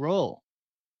this role,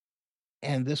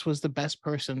 and this was the best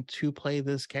person to play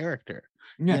this character.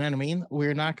 You know what I mean?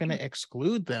 We're not going to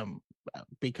exclude them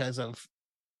because of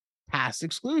past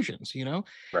exclusions, you know?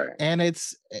 Right. And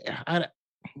it's, I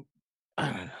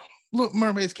don't know. Look,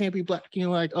 mermaids can't be Black. You're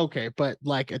like, okay, but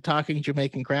like a talking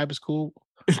Jamaican crab is cool.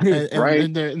 And, right.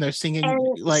 and they're singing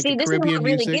like see, Caribbean this is what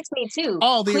music. really gets me too.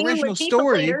 Oh, the Queen original Latifah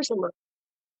story.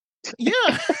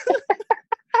 Yeah.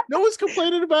 No one's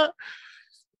complaining about.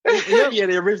 Yeah,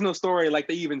 the original story, like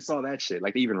they even saw that shit,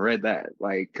 like they even read that.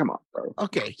 Like, come on, bro.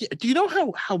 Okay, do you know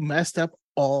how messed up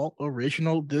all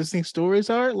original Disney stories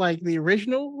are? Like the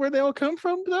original, where they all come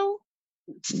from, though.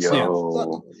 First of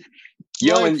all,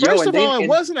 it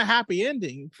wasn't a happy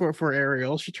ending for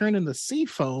Ariel. She turned into sea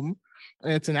foam,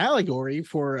 and it's an allegory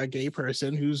for a gay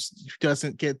person who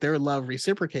doesn't get their love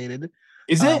reciprocated.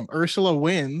 Is it? Ursula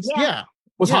wins. Yeah.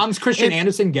 Was Hans Christian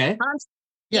Andersen gay?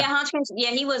 Hans Christian.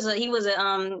 Yeah, he was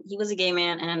a gay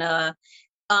man, and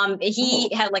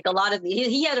he had like a lot of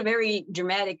he had a very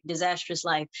dramatic, disastrous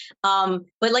life. But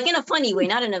like in a funny way,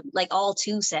 not in a like all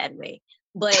too sad way.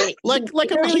 But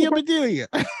like Amelia Bedelia.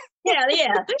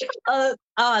 Yeah.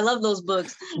 I love those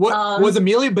books. What was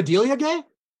Amelia Bedelia gay?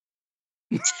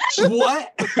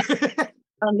 What?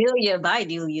 Amelia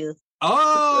Bedelia.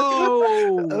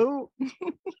 Oh.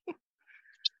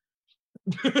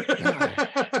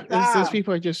 These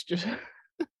people are just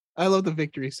I love the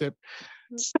victory sip.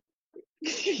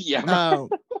 Yeah.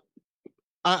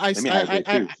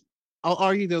 I'll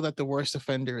argue though that the worst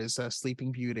offender is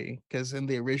Sleeping Beauty, because in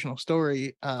the original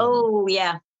story,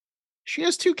 she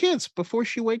has 2 kids before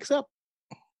she wakes up.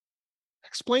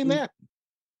 Explain that.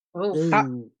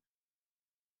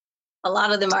 A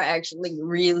lot of them are actually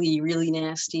really, really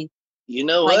nasty. You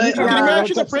know what? Can you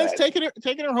imagine the prince taking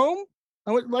her home?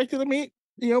 I would like to meet,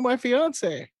 my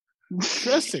fiance.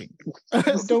 Interesting.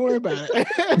 Don't worry about it.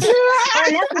 That's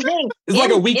the thing. It's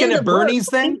like a Weekend at Bernie's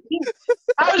thing.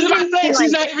 I was going to say,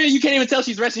 she's not even. You can't even tell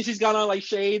she's resting. She's got on like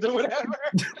shades or whatever.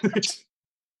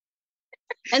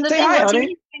 And the thing was, he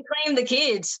didn't claim the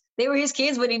kids. They were his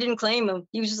kids, but he didn't claim them.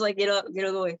 He was just like, get up,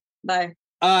 get away, bye.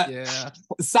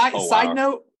 Side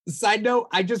note.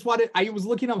 I was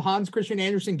looking up Hans Christian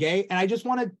Andersen gay, and I just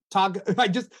want to talk.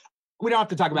 We don't have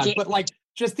to talk about it, but like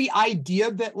just the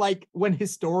idea that like when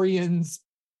historians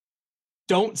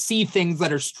don't see things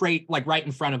that are straight, like right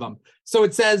in front of them. So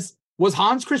it says, was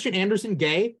Hans Christian Andersen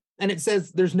gay? And it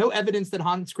says there's no evidence that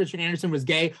Hans Christian Andersen was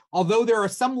gay, although there are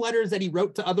some letters that he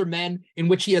wrote to other men in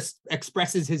which he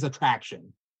expresses his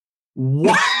attraction.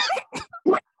 What?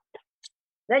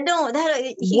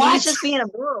 He's just being a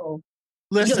bro.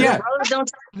 Listen,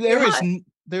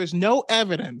 there's no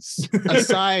evidence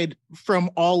aside from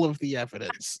all of the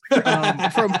evidence.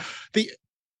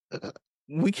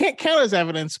 We can't count as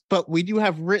evidence, but we do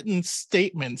have written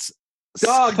statements.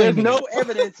 Dog, there's no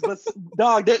evidence, but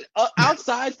dog,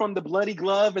 outside from the bloody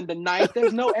glove and the knife,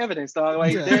 there's no evidence, dog.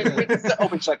 Like, it's an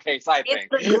open shut case, I think.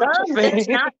 It's the glove that's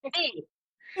not me.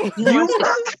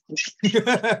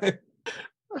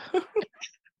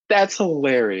 That's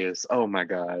hilarious. Oh my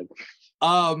god.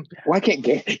 Why can't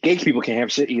gay people can't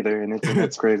have shit either? And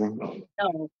it's crazy.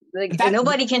 No,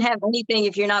 nobody can have anything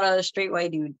if you're not a straight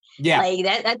white dude. Yeah, like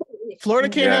that Florida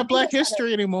can't have Black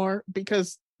history anymore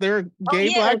because they're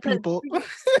gay Black people.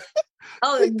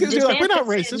 Oh, Because you're like, we're not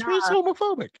DeSantis said, racist, we're just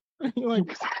homophobic. You're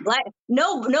like, black.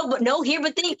 No, but no. Here,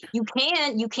 but thing you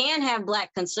can have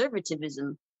black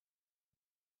conservatism.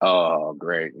 Oh,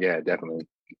 great. Yeah, definitely.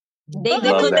 They Love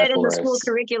put that that in the for school us.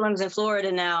 curriculums in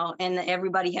Florida now, and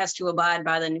everybody has to abide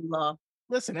by the new law.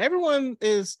 listen, everyone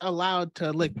is allowed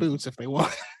to lick boots if they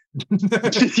want. You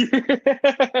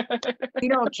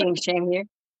don't king shame here.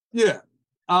 Yeah.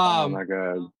 Oh my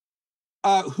God.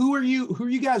 Who are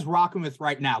you guys rocking with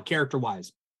right now, character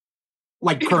wise?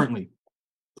 Like currently,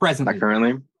 presently. Like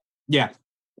currently? Yeah.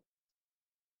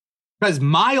 Because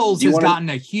Miles has gotten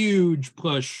a huge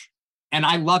push, and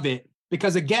I love it.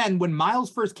 Because again, when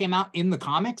Miles first came out in the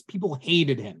comics, people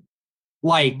hated him.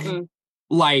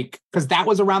 Because that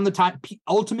was around the time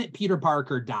Ultimate Peter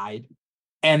Parker died,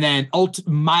 and then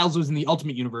Miles was in the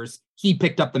Ultimate Universe. He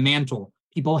picked up the mantle.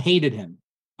 People hated him.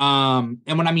 And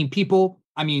when I mean people,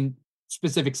 I mean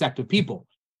specific sect of people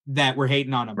that were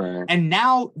hating on him. Right. And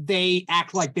now they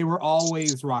act like they were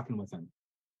always rocking with him.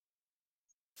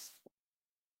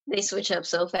 They switch up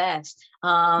so fast.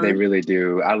 They really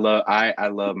do. I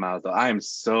love Miles though. I am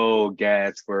so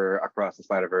gassed for Across the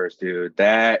Spider-Verse, dude.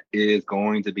 That is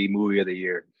going to be movie of the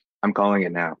year. I'm calling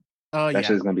it now. Oh, that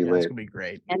shit's gonna be lit. It's gonna be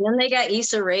great. And then they got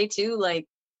Issa Rae too. Like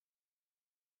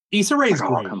Issa Rae's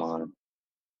great. Oh, come on.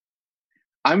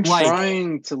 I'm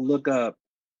trying to look up.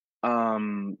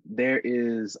 There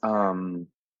is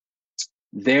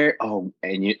there. Oh,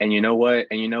 and you know what?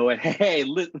 Hey,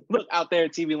 look out there,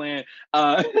 TV land.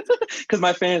 Because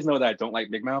my fans know that I don't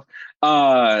like Big Mouth.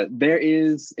 There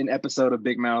is an episode of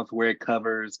Big Mouth where it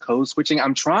covers code switching.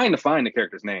 I'm trying to find the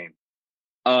character's name.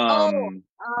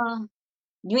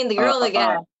 you mean the girl, the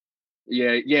guy?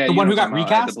 Yeah. The one who got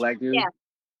recast? The black dude.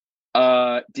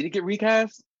 Yeah. Did he get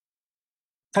recast?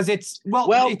 Because it's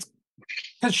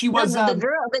because she was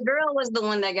the girl was the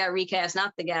one that got recast,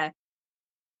 not the guy.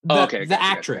 The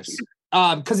actress.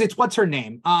 Because it's what's her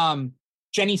name?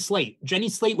 Jenny Slate. Jenny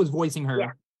Slate was voicing her.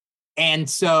 Yeah. And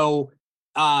so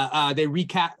they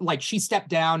recast, like she stepped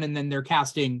down, and then they're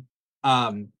casting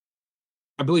I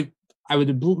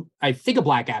think a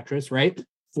black actress, right?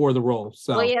 For the role.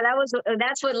 So well, yeah,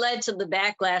 that's what led to the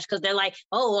backlash, because they're like,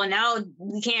 oh, well, now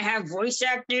we can't have voice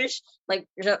actors. Like,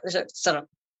 shut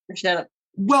up.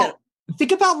 Well,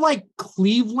 think about like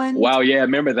Cleveland. Wow, yeah,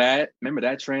 remember that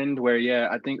trend where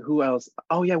I think who else?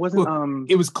 Oh yeah,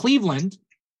 it was Cleveland.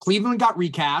 Cleveland got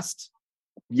recast.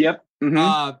 Yep.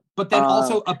 Mm-hmm. But then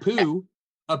also Apu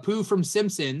from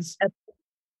Simpsons.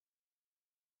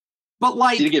 But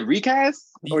like, did he get recast,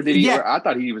 or did he? Yeah. Or I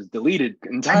thought he was deleted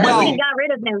entirely. Well, they got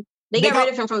rid of him. They got rid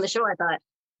of him from the show, I thought.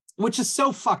 Which is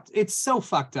so fucked. It's so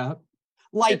fucked up.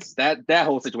 Like it's that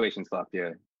whole situation's fucked.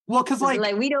 Yeah. Well, because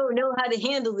like we don't know how to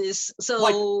handle this. So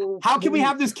like, how can we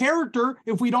have this character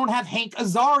if we don't have Hank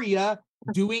Azaria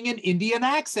doing an Indian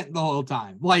accent the whole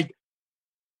time? Like,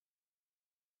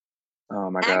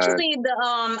 oh my God. Actually,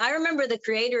 I remember the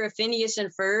creator of Phineas and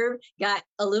Ferb got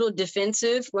a little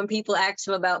defensive when people asked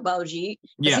him about Baljeet.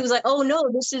 Yeah. He was like, "Oh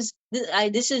no, this is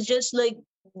just like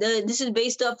this is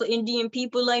based off of Indian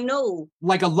people." Like, no,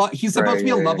 like he's supposed to be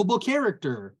a lovable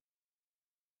character.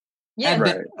 Yeah,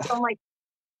 right. So I'm like,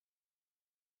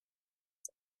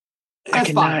 I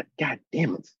cannot. God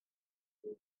damn it!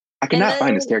 I cannot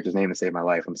find this character's name to save my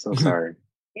life. I'm so sorry.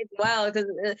 It's wild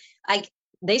because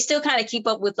they still kind of keep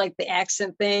up with like the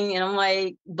accent thing, and I'm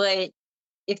like, but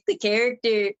if the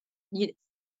character, I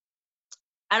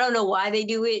don't know why they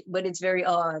do it, but it's very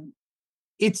odd.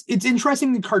 It's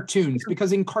interesting in cartoons,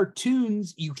 because in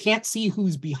cartoons you can't see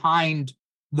who's behind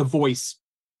the voice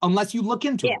unless you look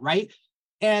into it, right?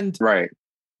 And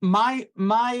my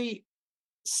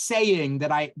saying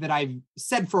that I've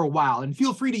said for a while, and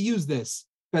feel free to use this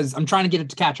because I'm trying to get it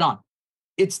to catch on.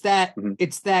 It's that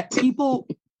people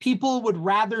would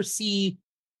rather see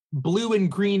blue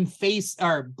and green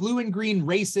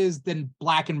races than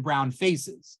black and brown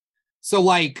faces. So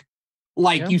like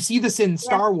you see this in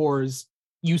Star Wars,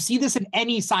 you see this in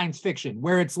any science fiction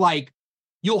where it's like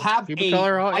you'll have people of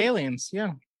color, all aliens.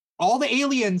 Yeah. All the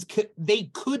aliens they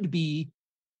could be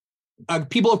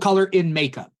people of color in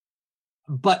makeup,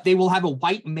 but they will have a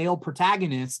white male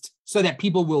protagonist so that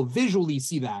people will visually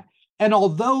see that. And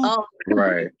although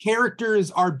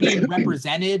characters are being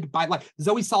represented by like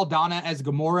Zoe Saldana as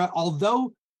Gamora,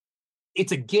 although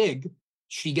it's a gig,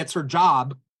 she gets her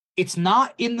job, it's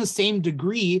not in the same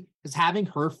degree as having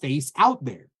her face out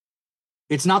there.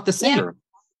 It's not the same.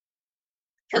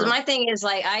 Because my thing is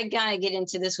like, I kind of get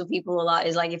into this with people a lot,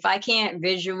 is like, if I can't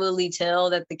visually tell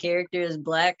that the character is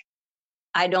black,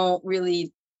 I don't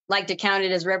really like to count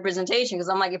it as representation. Because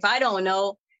I'm like, if I don't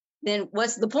know, then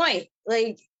what's the point?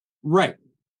 Like, right.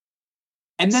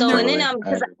 And then so, there, and then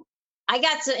because I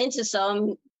got into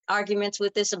some arguments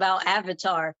with this about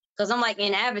Avatar, because I'm like,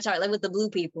 in Avatar, like with the blue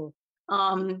people,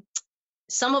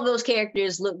 some of those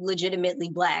characters look legitimately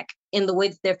Black in the way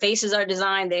that their faces are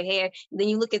designed, their hair. Then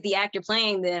you look at the actor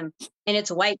playing them, and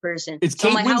it's a white person. It's so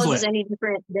Kate I'm like, how is this Winslet. any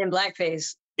different than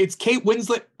blackface? It's Kate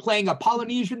Winslet playing a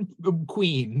Polynesian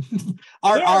queen.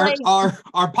 our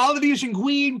Polynesian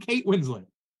queen, Kate Winslet.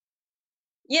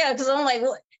 Yeah, because I'm like,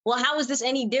 well, how is this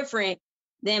any different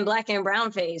than black and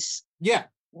brown face? Yeah.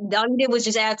 All you did was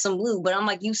just add some blue, but I'm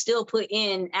like, you still put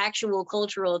in actual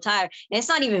cultural attire. And it's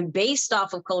not even based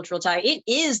off of cultural attire. It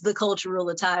is the cultural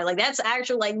attire. Like, that's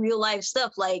actual, like, real life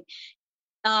stuff. Like,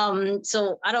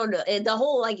 so I don't know. The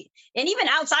whole, like, and even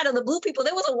outside of the blue people,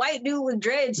 there was a white dude with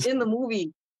dreads in the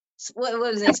movie. What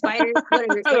was his name? Spider?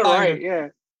 Whatever. Right, yeah.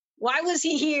 Why was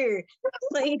he here?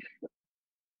 Like,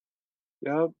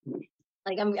 yep.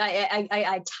 Like,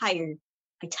 I tired.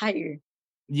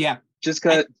 Yeah. Just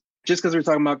because we're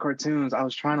talking about cartoons, I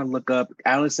was trying to look up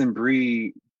Alison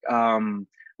Brie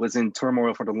was in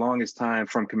turmoil for the longest time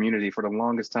from Community for the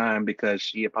longest time because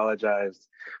she apologized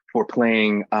for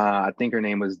playing I think her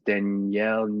name was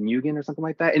Danielle Nugent or something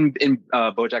like that in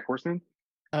BoJack Horseman.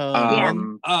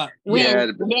 Diane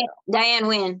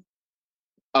Wynn.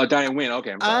 Oh, Diane Wynn.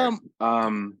 Okay, I'm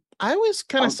sorry. I always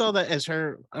kind of saw that as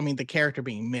her. I mean, the character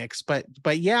being mixed, but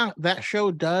yeah, that show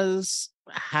does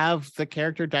have the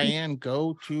character Diane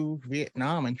go to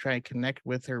Vietnam and try to connect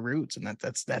with her roots, and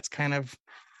that's kind of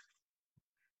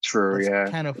true. Yeah,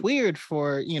 kind of weird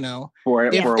for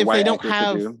if they don't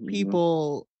have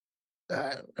people.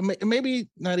 Maybe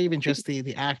not even just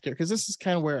the actor, because this is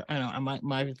kind of where I don't know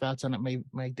my thoughts on it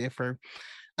may differ.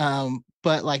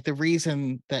 But like the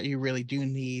reason that you really do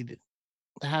need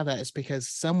to have that is because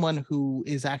someone who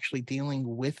is actually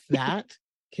dealing with that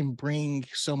can bring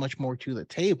so much more to the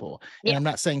table. And I'm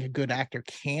not saying a good actor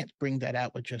can't bring that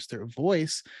out with just their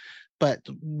voice, but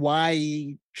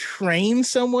why train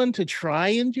someone to try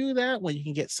and do that when you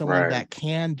can get someone that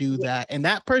can do that? And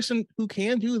that person who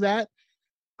can do that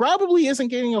probably isn't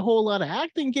getting a whole lot of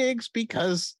acting gigs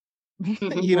because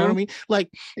you know what I mean? Like,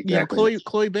 exactly.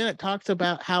 Chloe Bennett talked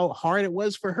about how hard it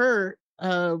was for her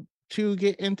to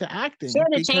get into acting. She had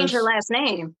to change her last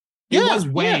name. It was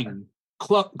Wang.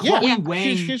 Chloe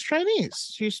Wang. She's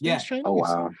Chinese. She's Chinese. Oh,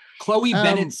 wow. Chloe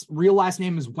Bennett's real last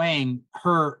name is Wang.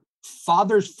 Her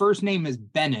father's first name is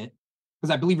Bennett,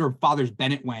 because I believe her father's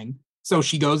Bennett Wang. So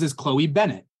she goes as Chloe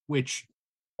Bennett, which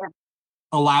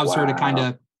allows her to kind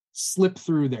of slip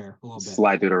through there a little bit.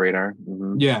 Slide through the radar.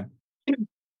 Mm-hmm. Yeah.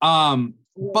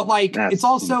 But like it's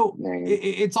also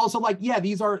like, yeah,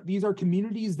 these are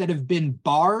communities that have been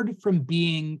barred from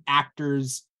being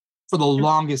actors for the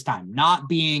longest time,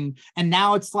 and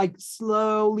now it's like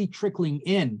slowly trickling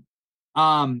in.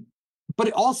 But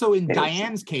it also in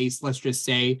Diane's case, let's just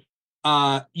say,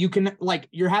 you can, like,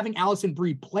 you're having Alison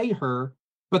Brie play her,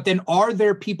 but then are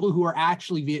there people who are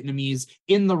actually Vietnamese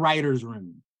in the writer's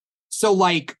room? So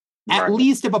like, at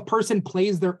least if a person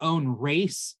plays their own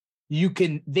race,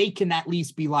 they can at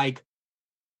least be like,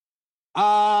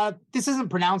 this isn't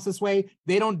pronounced this way.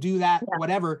 They don't do that,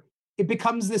 whatever. It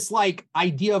becomes this like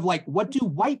idea of like, what do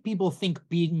white people think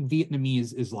being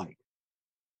Vietnamese is like?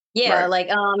 Yeah, like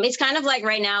it's kind of like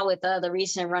right now with the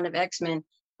recent run of X-Men.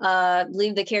 I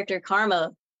believe the character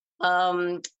Karma,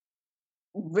 written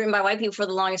by white people for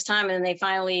the longest time, and then they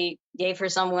finally gave her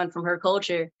someone from her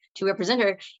culture to represent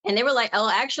her, and they were like, oh,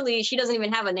 actually she doesn't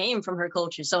even have a name from her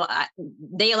culture. So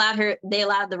they allowed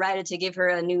the writer to give her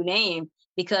a new name,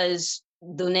 because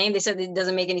the name, they said, it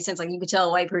doesn't make any sense. Like, you could tell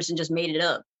a white person just made it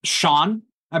up. Sean,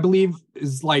 I believe,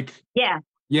 is like yeah,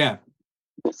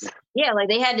 like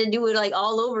they had to do it like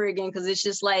all over again, because it's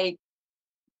just like,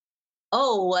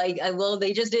 oh, like, well,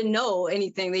 they just didn't know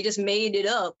anything, they just made it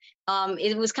up.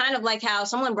 It was kind of like how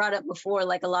someone brought up before,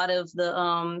 like a lot of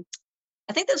the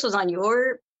I think this was on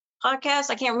your podcast,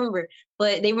 I can't remember,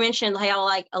 but they mentioned how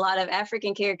like a lot of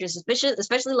African characters,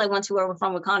 especially like ones who are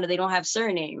from Wakanda, they don't have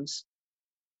surnames.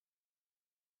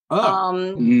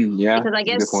 Because I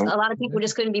guess a lot of people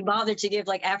just couldn't be bothered to give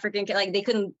like African, like they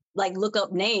couldn't like look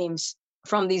up names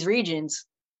from these regions.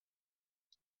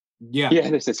 Yeah,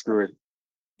 they said screw it.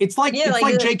 It's like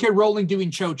J.K. Rowling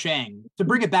doing Cho Chang, to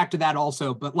bring it back to that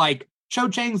also, but like Cho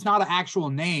Chang's not an actual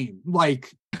name.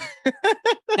 Like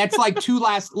that's like two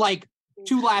last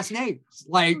names,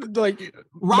 like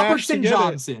Robertson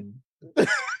Johnson. Which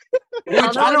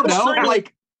I don't know,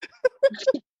 like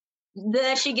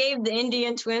that she gave the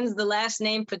Indian twins the last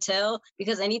name Patel,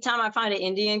 because anytime I find an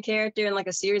Indian character in like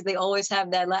a series, they always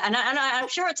have that. And I'm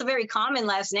sure it's a very common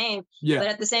last name, but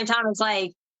at the same time, it's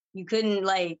like you couldn't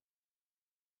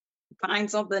find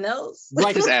something else.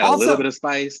 Right. Just add a little bit of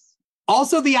spice.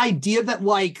 Also, the idea that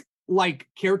like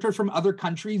characters from other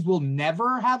countries will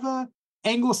never have a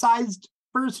anglicized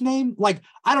first name. Like,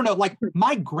 I don't know, like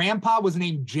my grandpa was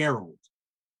named Gerald.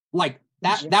 Like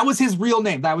that was his real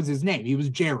name. That was his name. He was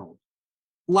Gerald.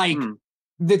 Like,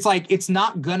 it's like, it's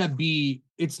not gonna be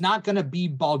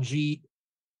Baljeet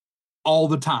all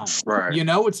the time. Right. You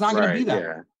know, it's not gonna be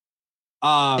that.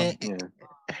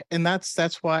 And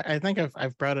that's why I think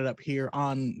I've brought it up here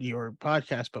on your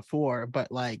podcast before,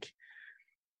 but like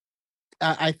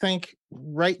I think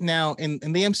right now in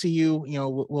the MCU, you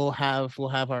know, we'll have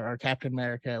our Captain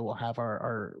America, we'll have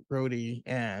our Rhodey,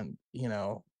 and you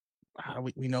know,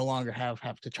 we no longer have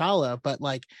T'Challa, but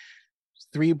like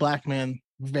three black men,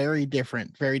 very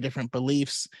different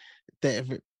beliefs that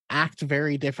act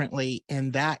very differently,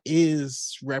 and that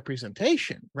is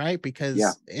representation, right? Because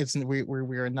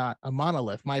we're not a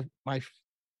monolith. My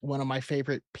one of my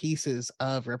favorite pieces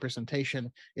of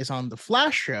representation is on the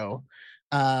Flash show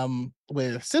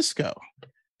with Cisco,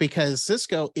 because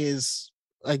Cisco is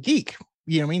a geek.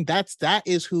 You know what I mean? That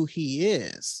is who he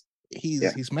is.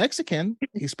 He's Mexican.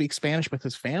 He speaks Spanish with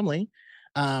his family.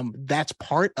 That's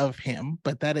part of him,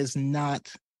 but that is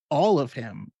not all of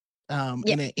him.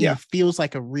 And it feels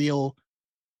like a real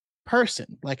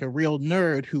person, like a real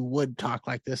nerd who would talk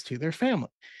like this to their family.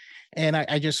 And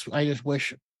I just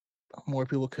wish more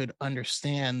people could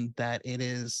understand that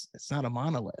it's not a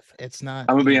monolith. It's not.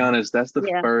 I'm gonna be honest. That's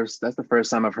the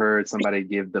first time I've heard somebody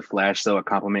give the Flash show a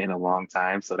compliment in a long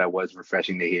time. So that was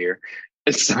refreshing to hear.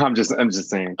 So I'm just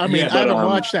saying. I mean, I haven't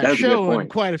watched that show in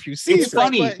quite a few seasons. It's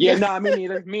funny. But,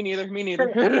 me neither.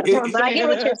 But I get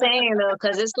what you're saying though,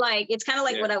 because it's kind of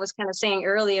like what I was kind of saying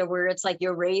earlier, where it's like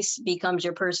your race becomes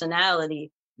your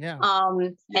personality. Yeah.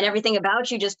 And everything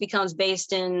about you just becomes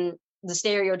based in the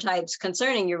stereotypes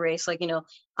concerning your race. Like, you know,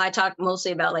 I talk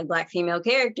mostly about like Black female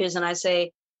characters, and I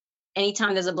say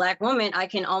anytime there's a Black woman, I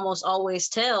can almost always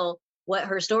tell what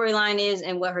her storyline is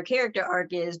and what her character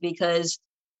arc is, because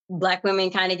Black women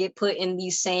kind of get put in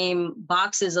these same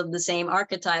boxes of the same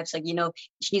archetypes. Like, you know,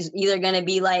 she's either going to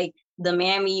be like the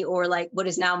mammy, or like what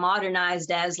is now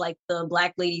modernized as like the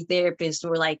Black lady therapist,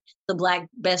 or like the Black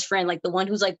best friend, like the one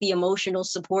who's like the emotional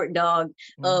support dog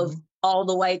of all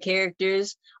the white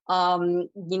characters. You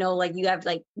know, like you have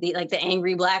like the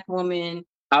angry Black woman.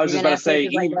 I was just about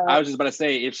to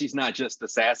say, if she's not just the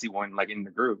sassy one, like in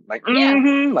the group, like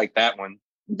like that one.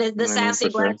 The sassy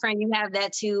Black friend, you have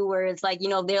that too, where it's like, you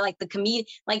know, they're like the comedian,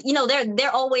 like, you know,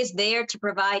 they're always there to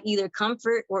provide either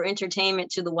comfort or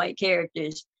entertainment to the white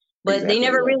characters, but they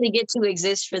never really get to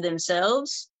exist for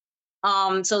themselves.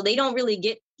 So they don't really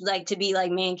get like to be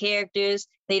like main characters.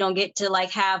 They don't get to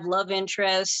like have love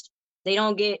interest. They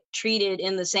don't get treated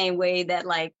in the same way that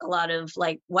like a lot of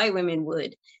like white women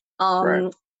would.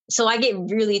 So I get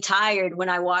really tired when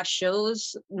I watch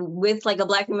shows with like a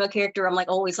Black female character. I'm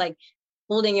like always like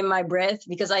holding in my breath,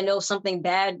 because I know something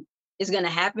bad is going to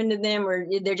happen to them, or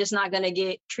they're just not going to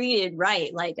get treated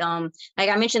right. Like I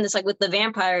mentioned this, like with the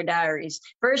Vampire Diaries.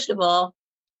 First of all,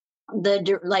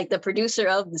 the producer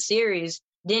of the series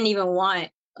didn't even want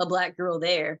a Black girl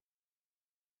there.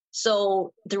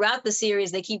 So throughout the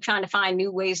series, they keep trying to find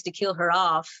new ways to kill her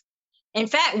off. In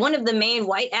fact, one of the main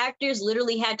white actors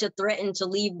literally had to threaten to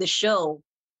leave the show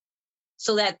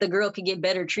so that the girl could get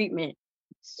better treatment.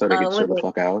 So they get shut the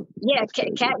fuck out. Yeah,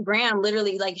 Kat Graham,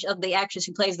 literally, like, of the actress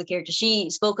who plays the character, she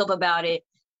spoke up about it,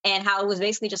 and how it was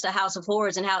basically just a house of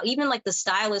horrors, and how even like the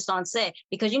stylist on set,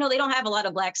 because, you know, they don't have a lot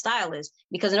of Black stylists,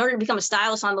 because in order to become a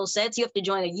stylist on those sets, you have to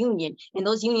join a union, and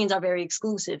those unions are very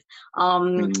exclusive.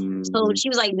 So she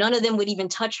was like, none of them would even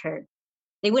touch her.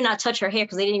 They would not touch her hair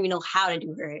because they didn't even know how to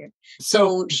do her hair.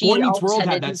 So Boy Meets World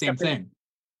had that same thing.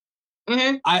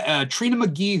 Trina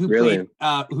McGee,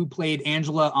 who played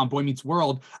Angela on Boy Meets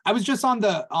World. I was just on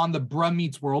the Bruh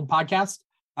Meets World podcast.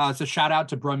 So shout out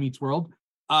to Bruh Meets World.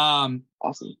 Awesome.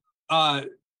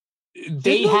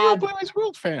 They had Boy Meets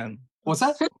World fan. What's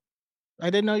that? I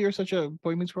didn't know you're such a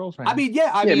Boy Meets World fan. I mean,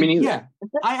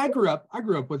 I grew up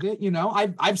with it. You know,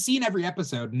 I've seen every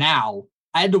episode now.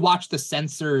 I had to watch the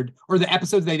censored, or the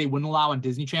episodes that they wouldn't allow on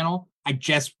Disney Channel. I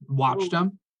just watched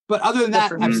them. But other than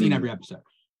that, I've seen every episode.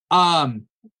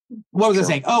 What was I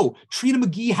saying? Oh, Trina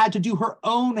McGee had to do her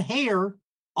own hair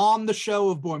on the show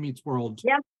of Boy Meets World.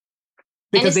 Yeah.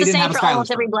 Because they didn't have a stylist.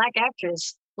 Almost every Black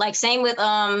actress. Like same with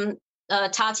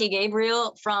Tati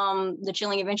Gabriel from The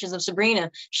Chilling Adventures of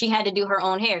Sabrina. She had to do her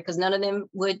own hair because none of them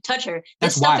would touch her.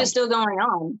 This stuff is still going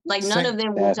on. Like none of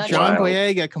them would touch her. John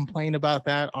Boyega complained about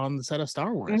that on the set of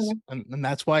Star Wars. And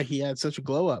that's why he had such a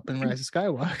glow up in Rise of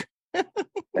Skywalker.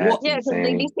 That's yeah, because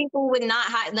insane. these people would not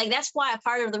hide. Like, that's why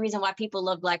part of the reason why people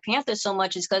love Black Panther so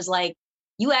much is because, like,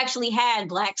 you actually had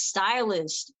Black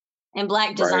stylists and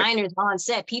Black designers on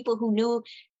set, people who knew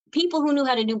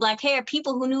how to do Black hair,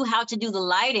 people who knew how to do the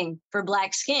lighting for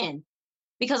Black skin.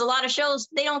 Because a lot of shows,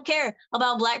 they don't care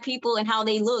about Black people and how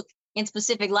they look in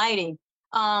specific lighting.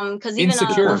 Because even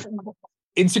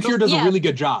Insecure does a really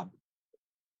good job.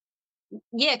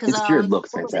 Yeah, because Insecure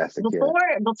looks fantastic.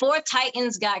 Before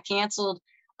Titans got canceled,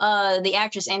 the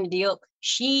actress Anna Diop,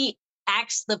 she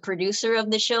asked the producer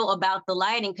of the show about the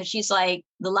lighting, because she's like,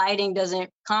 the lighting doesn't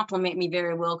complement me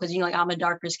very well, because, you know, like, I'm a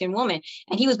darker skinned woman.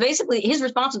 And his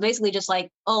response was basically just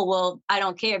like, oh, well, I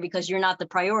don't care, because you're not the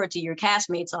priority, your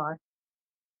castmates are.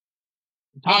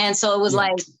 And so it was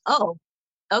like, oh,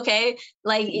 okay.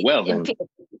 Like, well,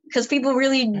 because people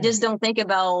really just don't think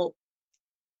about,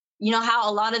 you know, how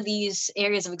a lot of these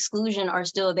areas of exclusion are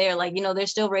still there. Like, you know,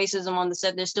 there's still racism on the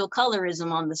set. There's still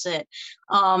colorism on the set.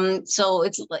 So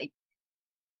it's like,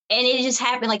 and it just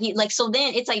happened so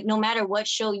then it's like, no matter what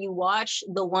show you watch,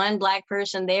 the one Black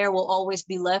person there will always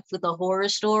be left with a horror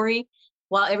story,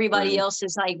 while everybody else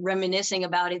is like reminiscing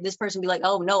about it. This person be like,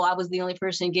 oh no, I was the only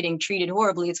person getting treated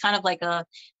horribly. It's kind of like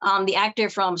the actor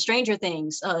from Stranger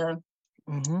Things, Caleb.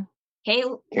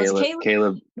 Yeah,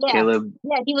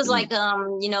 he was like,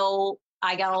 you know,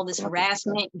 I got all this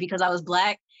harassment because I was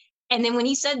Black. And then when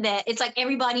he said that, it's like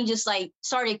everybody just like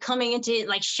started coming into it,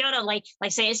 like, shut up, like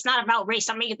say it's not about race.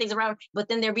 I'm making things around, but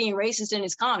then they're being racist in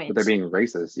his comments. But they're being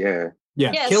racist, yeah.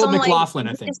 Caleb McLaughlin,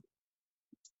 I think.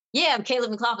 Yeah,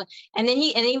 Caleb McLaughlin. And then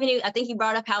I think he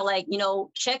brought up how, like, you know,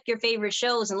 check your favorite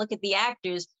shows and look at the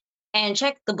actors and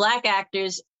check the Black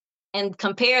actors and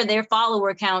compare their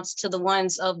follower counts to the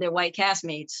ones of their white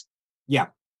castmates. Yeah.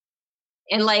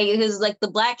 And like, it was like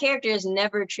the Black character is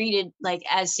never treated like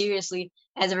as seriously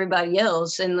as everybody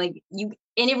else. And like and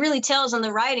it really tells on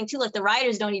the writing too. Like, the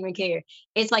writers don't even care.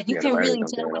 It's like, you can really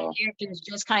tell when a character is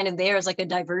just kind of there as like a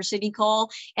diversity call.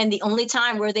 And the only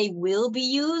time where they will be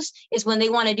used is when they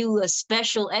want to do a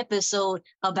special episode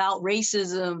about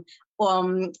racism.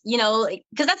 You know,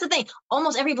 because that's the thing.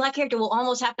 Almost every Black character will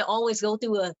almost have to always go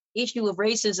through a issue of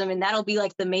racism, and that'll be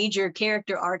like the major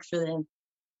character arc for them.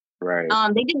 Right.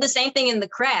 They did the same thing in The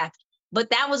Craft, but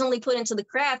that was only put into The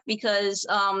Craft because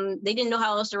they didn't know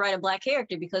how else to write a Black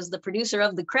character, because the producer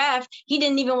of The Craft, he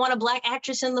didn't even want a Black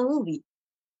actress in the movie.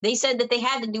 They said that they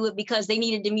had to do it because they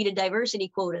needed to meet a diversity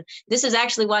quota. This is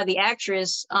actually why the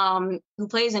actress who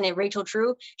plays in it, Rachel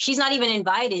True, she's not even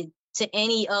invited to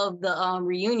any of the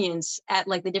reunions at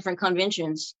like the different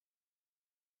conventions.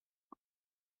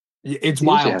 It's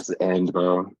wild. It has to end,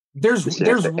 bro. There's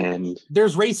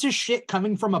racist shit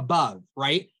coming from above,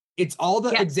 right? It's all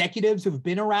the executives who've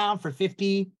been around for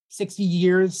 50, 60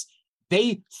 years.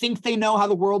 They think they know how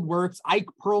the world works. Ike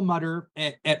Perlmutter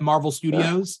at Marvel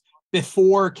Studios,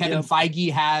 before Kevin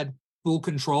Feige had full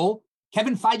control.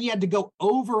 Kevin Feige had to go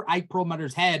over Ike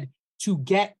Perlmutter's head to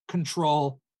get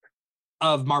control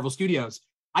of Marvel Studios.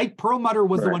 Ike Perlmutter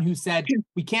was the one who said,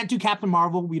 we can't do Captain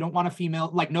Marvel. We don't want a female,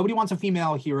 like, nobody wants a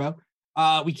female hero.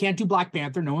 We can't do Black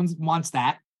Panther. No one wants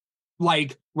that.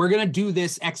 Like, we're going to do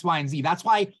this X, Y, and Z. That's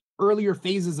why earlier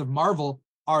phases of Marvel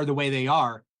are the way they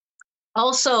are. He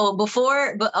also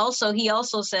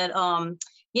said,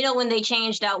 you know, when they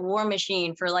changed out War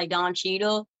Machine for like Don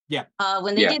Cheadle,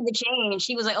 when they did the change,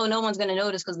 he was like, oh, no one's going to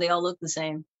notice because they all look the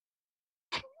same.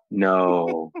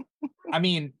 No. I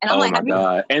mean, and I'm like, my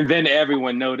God. And then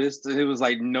everyone noticed. It was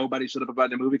like nobody shut up about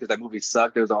the movie because that movie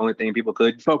sucked. It was the only thing people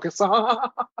could focus on.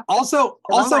 Also,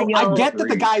 I get that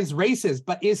the guy's racist,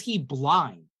 but is he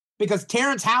blind? Because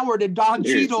Terrence Howard and Don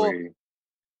Cheadle.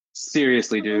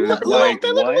 Seriously, dude. They look a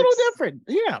little different.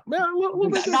 Yeah.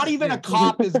 Not even a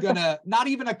cop is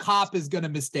gonna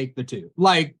mistake the two.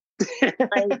 Like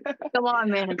come on,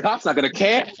 man. The cop's not gonna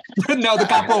care. No, the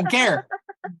cop won't care.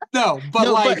 No,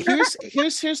 but here's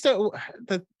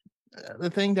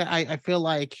the thing that I feel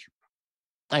like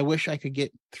I wish I could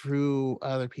get through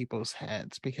other people's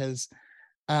heads, because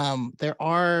there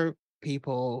are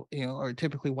people, you know, or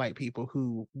typically white people,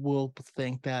 who will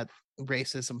think that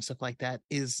racism, stuff like that,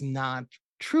 is not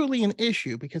truly an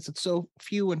issue because it's so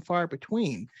few and far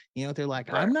between. You know, they're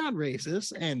like, I'm not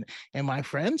racist, and my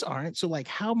friends aren't. So like,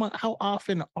 how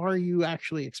often are you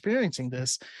actually experiencing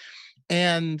this?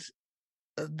 And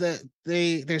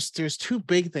there's two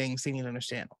big things they need to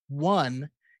understand. One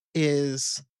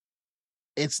is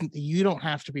you don't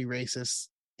have to be racist.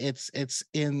 It's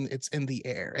in the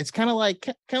air. It's kind of like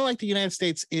the United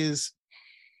States is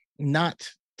not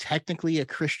technically a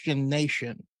Christian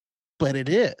nation, but it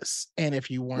is. And if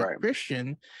you weren't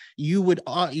Christian,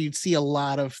 you'd see a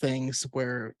lot of things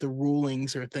where the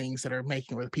rulings or things that are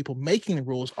making, or the people making the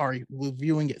rules are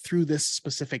viewing it through this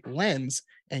specific lens,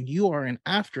 and you are an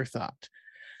afterthought.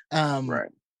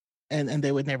 And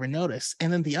they would never notice.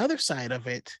 And then the other side of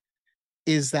it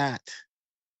is that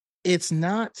it's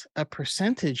not a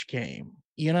percentage game.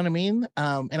 You know what I mean?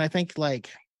 And I think like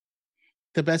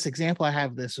the best example I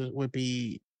have of this would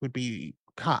be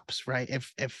cops, right?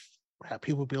 If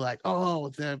people would be like, oh,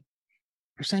 the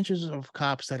percentages of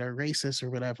cops that are racist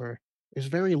or whatever is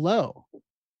very low.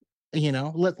 You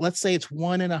know, let's say it's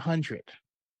 1 in 100.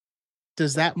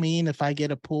 Does that mean if I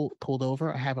get pulled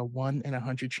over, I have a 1 in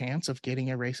 100 chance of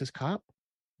getting a racist cop?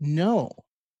 No,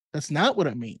 that's not what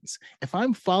it means. If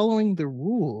I'm following the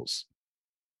rules,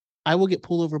 I will get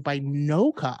pulled over by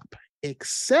no cop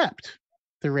except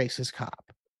the racist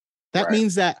cop. That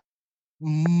means that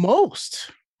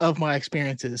most of my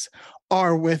experiences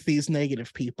are with these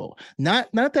negative people.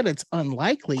 Not that it's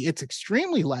unlikely, it's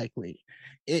extremely likely.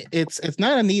 It's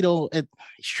not a needle.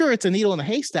 Sure, it's a needle in a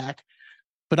haystack,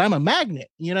 but I'm a magnet.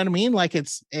 You know what I mean? Like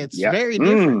it's very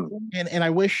different. And I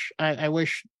wish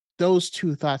those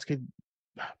two thoughts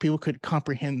people could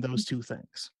comprehend those two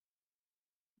things.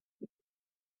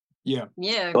 Yeah.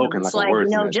 It's like, you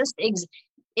know,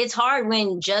 it's hard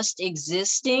when just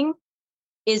existing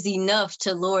is enough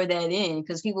to lure that in,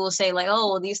 because people will say like,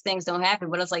 oh, well, these things don't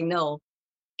happen, but it's like, no,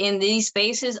 in these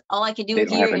spaces, all I can do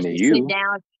here is sit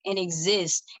down and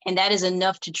exist, and that is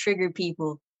enough to trigger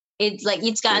people. It's like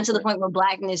it's gotten to the point where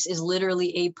Blackness is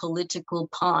literally a political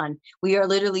pawn. We are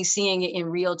literally seeing it in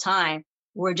real time,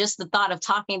 where just the thought of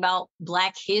talking about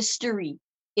Black history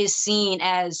is seen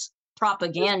as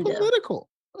propaganda. It's political.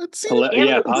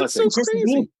 Politics. So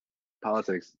crazy.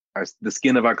 Politics are the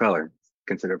skin of our color.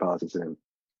 Consider politics in.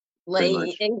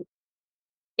 Like, and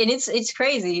it's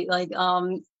crazy. Like,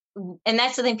 and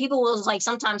that's the thing. People will like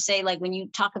sometimes say, like, when you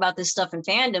talk about this stuff in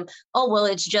fandom, oh, well,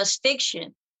 it's just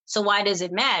fiction, so why does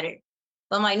it matter?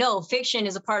 But I'm like, no, fiction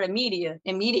is a part of media,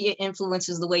 and media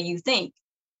influences the way you think.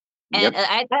 And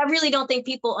I really don't think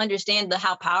people understand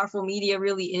how powerful media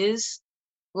really is.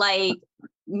 Like,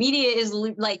 media is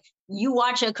like, you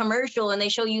watch a commercial and they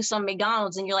show you some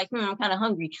McDonald's and you're like, I'm kind of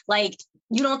hungry. Like,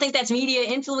 you don't think that's media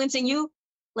influencing you?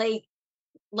 Like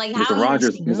Mr.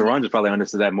 Rogers probably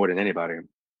understood that more than anybody.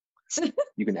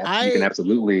 You can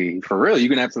absolutely, for real, you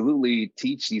can absolutely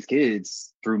teach these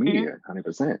kids through media,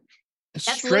 100%.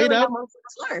 Straight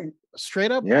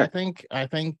up. Yeah. I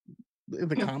think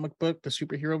the comic book, the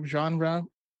superhero genre,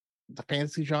 the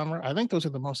fantasy genre, I think those are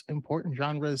the most important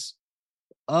genres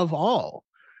of all.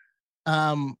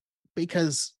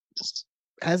 Because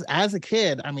as a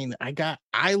kid, I mean,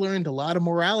 I learned a lot of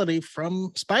morality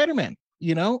from Spider-Man.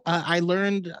 You know, I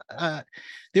learned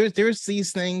there's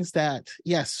these things that,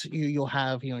 yes, you'll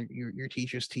have, you know, your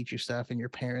teachers teach you stuff and your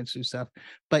parents do stuff,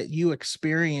 but you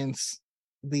experience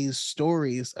these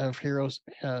stories of heroes,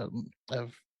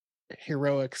 of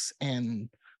heroics and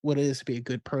what it is to be a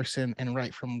good person and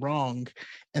right from wrong.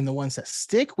 And the ones that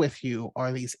stick with you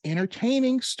are these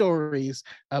entertaining stories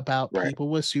about people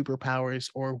with superpowers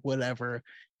or whatever.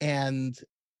 And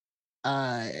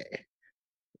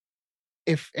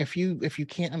if you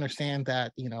can't understand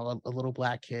that, you know, a little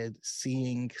Black kid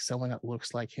seeing someone that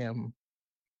looks like him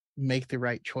make the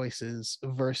right choices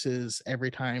versus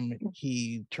every time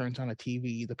he turns on a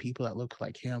TV, the people that look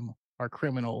like him are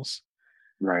criminals.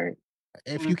 Right.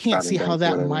 If you can't see how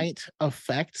that might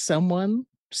affect someone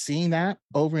seeing that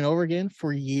over and over again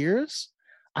for years,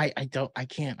 I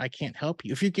can't help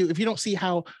you. If you don't see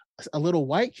how a little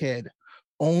white kid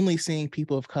only seeing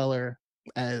people of color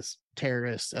as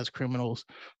terrorists, as criminals,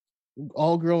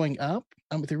 all growing up,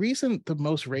 the reason the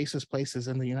most racist places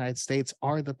in the United States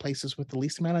are the places with the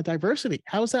least amount of diversity.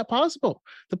 How is that possible?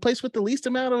 The place with the least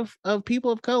amount of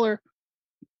people of color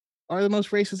are the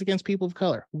most racist against people of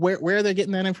color. Where are they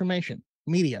getting that information?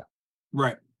 Media.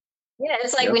 Right. Yeah,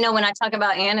 it's like, we know when I talk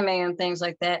about anime and things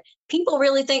like that, people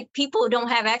really think people don't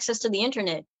have access to the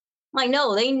internet. I'm like,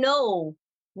 no, they know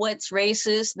what's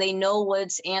racist. They know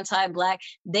what's anti-Black.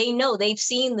 They know, they've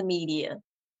seen the media.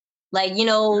 Like, you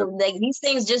know, like these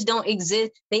things just don't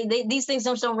exist. These things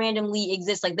don't randomly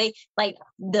exist. Like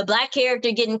the Black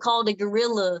character getting called a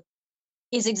gorilla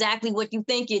is exactly what you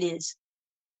think it is.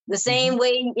 The same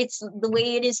way it's the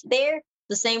way it is there,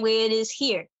 the same way it is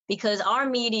here, because our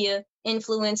media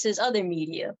influences other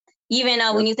media. Even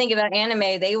when you think about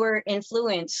anime, they were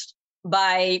influenced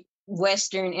by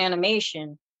Western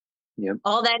animation.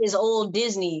 All that is old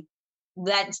Disney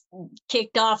that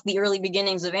kicked off the early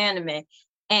beginnings of anime.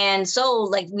 And so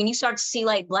like when you start to see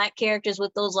like Black characters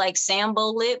with those like Sambo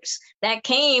lips, that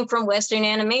came from Western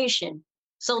animation.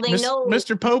 So they know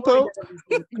Mr. Popo.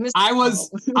 I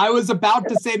was about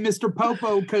to say Mr.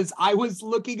 Popo because I was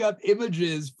looking up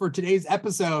images for today's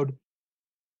episode.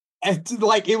 And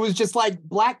like it was just like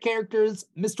Black characters,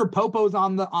 Mr. Popo's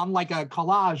on like a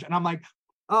collage, and I'm like,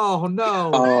 oh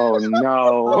no. Oh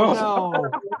no. Oh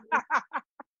no.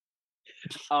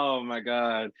 Oh my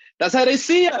God. That's how they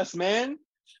see us, man.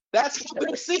 That's how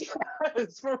they see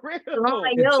us, for real.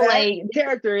 Like, yo, like,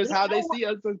 character is how they see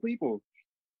us as people.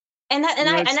 And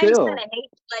I just kind of hate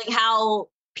like how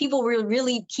people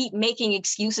really keep making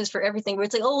excuses for everything. Where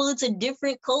it's like, oh, well, it's a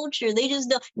different culture. They just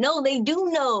don't. No, they do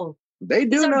know. They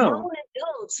do know. Grown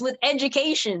adults with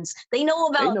educations. They know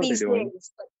about these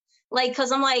things. Like,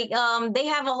 because I'm like, they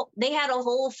had a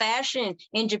whole fashion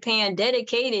in Japan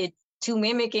dedicated to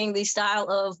mimicking the style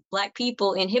of Black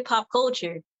people in hip hop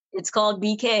culture. It's called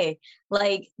BK.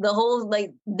 Like the whole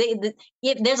like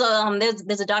there's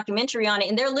a documentary on it,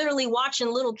 and they're literally watching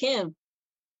Little Kim.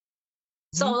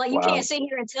 So like you can't sit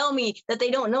here and tell me that they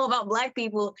don't know about Black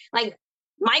people. Like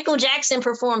Michael Jackson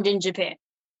performed in Japan.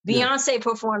 Beyonce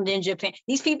performed in Japan.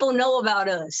 These people know about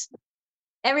us.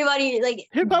 Everybody like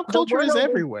hip hop culture is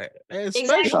everywhere,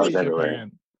 especially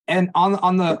Japan. And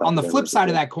on the flip side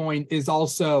of that coin is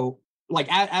also like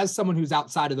as someone who's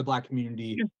outside of the Black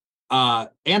community,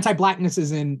 anti-Blackness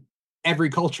is in every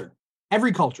culture.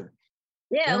 Every culture.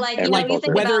 Yeah, like you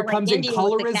think whether it comes in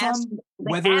colorism,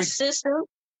 whether it's system.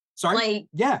 Sorry.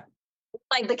 Like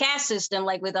like the caste system,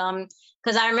 like with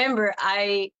because I remember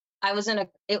I was in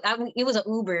it was an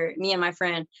Uber, me and my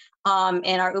friend,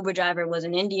 and our Uber driver was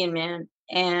an Indian man,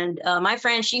 and my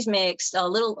friend, she's mixed, a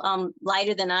little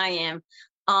lighter than I am,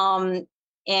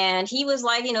 and he was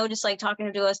like, just like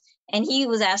talking to us, and he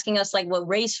was asking us like what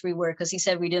race we were because he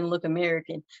said we didn't look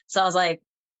American. So I was like,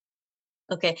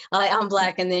 okay, I'm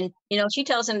Black, and then she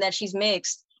tells him that she's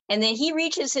mixed, and then he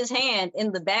reaches his hand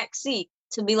in the back seat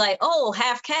to be like, oh,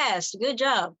 half caste, good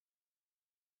job.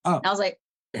 I was like,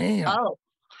 damn. Oh.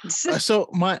 So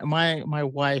my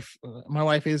wife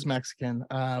is Mexican,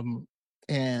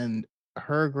 and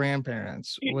her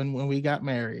grandparents, when we got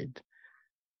married,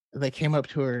 they came up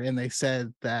to her and they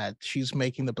said that she's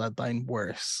making the bloodline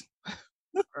worse.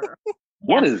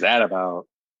 What is that about?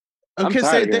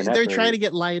 Because they're trying to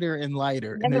get lighter and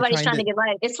lighter. Everybody's trying to get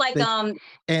lighter. It's like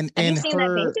and have you seen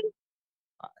that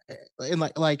painting? And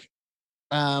like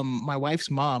my wife's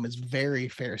mom is very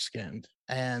fair skinned,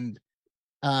 and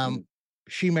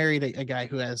she married a guy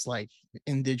who has like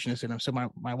indigenous in him. So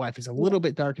my wife is a little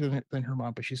bit darker than her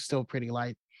mom, but she's still pretty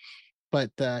light.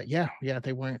 But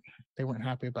they weren't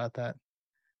happy about that.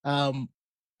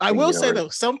 I will say though,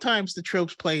 sometimes the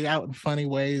tropes play out in funny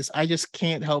ways. I just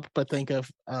can't help but think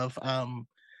of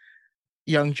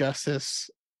Young Justice,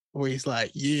 where he's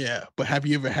like, yeah, but have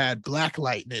you ever had black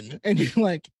lightning? And you're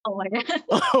like, oh my God.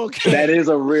 Okay. That is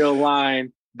a real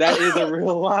line. That is a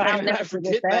real line. I'll never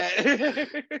forget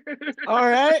that. All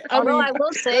right. Although I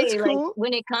will say, like,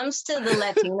 when it comes to the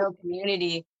Latino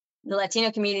community, the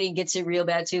Latino community gets it real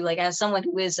bad too. Like, as someone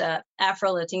who is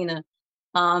Afro-Latina,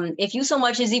 if you so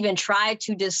much as even try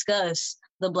to discuss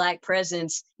the Black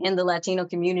presence in the Latino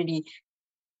community,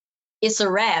 it's a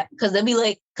wrap, because they'll be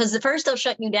like, because at first they'll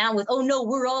shut you down with, oh no,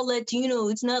 we're all Latino.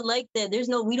 It's not like that.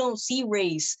 We don't see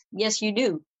race. Yes, you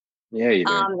do. Yeah, you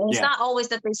do. It's not always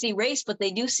that they see race, but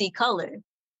they do see color.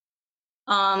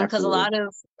 Because a lot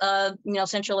of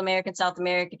Central American, South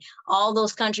American, all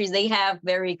those countries, they have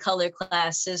very color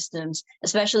class systems,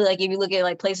 especially like if you look at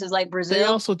like places like Brazil. They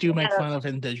also do make fun of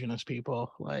indigenous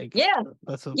people. Like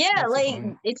that's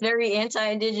it's very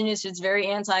anti-indigenous, it's very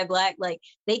anti-Black. Like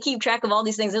they keep track of all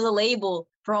these things. There's a label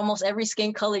for almost every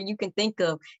skin color you can think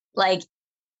of. Like,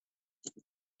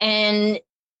 and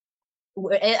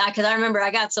because I remember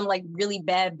I got some like really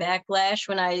bad backlash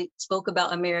when I spoke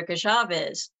about America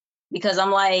Chavez. Because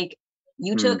I'm like,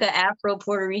 you took an Afro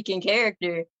Puerto Rican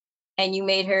character and you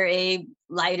made her a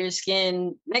lighter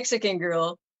skinned Mexican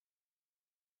girl.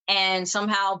 And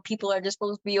somehow people are just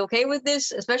supposed to be okay with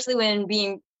this, especially when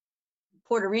being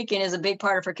Puerto Rican is a big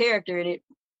part of her character. And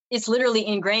it's literally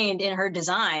ingrained in her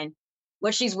design.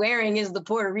 What she's wearing is the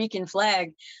Puerto Rican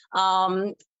flag.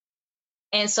 And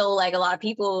so like a lot of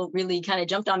people really kind of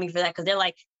jumped on me for that, because they're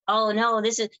like, oh no,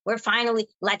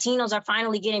 Latinos are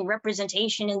finally getting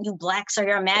representation, and you Blacks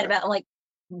are mad about, like,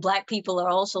 Black people are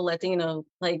also Latino,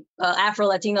 like Afro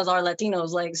Latinos are Latinos,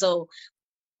 like, so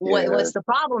what's the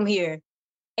problem here?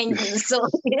 And so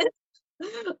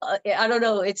I don't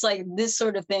know, it's like this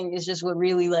sort of thing is just what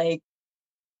really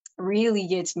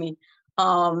gets me.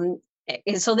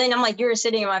 And so then I'm like, you're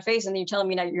sitting in my face and you're telling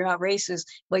me that you're not racist,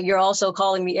 but you're also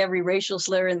calling me every racial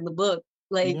slur in the book.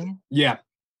 Like, yeah.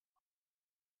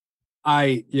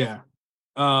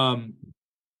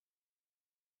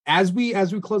 As we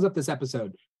close up this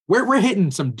episode, we're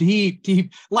hitting some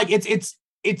deep, like it's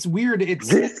weird.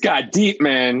 This got deep,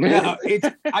 man. Yeah,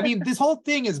 I mean, this whole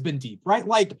thing has been deep, right?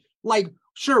 Like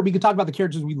sure, we could talk about the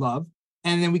characters we love,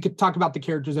 and then we could talk about the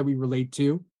characters that we relate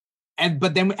to.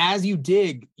 But then as you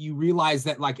dig, you realize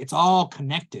that like it's all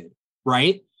connected,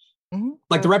 right? Mm-hmm.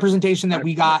 Like the representation that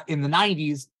we got in the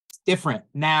 90s is different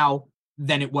now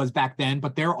than it was back then,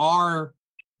 but there are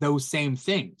those same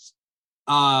things.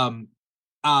 100%.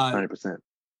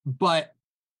 But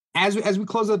as we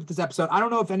close up this episode, I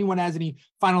don't know if anyone has any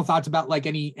final thoughts about like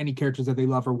any characters that they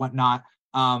love or whatnot.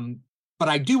 But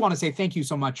I do want to say thank you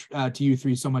so much to you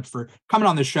three so much for coming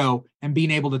on the show and being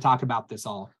able to talk about this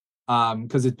all.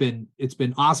 Because it's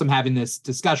been awesome having this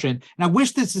discussion, and I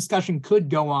wish this discussion could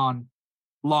go on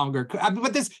longer.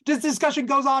 But this discussion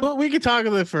goes on. Well, we could talk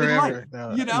about it forever.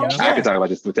 You know, I could talk about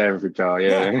this with every y'all.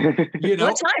 Yeah. You know,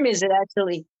 what time is it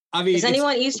actually? I mean, is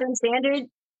anyone Eastern Standard?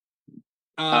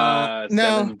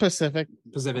 No, Pacific.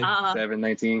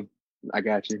 7:19. I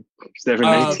got you.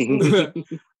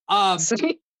 7:19.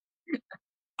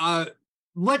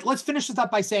 Let's finish this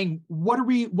up by saying what are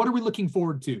we looking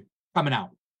forward to coming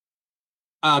out?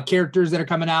 Characters that are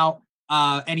coming out,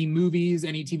 any movies,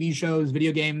 any TV shows,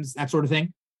 video games, that sort of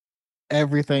thing.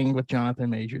 Everything with Jonathan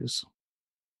Majors.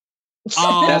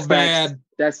 Oh, that's man. Facts.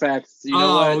 That's facts. You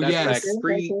know what? That's yes. facts.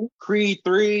 Creed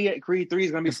 3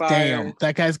 is gonna be fire. Damn,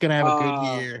 that guy's gonna have a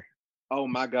good year. Oh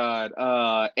my God.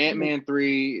 Ant-Man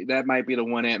 3, that might be the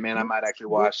one Ant-Man I might actually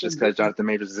watch just because Jonathan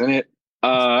Majors is in it.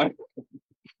 I'm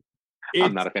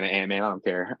not a fan of Ant-Man. I don't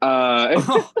care. I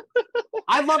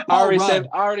love Paul Rudd.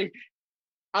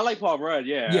 I like Paul Rudd.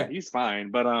 Yeah, he's fine.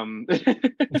 But I'm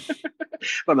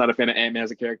not a fan of Ant-Man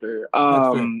as a character.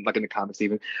 Like in the comics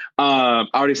even. I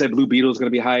already said Blue Beetle is going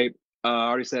to be hype. I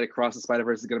already said Across the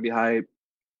Spider-Verse is going to be hype.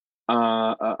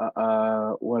 What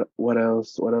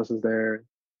else? What else is there?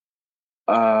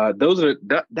 Those are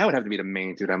that would have to be the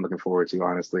main two that I'm looking forward to,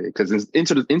 honestly, because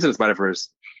into the Spider-Verse.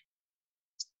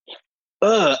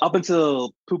 Up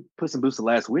until Puss in Boots: The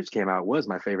Last Witch came out, was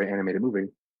my favorite animated movie.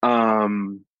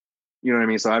 You know what I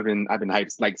mean? So I've been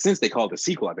hyped, like, since they called it a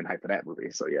sequel, I've been hyped for that movie.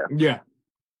 So yeah. Yeah.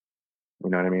 You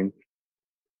know what I mean?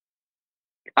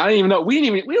 I don't even know. We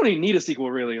don't even need a sequel,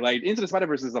 really. Like, Into the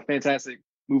Spider-Verse is a fantastic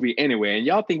movie anyway. And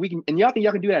y'all think y'all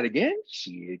can do that again?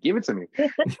 Shit, give it to me. Give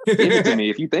it to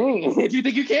me. If you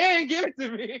think you can, give it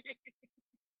to me.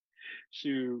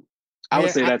 Shoot. I would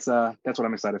say that's what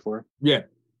I'm excited for. Yeah.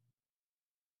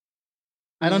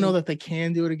 I don't know that they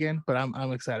can do it again, but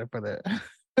I'm excited for that.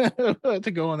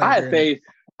 To go on that.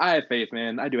 I have faith,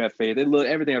 man. I do have faith.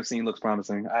 Everything I've seen looks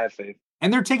promising. I have faith.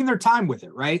 And they're taking their time with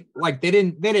it, right? Like they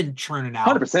didn't churn it out.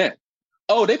 100%.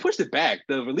 Oh, they pushed it back.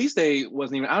 The release date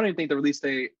wasn't even. I don't even think the release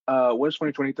date was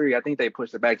 2023. I think they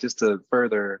pushed it back just to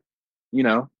further,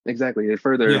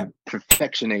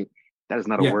 perfectionate. That is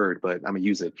not a word, but I'm gonna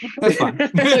use it. That's fine.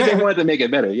 They wanted to make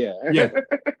it better. Yeah.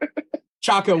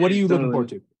 Choco, what are you looking forward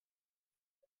to?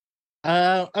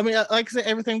 I mean, like I said,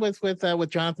 everything with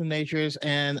Jonathan Majors,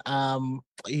 and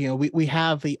we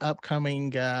have the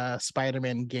upcoming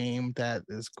Spider-Man game that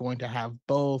is going to have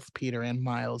both Peter and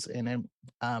Miles in it,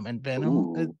 and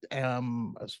Venom,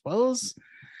 as well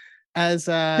as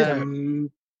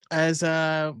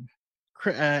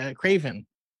Craven.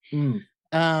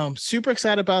 Super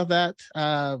excited about that.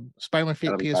 Spider-Man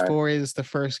PS4 is the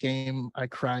first game I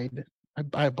cried.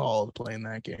 I bawled playing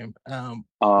that game.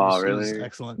 Really?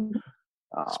 Excellent.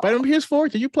 Spider-Man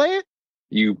PS4, did you play it?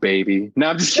 You baby. No,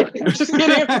 I'm just kidding. I'm just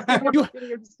kidding.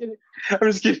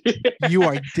 I'm just kidding. You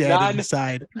are dead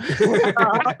inside.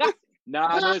 No,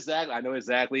 I know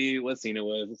exactly what scene it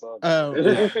was. It's all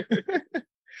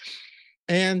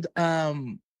And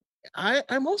I'm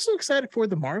also excited for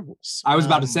the Marvels. I was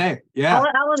about to say, yeah.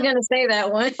 I was gonna say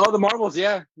that one. Oh, the Marvels,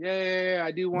 yeah.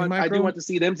 I do want to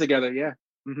see them together, yeah.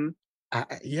 Mm-hmm. I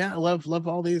love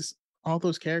all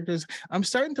those characters. I'm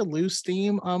starting to lose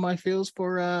steam on my feels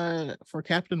for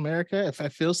Captain America. If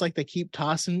it feels like they keep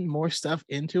tossing more stuff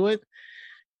into it.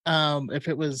 If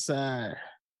it was I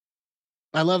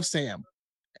love Sam,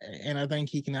 and I think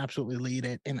he can absolutely lead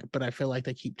it, but I feel like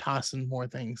they keep tossing more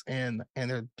things in,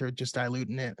 and they're just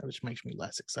diluting it, which makes me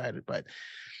less excited. But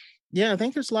yeah, I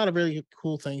think there's a lot of really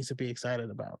cool things to be excited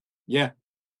about. Yeah.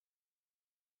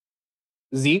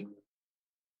 Z?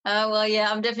 Well,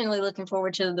 yeah, I'm definitely looking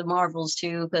forward to the Marvels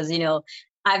too, because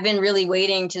I've been really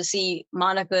waiting to see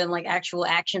Monica in like actual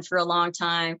action for a long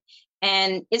time.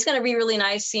 And it's going to be really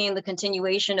nice seeing the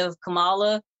continuation of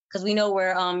Kamala, because we know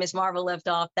where Miss Marvel left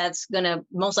off. That's going to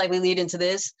most likely lead into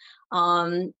this.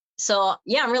 So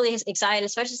yeah, I'm really excited,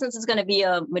 especially since it's going to be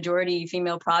a majority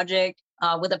female project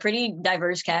with a pretty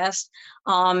diverse cast.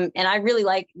 And I really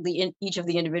like each of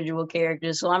the individual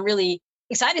characters. So I'm really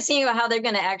excited seeing how they're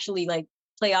going to actually like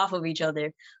play off of each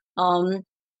other.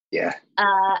 Yeah.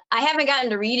 I haven't gotten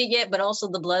to read it yet, but also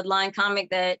the Bloodline comic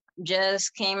that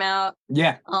just came out.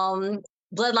 Yeah.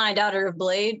 Bloodline, Daughter of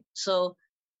Blade. So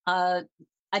I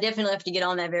definitely have to get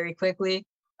on that very quickly.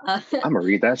 I'm gonna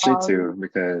read that shit too,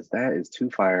 because that is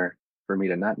too fire for me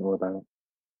to not know about.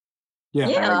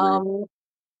 Yeah.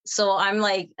 So I'm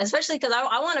like, especially because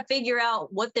I want to figure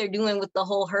out what they're doing with the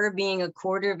whole her being a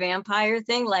quarter vampire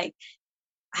thing, like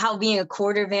how being a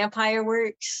quarter vampire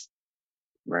works.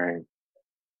 Right.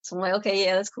 So I'm like, okay,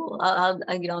 yeah, that's cool. I'll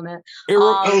get on that. It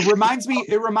reminds me.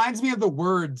 It reminds me of the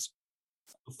words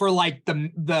for like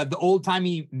the old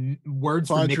timey words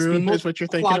for mixed people. Is what you're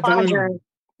thinking of? Quadroon.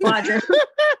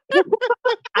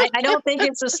 I don't think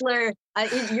it's a slur.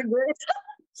 You're good.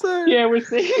 Sorry. Yeah, we're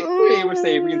safe. We're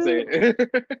safe. We can say it.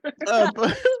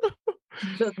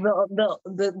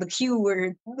 The Q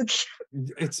word.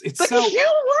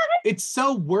 It's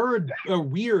so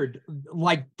weird.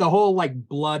 Like the whole like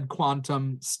blood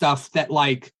quantum stuff that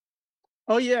like.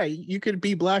 Oh yeah, you could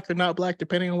be black or not black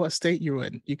depending on what state you're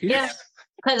in. You could. Yeah.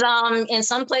 Because in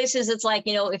some places it's like,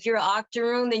 you know, if you're an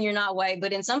octoroon, then you're not white.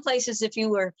 But in some places, if you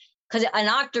were, because an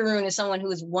octoroon is someone who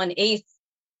is 1/8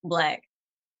 black.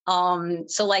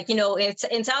 So like, you know, it's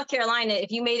in South Carolina,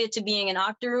 if you made it to being an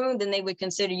octoroon, then they would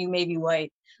consider you maybe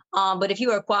white. But if you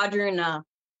were a quadroon, nah.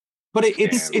 But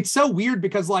it's so weird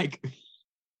because like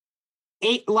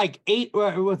eight,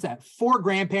 what's that? 4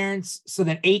 grandparents, so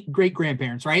then 8 great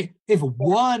grandparents, right? If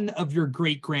one of your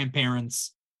great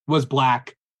grandparents was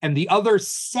black and the other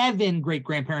 7 great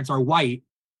grandparents are white.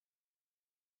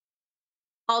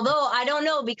 Although I don't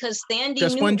know, because Sandy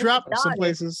just Newton's one drop daughter, some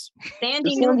places.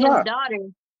 Sandy Newton's daughter,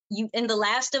 in The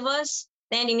Last of Us,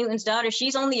 Sandy Newton's daughter,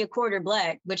 she's only a quarter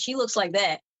black, but she looks like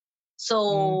that.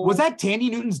 So was that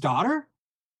Tandy Newton's daughter?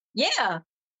 Yeah.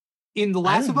 In The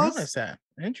Last of Us? That.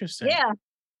 Interesting. Yeah.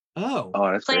 Oh,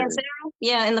 that's playing Sarah.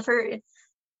 Yeah, in the first.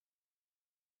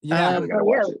 Yeah, we gotta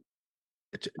watch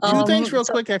it. Two things real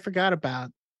quick I forgot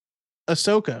about.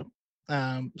 Ahsoka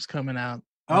is coming out.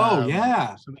 Oh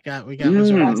yeah. So we got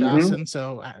Rosario Dawson,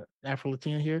 so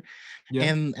Afro-Latina here.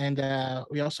 Yeah. And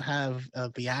we also have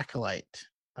the Acolyte,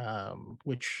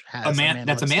 which has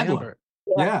that's Amanda.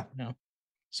 Yeah.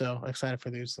 So excited for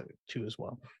these 2 as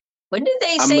well. What did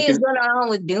they say is going on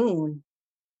with Dune?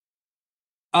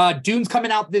 Dune's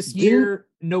coming out this year,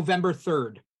 November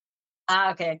 3rd.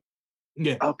 Okay.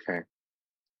 Yeah. Okay.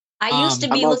 I used to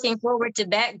be looking forward to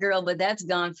Batgirl, but that's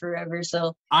gone forever.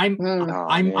 So I'm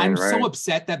so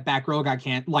upset that Batgirl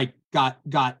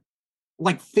got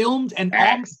filmed and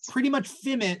pretty much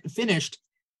finished,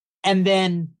 and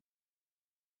then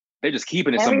they're just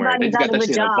keeping it somewhere. They just got that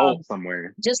shit in a vault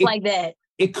somewhere. Just like that.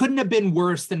 It couldn't have been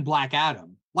worse than Black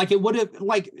Adam. Like it would have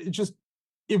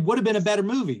been a better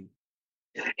movie.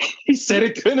 He said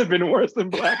it couldn't have been worse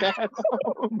than Black Adam.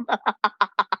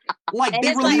 Like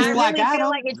they released Black Adam.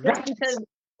 Like it's just because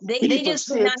they just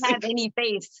did not have any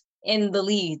faith in the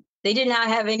lead. They did not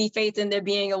have any faith in there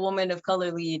being a woman of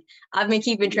color lead. I've been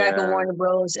keeping track of Warner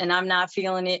Bros. And I'm not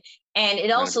feeling it. And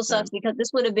it also 100%. Sucks because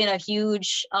this would have been a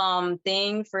huge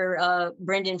thing for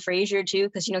Brendan Fraser too,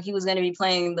 because you know he was going to be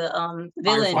playing the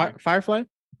villain. Firefly?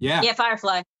 Yeah,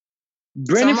 Firefly.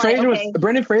 Brendan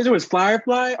Fraser was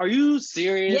Firefly? Are you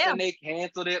serious? Yeah. And they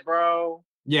canceled it, bro.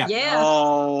 Yeah.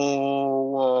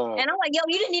 Oh. And I'm like, yo,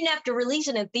 you didn't even have to release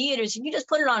it in theaters. If you just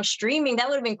put it on streaming, that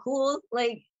would have been cool.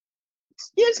 Like,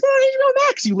 yeah, it's on HBO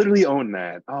Max. You literally own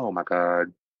that. Oh my god.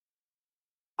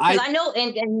 I know,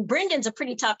 and Brendan's a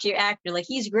pretty top tier actor. Like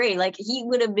he's great. Like he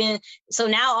would have been. So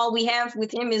now all we have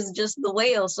with him is just the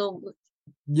whale. So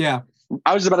yeah.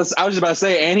 I was just about to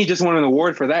say, and he just won an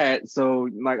award for that. So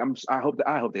like, I hope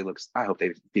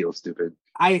they feel stupid.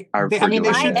 They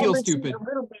should feel stupid. A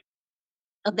little bit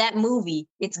of that movie,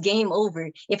 it's game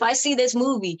over. If I see this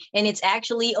movie and it's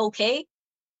actually okay,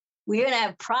 we're gonna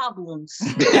have problems.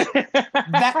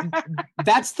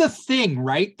 That's the thing,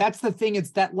 right? That's the thing.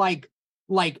 It's that like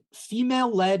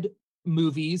female-led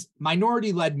movies,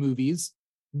 minority-led movies,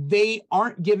 they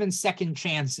aren't given second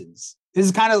chances. This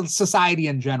is kind of society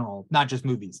in general, not just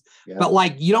movies. Yeah. But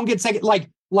like you don't get second like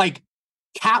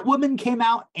Catwoman came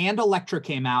out and Elektra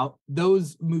came out,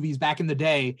 those movies back in the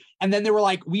day, and then they were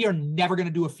like, we are never going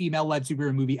to do a female-led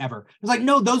superhero movie ever. It's like,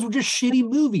 no, those were just shitty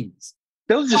movies.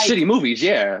 Those are just shitty movies,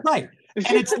 yeah. Right. And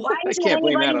it's why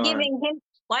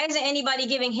Why isn't anybody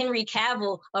giving Henry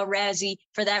Cavill a Razzie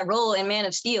for that role in Man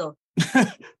of Steel?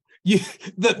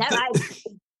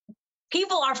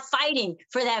 People are fighting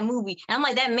for that movie. And I'm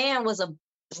like, that man was a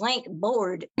blank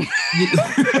board.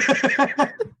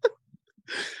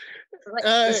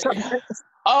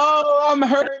 Oh, I'm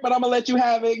hurt, but I'm gonna let you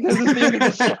have it because it's the end of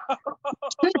the show.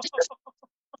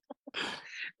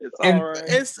 It's all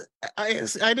right.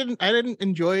 I didn't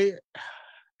enjoy.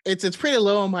 It's pretty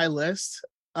low on my list.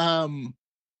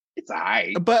 It's all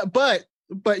right. But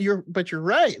you're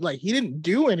right. Like, he didn't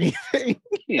do anything.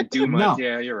 He didn't do much. No.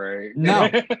 Yeah, you're right. No.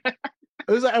 It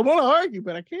was like, I want to argue,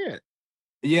 but I can't.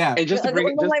 Yeah. And just to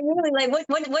bring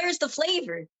where's the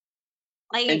flavor?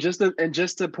 Like, and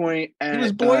just to point at it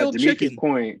was boiled Dimitri's chicken.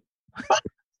 Point.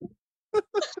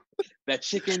 That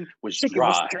chicken was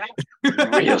dry.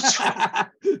 Real dry.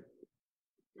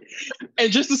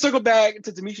 And just to circle back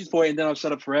to Dimitri's point, and then I'll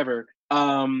shut up forever.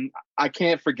 I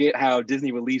can't forget how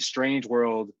Disney released Strange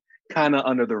World kind of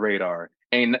under the radar,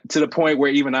 and to the point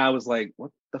where even I was like,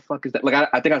 "What the fuck is that?" Like,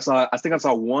 I think I saw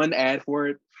one ad for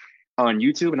it on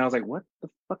YouTube, and I was like, "What the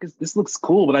fuck is this? Looks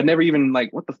cool," but I never even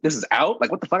like, this is out?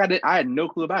 Like, what the fuck? I had no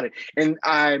clue about it, and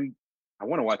I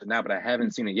want to watch it now, but I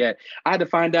haven't seen it yet. I had to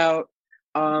find out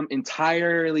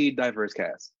entirely diverse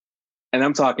cast. And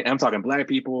I'm talking Black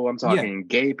people, I'm talking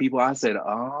gay people. I said,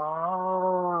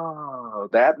 oh,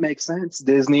 that makes sense,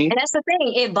 Disney. And that's the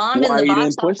thing. It bombed in the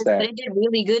box office, but it did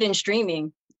really good in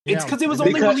streaming. It's because it was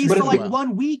only released for like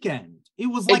one weekend. It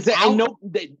was like they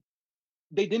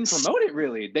didn't promote it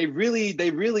really. They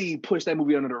really pushed that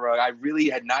movie under the rug. I really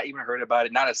had not even heard about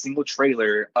it, not a single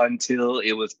trailer until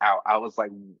it was out. I was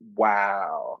like,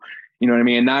 wow. You know what I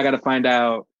mean? And now I got to find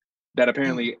out that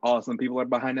apparently awesome people are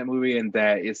behind that movie, and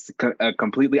that it's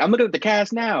completely. I'm looking at the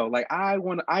cast now. Like, I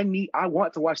want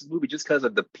to watch this movie just because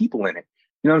of the people in it.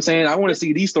 You know what I'm saying? I want to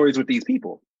see these stories with these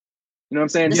people. You know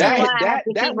what I'm saying? That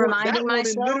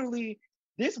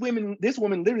this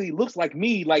woman literally looks like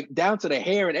me, like down to the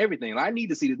hair and everything. I need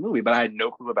to see this movie, but I had no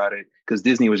clue about it because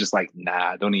Disney was just like,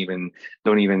 nah, don't even.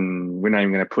 We're not even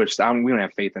gonna push. We don't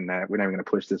have faith in that. We're not even gonna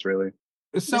push this really.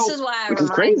 So, this is why I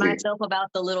remind myself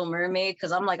about The Little Mermaid,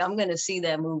 because I'm like, I'm going to see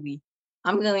that movie.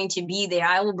 I'm going to be there.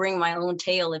 I will bring my own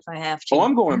tail if I have to. Oh,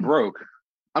 I'm going broke.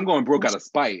 I'm going broke out of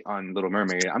spite on Little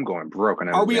Mermaid. I'm going broke on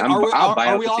everything. Are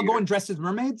we all going dressed as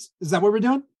mermaids? Is that what we're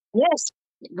doing? Yes.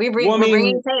 We're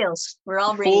bringing tails. We're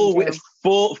all bringing tails.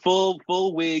 Full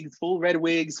wigs, full red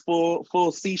wigs,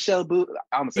 full seashell boots.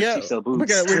 I almost said seashell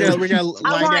boots. We got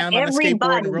lie down on the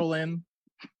skateboard and roll in.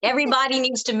 Everybody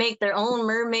needs to make their own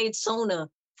mermaid sauna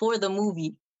for the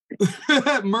movie.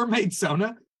 Mermaid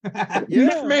sauna?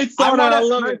 Yeah. Mermaid sauna. I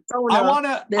love it.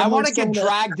 I want to get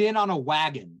dragged in on a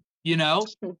wagon, you know?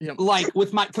 Like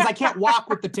with because I can't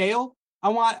walk with the tail. I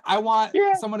want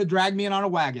someone to drag me in on a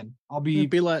wagon. I'll be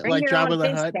like Jabba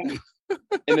the Hutt.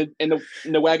 And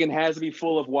the wagon has to be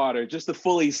full of water just to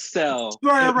fully sell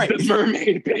the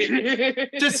mermaid baby.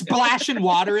 Just splashing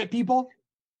water at people.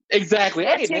 Exactly.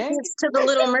 Hey, man. To The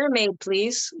Little Mermaid,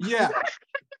 please. Yeah.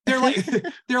 They're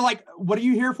like, what are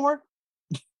you here for?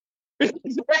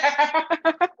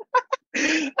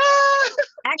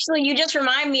 Actually, you just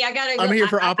remind me. I'm here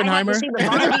for Oppenheimer. I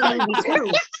have to see the Barbie movie too.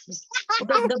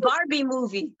 The Barbie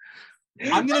movie.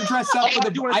 I'm gonna dress up for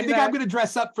the. I think I'm gonna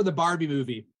dress up for the Barbie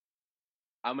movie.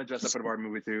 I'm gonna dress up for the Barbie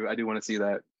movie too. I do want to see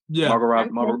that. Yeah. Margot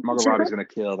Robbie's gonna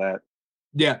kill that.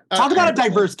 Yeah. Talk about a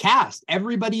diverse cast.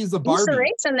 Everybody's a Barbie. Issa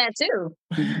Rae's in that too.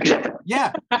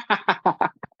 Yeah.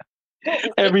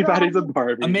 Everybody's a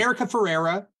Barbie. America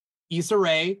Ferrera, Issa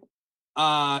Rae,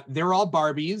 they're all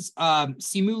Barbies.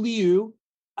 Simu Liu,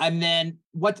 and then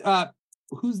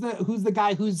who's the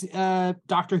guy who's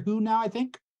Doctor Who now, I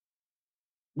think?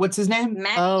 What's his name?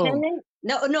 Matt Tennant?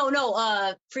 No,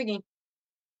 freaking.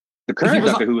 The current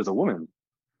Doctor Who is a woman.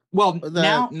 Well,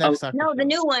 the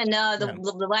new one,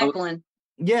 the black one.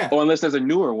 Yeah. Oh, unless there's a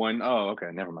newer one. Oh,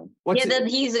 okay, never mind.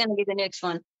 He's gonna be the next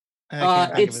one.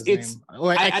 I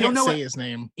don't know his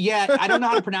name. Yeah, I don't know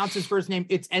how to pronounce his first name.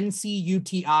 It's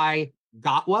Ncuti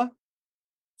Gatwa.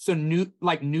 So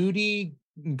Nudie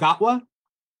Gatwa.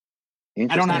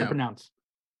 I don't know how to pronounce.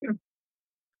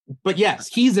 But yes,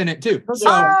 he's in it too. So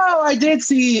I did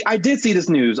see this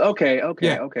news. Okay. I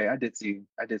did see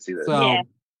this. So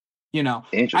you know,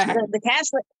 interesting. The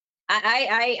cast.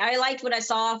 I liked what I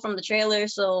saw from the trailer,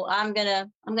 so I'm gonna,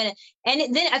 and then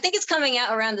I think it's coming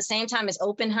out around the same time as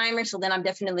Oppenheimer, so then I'm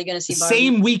definitely gonna see Barbie.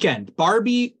 Same weekend.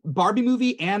 Barbie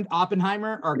movie and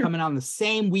Oppenheimer are coming on the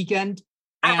same weekend.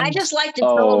 I just like to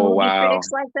tell movie critics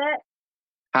like that.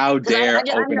 How dare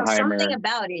Oppenheimer?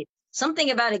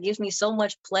 Something about it gives me so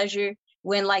much pleasure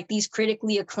when like these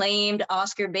critically acclaimed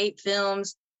Oscar bait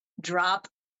films drop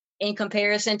in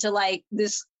comparison to like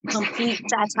this complete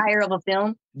satire of a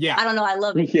film. Yeah. I don't know. I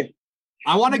love it. Yeah.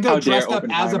 I want to go How dare dressed up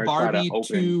as a Oppenheimer try to Barbie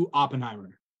open- to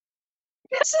Oppenheimer.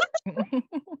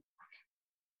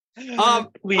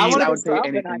 Please, I wanna- I would pay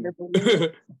anything.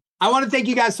 I want to thank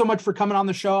you guys so much for coming on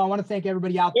the show. I want to thank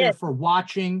everybody out there for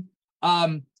watching.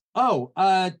 T3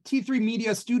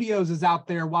 Media Studios is out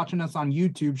there watching us on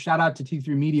YouTube. Shout out to T3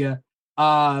 Media.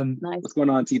 Nice. What's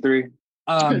going on, T3?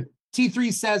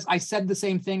 T3 says, I said the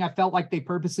same thing. I felt like they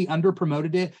purposely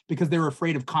under-promoted it because they were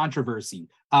afraid of controversy.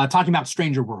 Talking about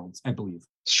Stranger Worlds, I believe.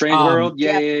 Strange World?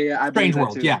 Yeah. I Strange believe that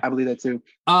World, too. yeah. I believe that too.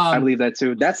 I believe that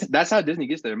too. That's how Disney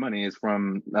gets their money, is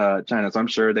from China. So I'm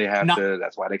sure they have to.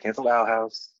 That's why they canceled Owl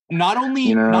House. Not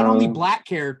only Black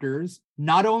characters,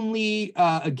 not only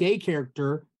a gay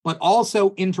character, but also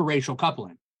interracial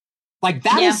coupling. Like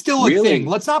that is still a thing.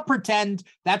 Let's not pretend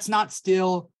that's not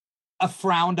still a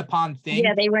frowned upon thing.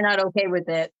 Yeah, they were not okay with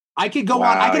it. I could go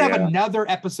on. I could have another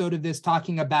episode of this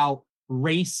talking about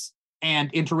race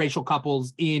and interracial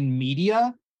couples in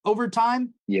media over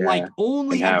time. Yeah. Like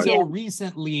only until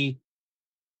recently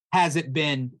has it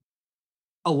been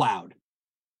allowed.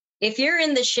 If you're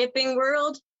in the shipping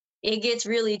world, it gets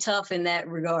really tough in that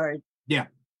regard. Yeah.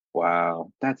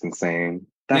 Wow, that's insane.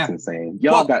 That's insane.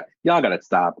 Y'all got to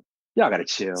stop. Y'all got to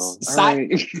chill.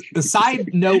 The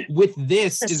side note with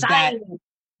this is that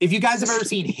if you guys have ever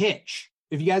seen Hitch,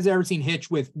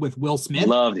 with Will Smith,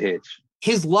 loved Hitch.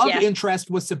 His love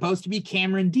interest was supposed to be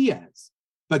Cameron Diaz,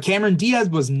 but Cameron Diaz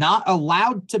was not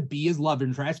allowed to be his love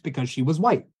interest because she was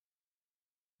white.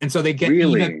 And so they get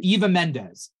Eva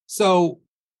Mendes. So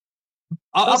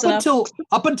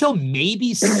up until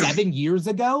maybe 7 years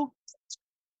ago,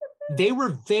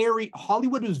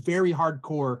 Hollywood was very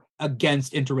hardcore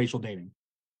against interracial dating.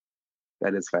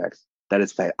 That is facts. I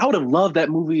would have loved that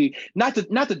movie. Not to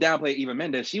downplay Eva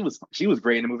Mendes. She was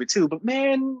great in the movie too. But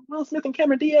man, Will Smith and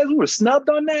Cameron Diaz, we were snubbed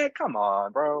on that. Come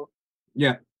on, bro.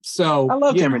 Yeah. So I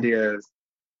love Cameron Diaz.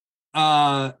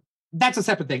 That's a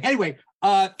separate thing. Anyway,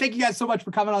 thank you guys so much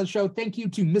for coming on the show. Thank you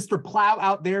to Mr. Plow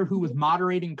out there who was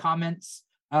moderating comments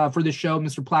for the show.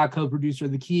 Mr. Plow, co-producer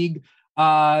of the Keeg.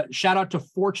 Shout out to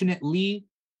Fortunate Lee.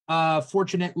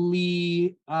 Mentioned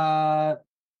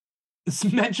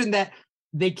that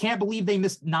they can't believe they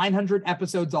missed 900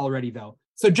 episodes already, though.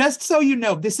 So just so you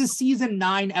know, this is season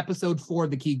 9, episode 4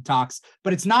 of the Keeg Talks,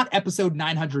 but it's not episode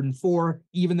 904,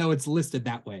 even though it's listed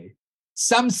that way.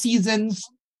 Some seasons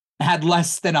had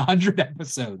less than 100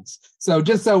 episodes. So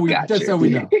just so we know.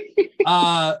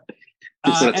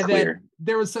 And then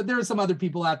there was some other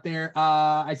people out there.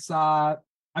 I saw.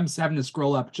 I'm just having to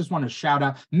scroll up. Just want to shout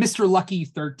out Mr. Lucky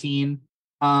 13,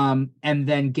 and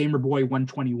then Gamerboy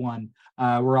 121.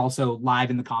 We're also live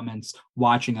in the comments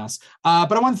watching us.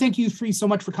 But I want to thank you three so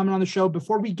much for coming on the show.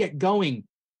 Before we get going,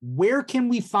 where can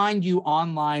we find you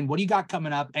online? What do you got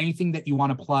coming up? Anything that you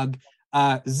want to plug?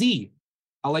 Z,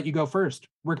 I'll let you go first.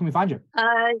 Where can we find you?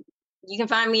 You can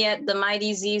find me at the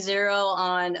Mighty Z0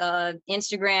 on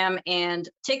Instagram and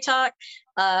TikTok.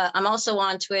 I'm also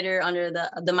on Twitter under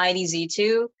the Mighty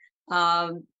Z2.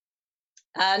 Nothing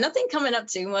coming up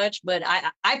too much, but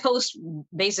I post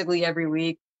basically every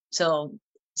week, so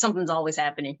something's always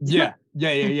happening. Yeah.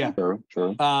 Sure.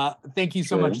 Thank you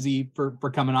so much, Z,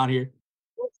 for coming on here.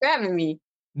 Thanks for having me.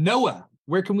 Noah,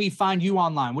 where can we find you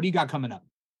online? What do you got coming up?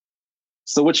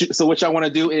 So what y'all want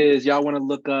to do is y'all want to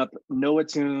look up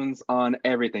Noahtoons on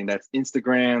everything. That's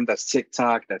Instagram, that's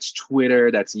TikTok, that's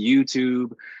Twitter, that's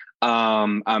YouTube.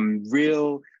 I'm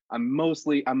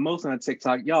mostly on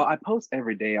TikTok. Y'all, I post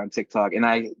every day on TikTok, and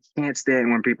I can't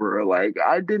stand when people are like,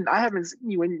 I haven't seen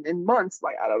you in months.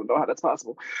 Like, I don't know how that's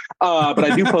possible. But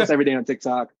I do post every day on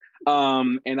TikTok.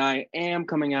 And I am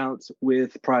coming out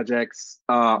with projects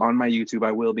on my YouTube.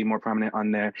 I will be more prominent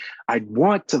on there. I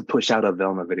want to push out a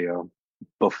Velma video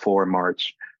before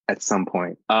March at some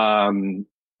point. So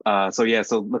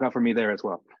look out for me there as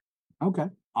well. Okay.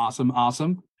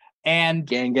 Awesome. And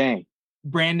gang.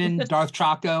 Brandon,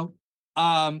 DarthChoco.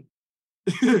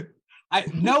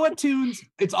 Noahtoons,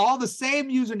 it's all the same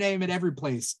username at every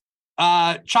place.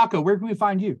 Choco, where can we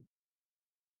find you?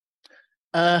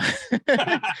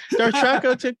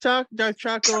 DarthChoco TikTok,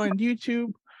 DarthChoco on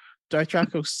YouTube,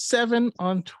 DarthChoco7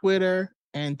 on Twitter,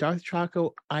 and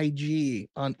DarthChoco IG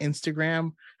on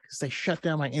Instagram, because they shut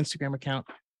down my Instagram account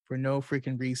for no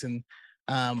freaking reason.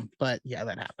 But yeah,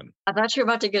 that happened. I thought you were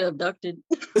about to get abducted.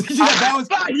 I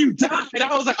thought you died.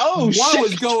 I was like, oh, what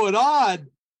was going on?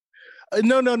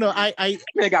 No. I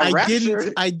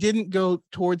didn't go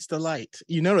towards the light.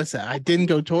 You notice that I didn't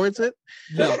go towards it.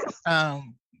 No.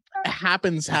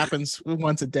 Happens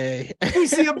once a day. You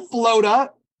see him float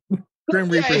up. Grim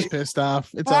Reaper's pissed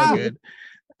off. It's all good.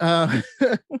 All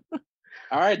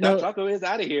right, DarthChoco is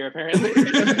out of here apparently.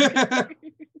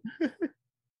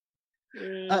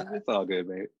 It's all good,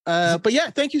 mate. But yeah,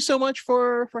 thank you so much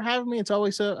for having me. It's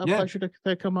always a pleasure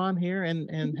to come on here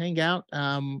and hang out.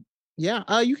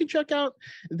 You can check out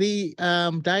the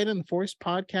Diet and the Forest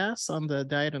podcast on the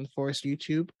Diet and the Forest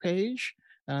YouTube page.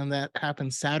 That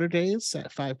happens Saturdays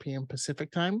at 5 p.m.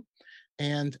 Pacific time.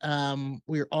 And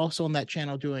we're also on that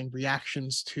channel doing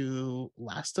reactions to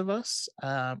Last of Us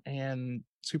and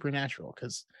Supernatural,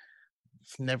 because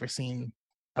I've never seen.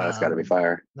 That's got to be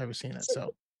fire. Never seen it.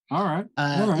 So. All right.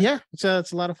 Yeah, so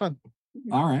it's a lot of fun.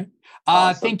 All right.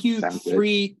 Awesome. Thank you.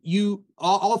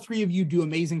 All three of you do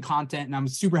amazing content, and I'm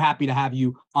super happy to have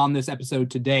you on this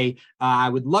episode today. I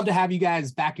would love to have you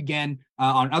guys back again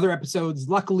on other episodes.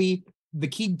 Luckily, the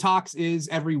Keeg Talks is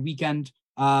every weekend.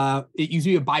 It used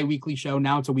to be a bi-weekly show.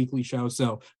 Now it's a weekly show.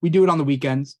 So we do it on the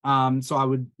weekends. So I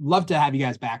would love to have you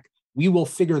guys back. We will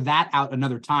figure that out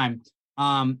another time.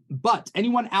 But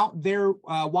anyone out there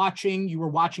watching, you were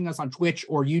watching us on Twitch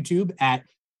or YouTube at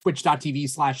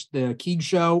twitch.tv/The Keeg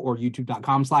Show or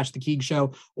youtube.com/The Keeg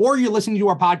Show, or you're listening to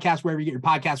our podcast wherever you get your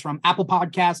podcasts from: Apple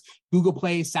Podcasts, Google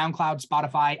Play, SoundCloud,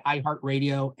 Spotify,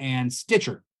 iHeartRadio, and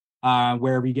Stitcher.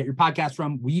 Wherever you get your podcast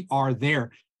from, we are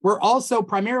there. We're also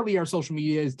primarily, our social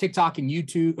media is TikTok and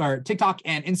YouTube, or TikTok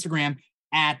and Instagram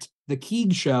at The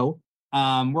Keeg Show.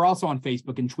 We're also on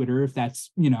Facebook and Twitter if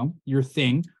that's, your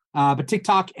thing. But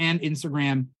TikTok and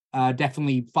Instagram,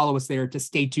 definitely follow us there to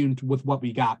stay tuned with what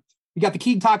we got. We got the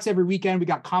Keeg Talks every weekend. We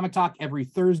got Comic Talk every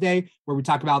Thursday, where we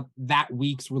talk about that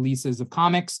week's releases of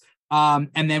comics. And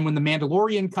then when The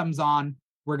Mandalorian comes on,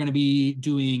 we're going to be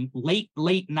doing late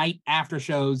night after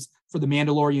shows for The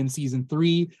Mandalorian season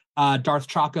 3.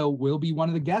 DarthChoco will be one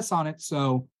of the guests on it.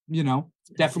 So,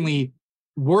 definitely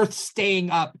worth staying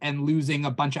up and losing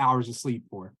a bunch of hours of sleep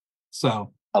for.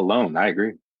 So alone, I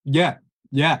agree. Yeah.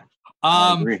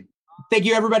 I agree. Thank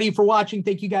you, everybody, for watching.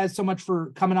 Thank you guys so much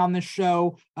for coming on this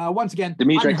show. Once again,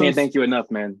 Dimithri, I can't thank you enough,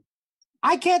 man.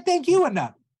 I can't thank you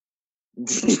enough.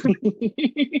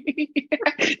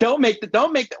 Don't make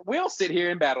the we'll sit here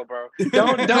and battle, bro.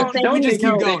 Don't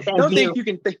think you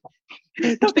can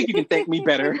thank me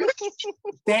better.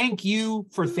 Thank you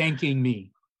for thanking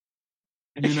me.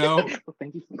 Thank you.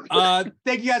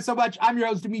 Thank you guys so much. I'm your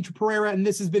host, Dimithri Perera, and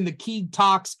this has been the Keeg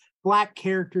Talks, Black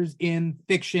Characters in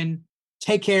Fiction.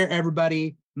 Take care,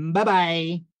 everybody.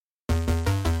 Bye-bye.